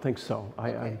don't think so.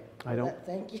 Okay. I don't.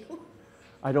 Thank you.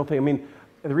 I don't think.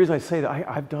 The reason I say that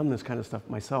I've done this kind of stuff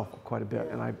myself quite a bit,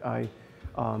 and I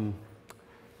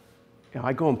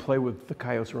go and play with the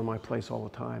coyotes around my place all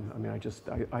the time.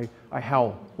 I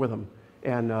howl with them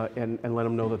and let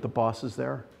them know that the boss is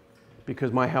there,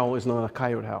 because my howl is not a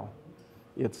coyote howl.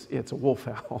 It's a wolf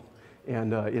howl,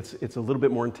 and it's a little bit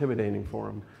more intimidating for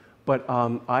them. But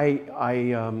so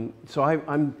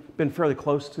I've been fairly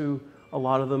close to a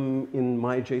lot of them in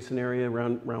my adjacent area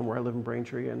around where I live in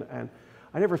Braintree, and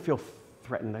I never feel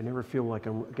threatened. I never feel like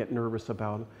I get nervous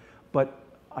about it. But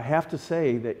I have to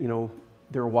say that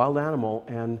they're a wild animal,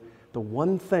 and the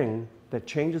one thing that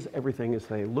changes everything is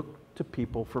they look to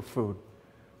people for food.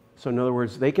 So in other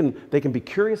words, they can be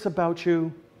curious about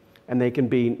you, and they can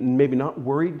be maybe not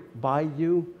worried by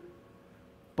you.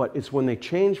 But it's when they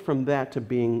change from that to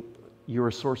being you're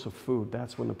a source of food,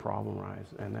 that's when the problem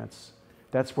arises. And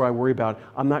that's where I worry about.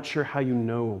 I'm not sure how you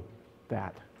know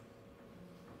that.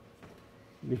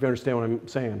 If you understand what I'm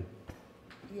saying.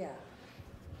 Yeah.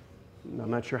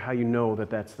 I'm not sure how you know that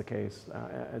that's the case.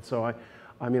 And so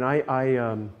they're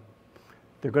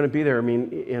going to be there.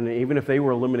 And even if they were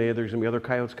eliminated, there's going to be other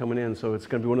coyotes coming in. So it's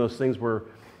going to be one of those things where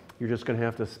you're just going to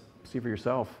have to see for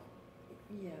yourself.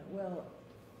 Yeah, well,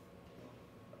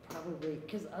 probably,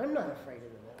 because I'm not afraid of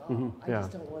them at all. Yeah. I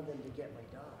just don't want them to get my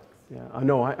dogs. Yeah, I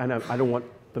know. I don't want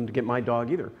them to get my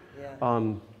dog either. Yeah.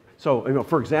 So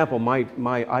for example,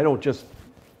 I don't just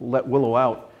let Willow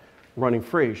out running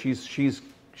free. She's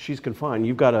confined.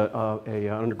 You've got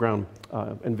a underground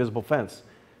invisible fence,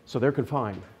 so they're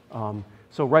confined.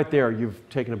 So right there, you've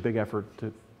taken a big effort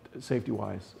to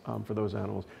safety-wise for those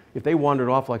animals. If they wandered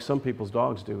off like some people's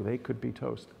dogs do, they could be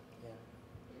toast.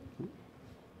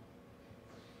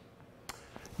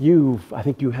 Yeah. I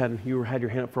think you had your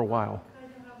hand up for a while. I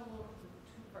have a little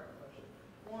two-part question.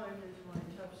 One is my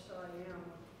tough Siam,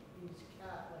 his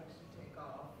cat likes to take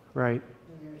off, Right.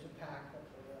 and there's a pack up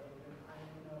the road, and I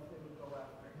didn't know if they would go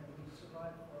after him. He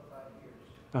survived 4 or 5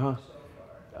 years so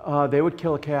far. They would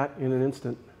kill a cat in an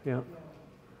instant. Yeah.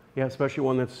 Yeah, especially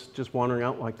one that's just wandering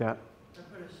out like that. I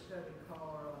put a studded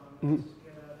collar on him. Just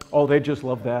get out of Oh, they just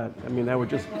love that. I mean, that would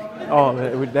just,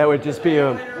 that would just be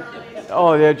a,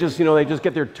 they just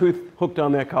get their tooth hooked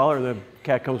on that collar and the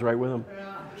cat comes right with them.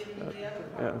 the other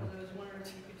part was I was wondering if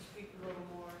you could speak a little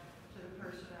more to the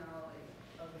personality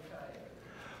of the coyote.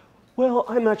 Well,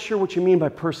 I'm not sure what you mean by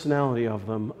personality of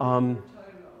them. Talking about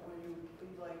when you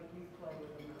play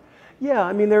with them. Yeah,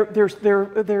 I mean,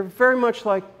 they're very much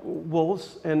like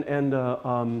wolves, and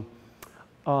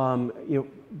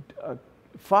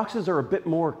foxes are a bit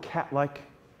more cat-like.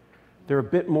 They're a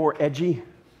bit more edgy.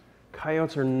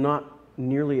 Coyotes are not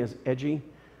nearly as edgy.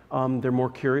 They're more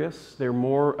curious. They're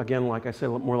more, again, like I said,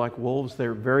 more like wolves.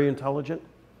 They're very intelligent.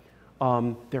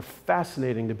 They're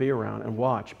fascinating to be around and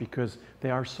watch because they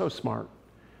are so smart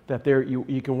that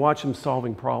you can watch them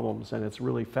solving problems, and it's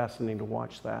really fascinating to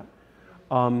watch that.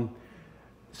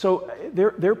 So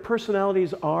their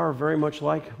personalities are very much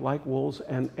like wolves,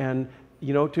 and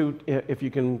if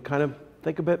you can kind of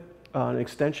think of it, an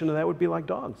extension of that would be like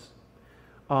dogs.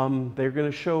 They're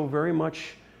going to show very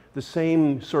much the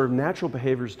same sort of natural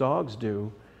behaviors dogs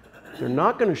do. They're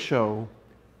not going to show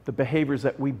the behaviors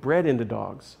that we bred into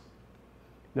dogs.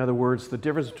 In other words, the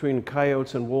difference between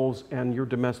coyotes and wolves and your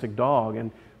domestic dog,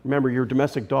 and remember, your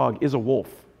domestic dog is a wolf.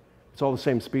 It's all the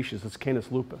same species. It's Canis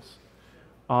lupus.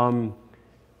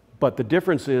 But the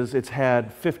difference is it's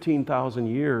had 15,000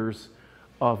 years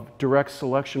of direct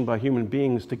selection by human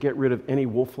beings to get rid of any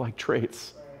wolf-like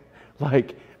traits,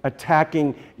 like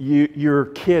attacking your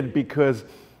kid because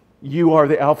you are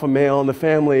the alpha male in the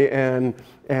family and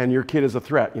your kid is a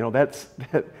threat. You know, that's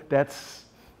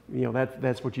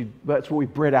what we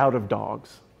bred out of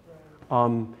dogs.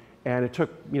 And it took,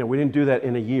 we didn't do that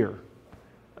in a year.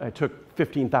 It took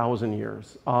 15,000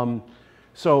 years.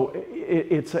 So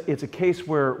it's a case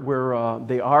where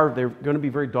they're going to be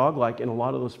very dog-like in a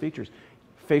lot of those features.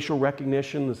 Facial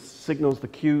recognition, the signals, the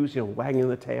cues, wagging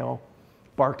the tail,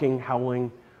 barking,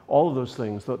 howling, all of those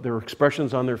things. There are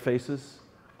expressions on their faces.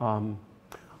 I'll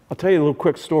tell you a little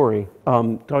quick story.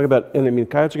 Talking about, and I mean,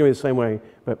 coyotes are going to be the same way,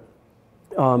 but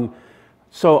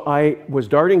so I was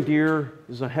darting deer.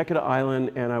 This is on Hecata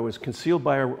Island, and I was concealed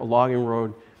by a logging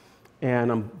road,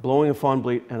 and I'm blowing a fawn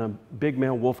bleat, and a big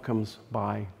male wolf comes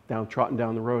by, trotting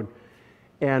down the road.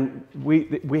 And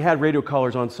we had radio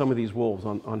collars on some of these wolves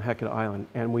on Hecata Island,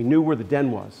 and we knew where the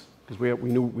den was, because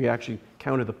we actually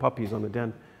counted the puppies on the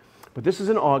den. But this is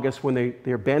in August when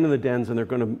they abandon the dens and they're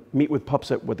going to meet with pups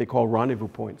at what they call rendezvous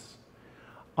points.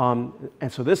 And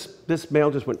so this male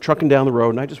just went trucking down the road,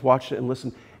 and I just watched it and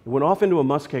listened. It went off into a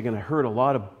muskeg, and I heard a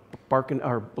lot of barking,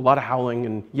 or a lot of howling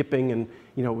and yipping, and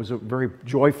it was a very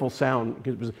joyful sound.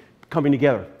 It was coming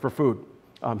together for food.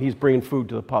 He's bringing food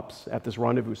to the pups at this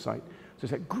rendezvous site. So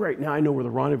I said, great, now I know where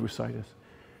the rendezvous site is.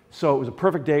 So it was a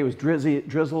perfect day. It was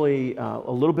drizzly,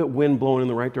 a little bit wind blowing in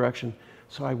the right direction.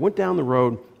 So I went down the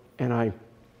road, and I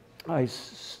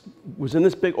was in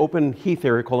this big open heath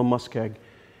area called a muskeg,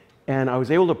 and I was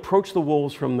able to approach the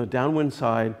wolves from the downwind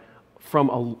side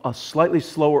from a slightly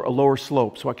lower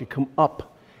slope, so I could come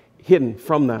up hidden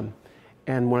from them.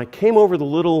 And when I came over the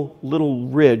little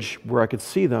ridge where I could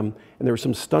see them, and there were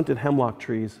some stunted hemlock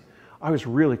trees, I was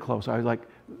really close. I was like,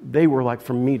 they were like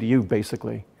from me to you,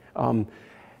 basically. And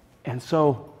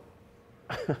so,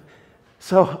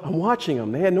 so I'm watching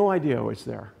them. They had no idea I was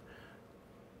there.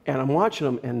 And I'm watching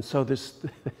them, and so there's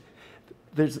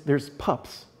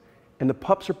pups. And the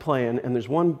pups are playing, and there's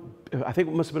one, I think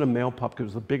it must have been a male pup, because it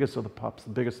was the biggest of the pups,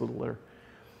 the biggest little litter.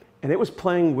 And it was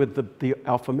playing with the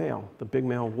alpha male, the big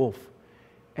male wolf.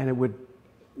 And it would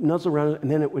nuzzle around, and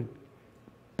then it would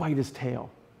bite his tail.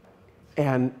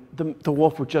 And the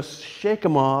wolf would just shake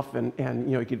him off, and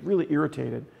he'd get really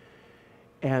irritated.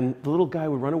 And the little guy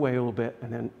would run away a little bit,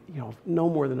 and then, no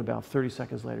more than about 30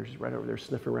 seconds later, he's right over there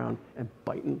sniffing around and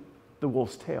biting the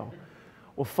wolf's tail.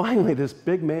 Well, finally, this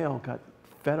big male got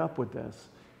fed up with this.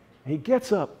 And he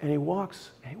gets up, and he walks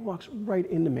right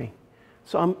into me.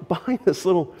 So I'm behind this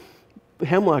little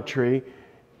hemlock tree,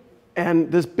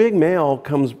 and this big male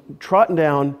comes trotting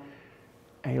down,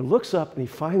 and he looks up, and he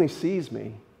finally sees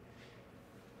me.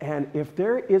 And if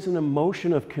there is an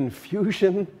emotion of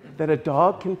confusion that a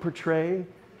dog can portray,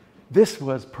 this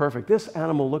was perfect. This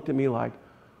animal looked at me like,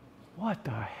 what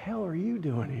the hell are you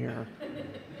doing here?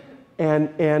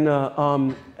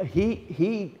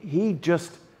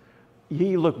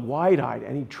 He looked wide-eyed,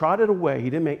 and he trotted away. He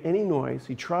didn't make any noise.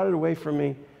 He trotted away from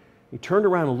me. He turned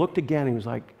around and looked again. He was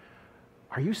like,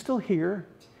 are you still here?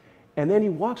 And then he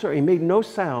walks over. He made no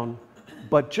sound,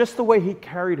 but just the way he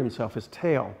carried himself, his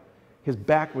tail, his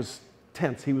back was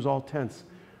tense. He was all tense.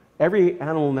 Every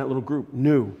animal in that little group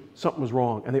knew something was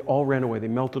wrong, and they all ran away. They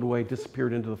melted away,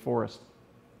 disappeared into the forest.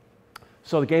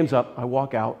 So the game's up. I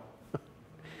walk out,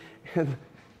 and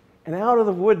out of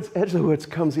the woods, edge of the woods,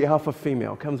 comes the alpha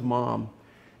female, comes mom,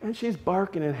 and she's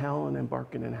barking and howling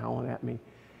at me.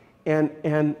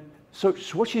 And so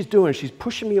what she's doing is she's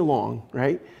pushing me along,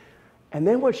 right? And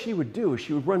then what she would do is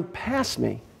she would run past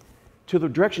me to the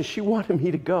direction she wanted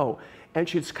me to go. And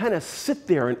she'd kind of sit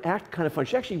there and act kind of funny.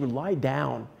 She actually would lie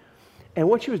down. And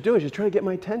what she was doing is she was trying to get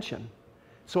my attention.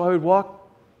 So I would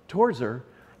walk towards her,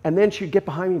 and then she'd get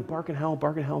behind me, bark and howl,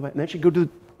 and then she'd go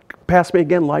past me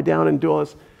again, lie down and do all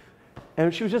this.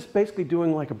 And she was just basically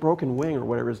doing like a broken wing or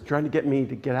whatever, trying to get me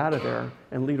to get out of there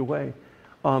and lead away.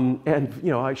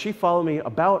 She followed me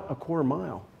about a quarter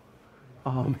mile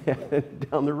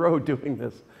down the road doing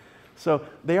this. So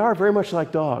they are very much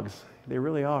like dogs. They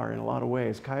really are in a lot of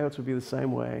ways. Coyotes would be the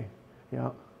same way. Yeah.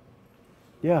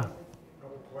 Yeah.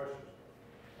 Couple questions.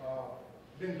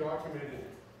 Been documented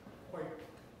quite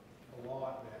a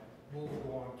lot that wolves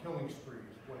go on killing sprees,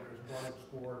 whether it's blood,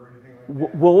 sport, or anything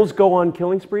like that. Wolves go on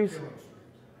killing sprees? Killing sprees.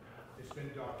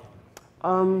 I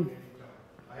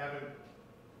haven't,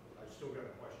 I've still got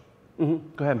a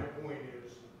question. Go ahead. My point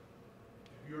is,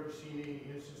 have you ever seen any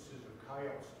instances of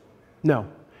coyotes doing that?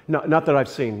 No, not that I've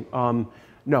seen.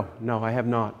 No, I have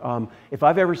not. If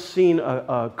I've ever seen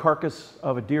a carcass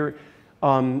of a deer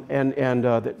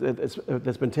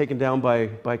that's been taken down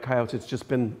by coyotes, it's just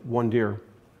been one deer.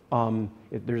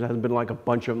 There hasn't been like a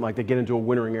bunch of them, like they get into a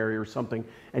wintering area or something,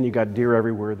 and you got deer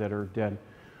everywhere that are dead.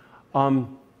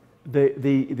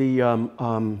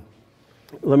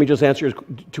 Let me just answer your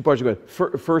two parts ago.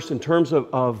 First, in terms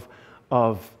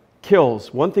of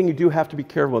kills, one thing you do have to be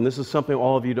careful, and this is something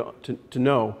all of you to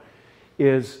know,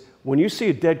 is when you see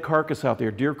a dead carcass out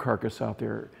there, deer carcass out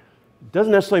there, it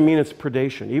doesn't necessarily mean it's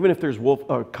predation. Even if there's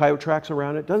coyote tracks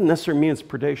around it, doesn't necessarily mean it's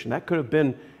predation. That could have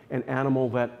been an animal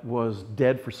that was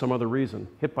dead for some other reason,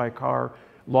 hit by a car,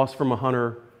 lost from a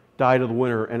hunter, died of the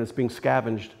winter, and it's being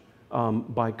scavenged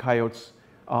by coyotes.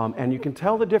 And you can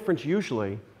tell the difference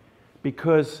usually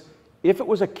because if it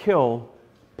was a kill,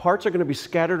 parts are going to be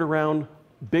scattered around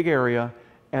big area,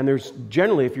 and there's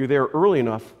generally, if you're there early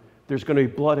enough, there's going to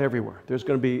be blood everywhere. There's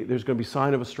going to be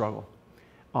sign of a struggle.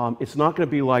 It's not going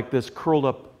to be like this curled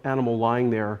up animal lying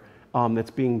there that's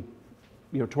being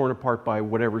torn apart by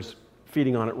whatever's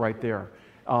feeding on it right there.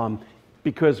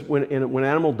 Because when an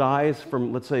animal dies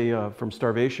from, let's say, from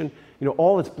starvation,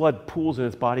 all its blood pools in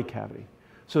its body cavity.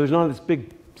 So there's not this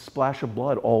big splash of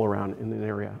blood all around in an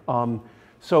area.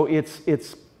 So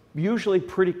it's usually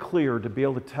pretty clear to be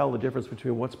able to tell the difference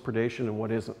between what's predation and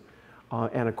what isn't.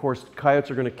 And of course,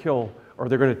 coyotes are going to kill, or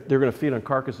they're going to feed on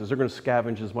carcasses. They're going to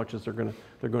scavenge as much as they're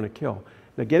going to kill.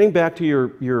 Now, getting back to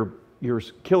your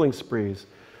killing sprees,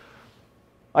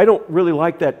 I don't really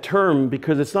like that term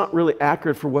because it's not really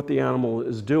accurate for what the animal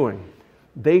is doing.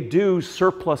 They do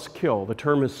surplus kill. The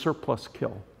term is surplus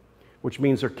kill, which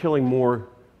means they're killing more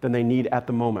than they need at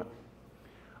the moment.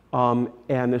 And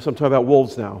there's some talk about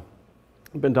wolves now.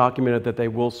 It's been documented that they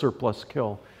will surplus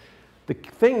kill. The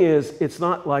thing is, it's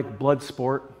not like blood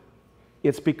sport.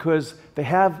 It's because they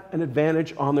have an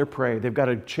advantage on their prey. They've got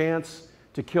a chance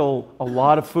to kill a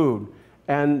lot of food,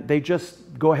 and they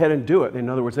just go ahead and do it. In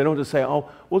other words, they don't just say, oh,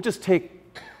 we'll just take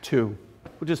two.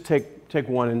 We'll just take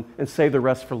one and save the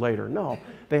rest for later. No,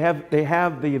 they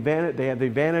have the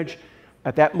advantage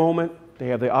at that moment. They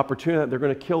have the opportunity that they're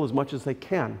going to kill as much as they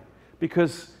can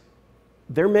because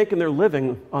they're making their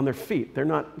living on their feet.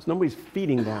 Nobody's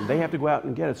feeding them. They have to go out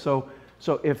and get it. So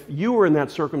if you were in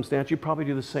that circumstance, you'd probably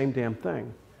do the same damn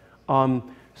thing.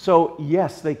 So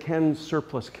yes, they can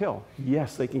surplus kill.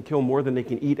 Yes, they can kill more than they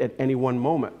can eat at any one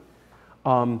moment.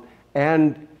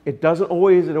 And it doesn't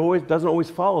always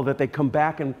follow that they come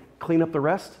back and clean up the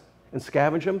rest and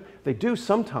scavenge them. They do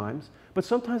sometimes, but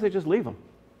sometimes they just leave them.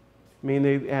 I mean,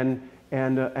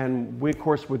 and we of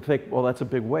course would think, well, that's a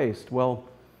big waste. Well,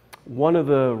 one of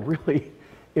the really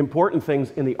important things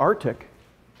in the Arctic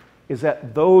is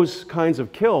that those kinds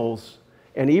of kills,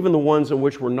 and even the ones in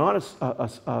which were not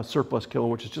a surplus kill,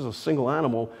 which is just a single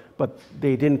animal, but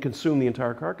they didn't consume the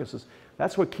entire carcasses,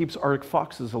 that's what keeps Arctic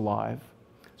foxes alive.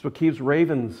 It's what keeps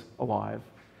ravens alive.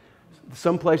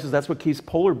 Some places, that's what keeps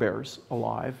polar bears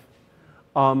alive.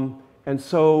 And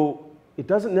so it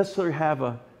doesn't necessarily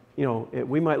have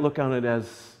we might look on it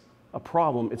as a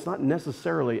problem. It's not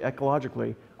necessarily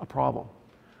ecologically a problem.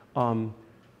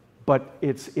 But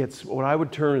it's what I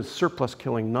would term as surplus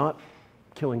killing, not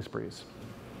killing sprees.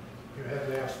 You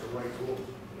haven't asked the right rule.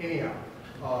 Anyhow,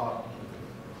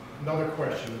 another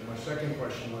question. My second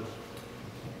question was,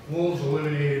 wolves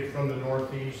eliminated from the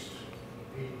Northeast,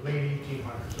 late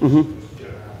 1800s.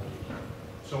 Generality.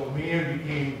 So man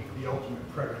became the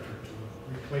ultimate predator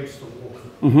to replace the wolf.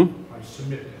 I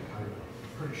submit that. I'm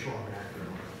pretty sure I'm accurate.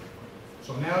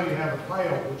 So now you have a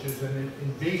coyote, which is an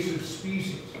invasive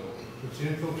species, which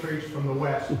infiltrates from the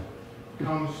west,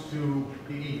 comes to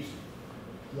the east.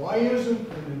 Why isn't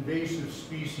an invasive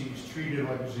species treated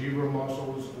like zebra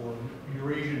mussels or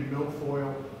Eurasian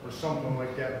milfoil or something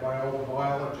like that by all the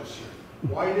biologists here?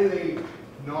 Why do they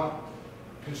not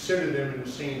consider them in the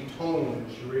same tone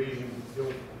as Eurasian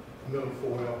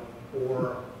milfoil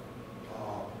or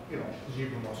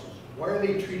zebra mussels? Why are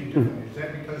they treated differently? Is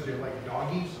that because they're like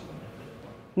doggies?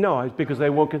 No, it's because they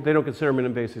don't consider them an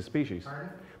invasive species. Pardon?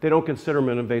 They don't consider them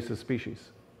an invasive species.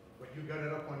 But you got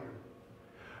it up on your...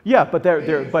 Yeah, but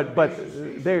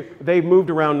they moved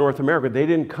around North America. They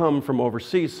didn't come from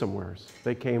overseas somewhere.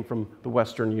 They came from the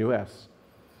western U.S.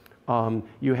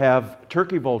 You have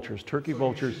turkey vultures. Turkey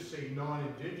vultures. You should say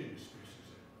non-indigenous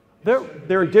species.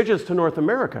 They're indigenous to North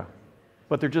America,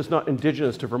 but they're just not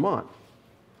indigenous to Vermont.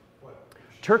 What?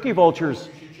 Turkey vultures.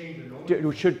 You should change the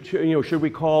nomenclature. Should we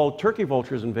call turkey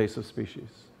vultures invasive species?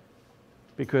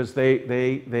 because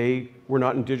they were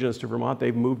not indigenous to Vermont.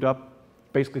 They've moved up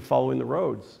basically following the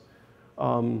roads.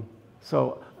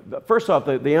 First off,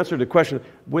 the answer to the question,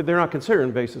 they're not considered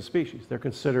invasive species. They're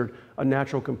considered a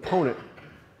natural component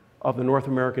of the North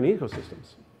American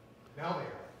ecosystems. Now they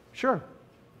are. Sure,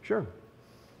 sure.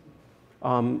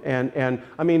 And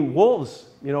I mean, wolves,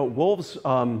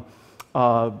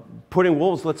 putting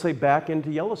wolves, let's say, back into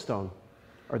Yellowstone,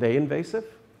 are they invasive?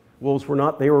 Wolves were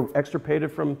not, they were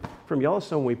extirpated from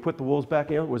Yellowstone. We put the wolves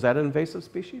back in, was that an invasive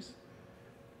species?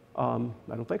 I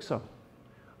don't think so.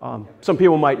 Some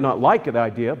people might not like the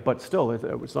idea, but still,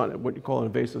 it's not what you call an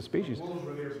invasive species. Wolves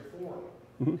were there before.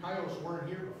 Coyotes weren't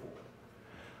here before.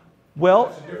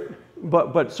 Well,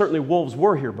 but certainly wolves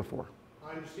were here before.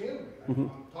 I understand. I'm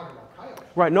talking about coyotes.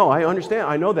 Right, no, I understand,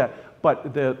 I know that.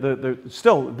 But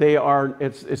still, they are,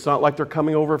 it's not like they're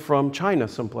coming over from China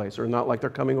someplace, or not like they're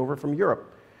coming over from Europe,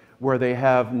 where they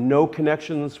have no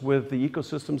connections with the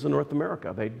ecosystems in North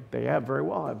America. They very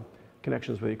well have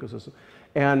connections with ecosystems.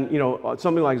 And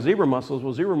something like zebra mussels,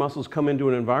 well, zebra mussels come into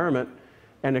an environment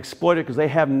and exploit it because they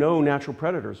have no natural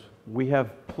predators. We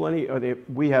have plenty,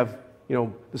 we have,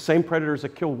 the same predators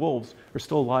that kill wolves are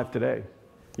still alive today.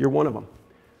 You're one of them.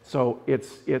 So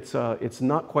it's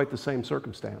not quite the same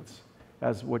circumstance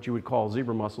as what you would call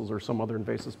zebra mussels or some other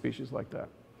invasive species like that.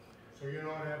 So you're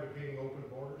not advocating open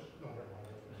borders? No,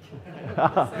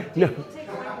 never mind. So Dave, we'll take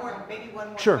maybe one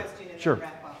more Sure, question and sure. then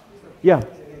wrap up. Yeah. A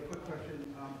quick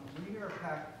question. When you hear a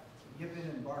pack yipping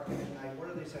and barking at night, what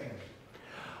are they saying?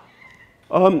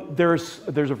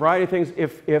 There's a variety of things.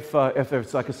 If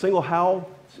it's like a single howl,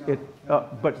 so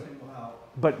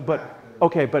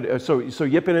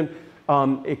yipping,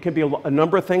 it can be a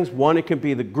number of things. One, it can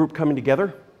be the group coming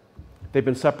together. They've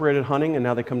been separated hunting and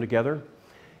now they come together.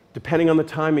 Depending on the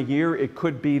time of year, it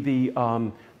could be the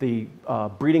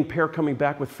breeding pair coming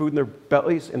back with food in their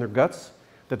bellies, in their guts,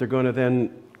 that they're going to then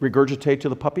regurgitate to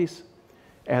the puppies.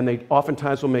 And they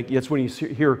oftentimes will make, that's when you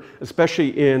hear, especially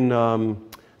in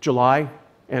July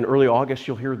and early August,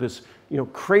 you'll hear this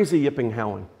crazy yipping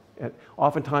howling. And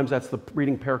oftentimes that's the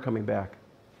breeding pair coming back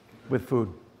with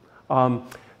food. And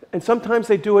sometimes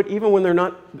they do it even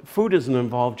when food isn't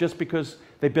involved, just because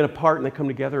they've been apart and they come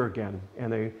together again.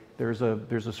 And there's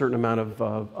a certain amount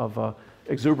of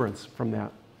exuberance from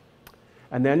that.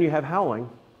 And then you have howling.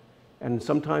 And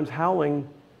sometimes howling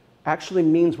actually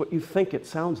means what you think it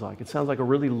sounds like. It sounds like a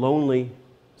really lonely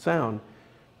sound.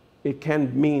 It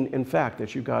can mean, in fact,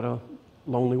 that you've got a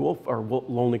lonely wolf or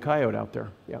lonely coyote out there.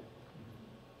 Yeah.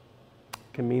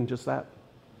 It can mean just that.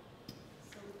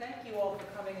 So thank you all for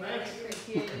coming. I really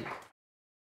appreciate it.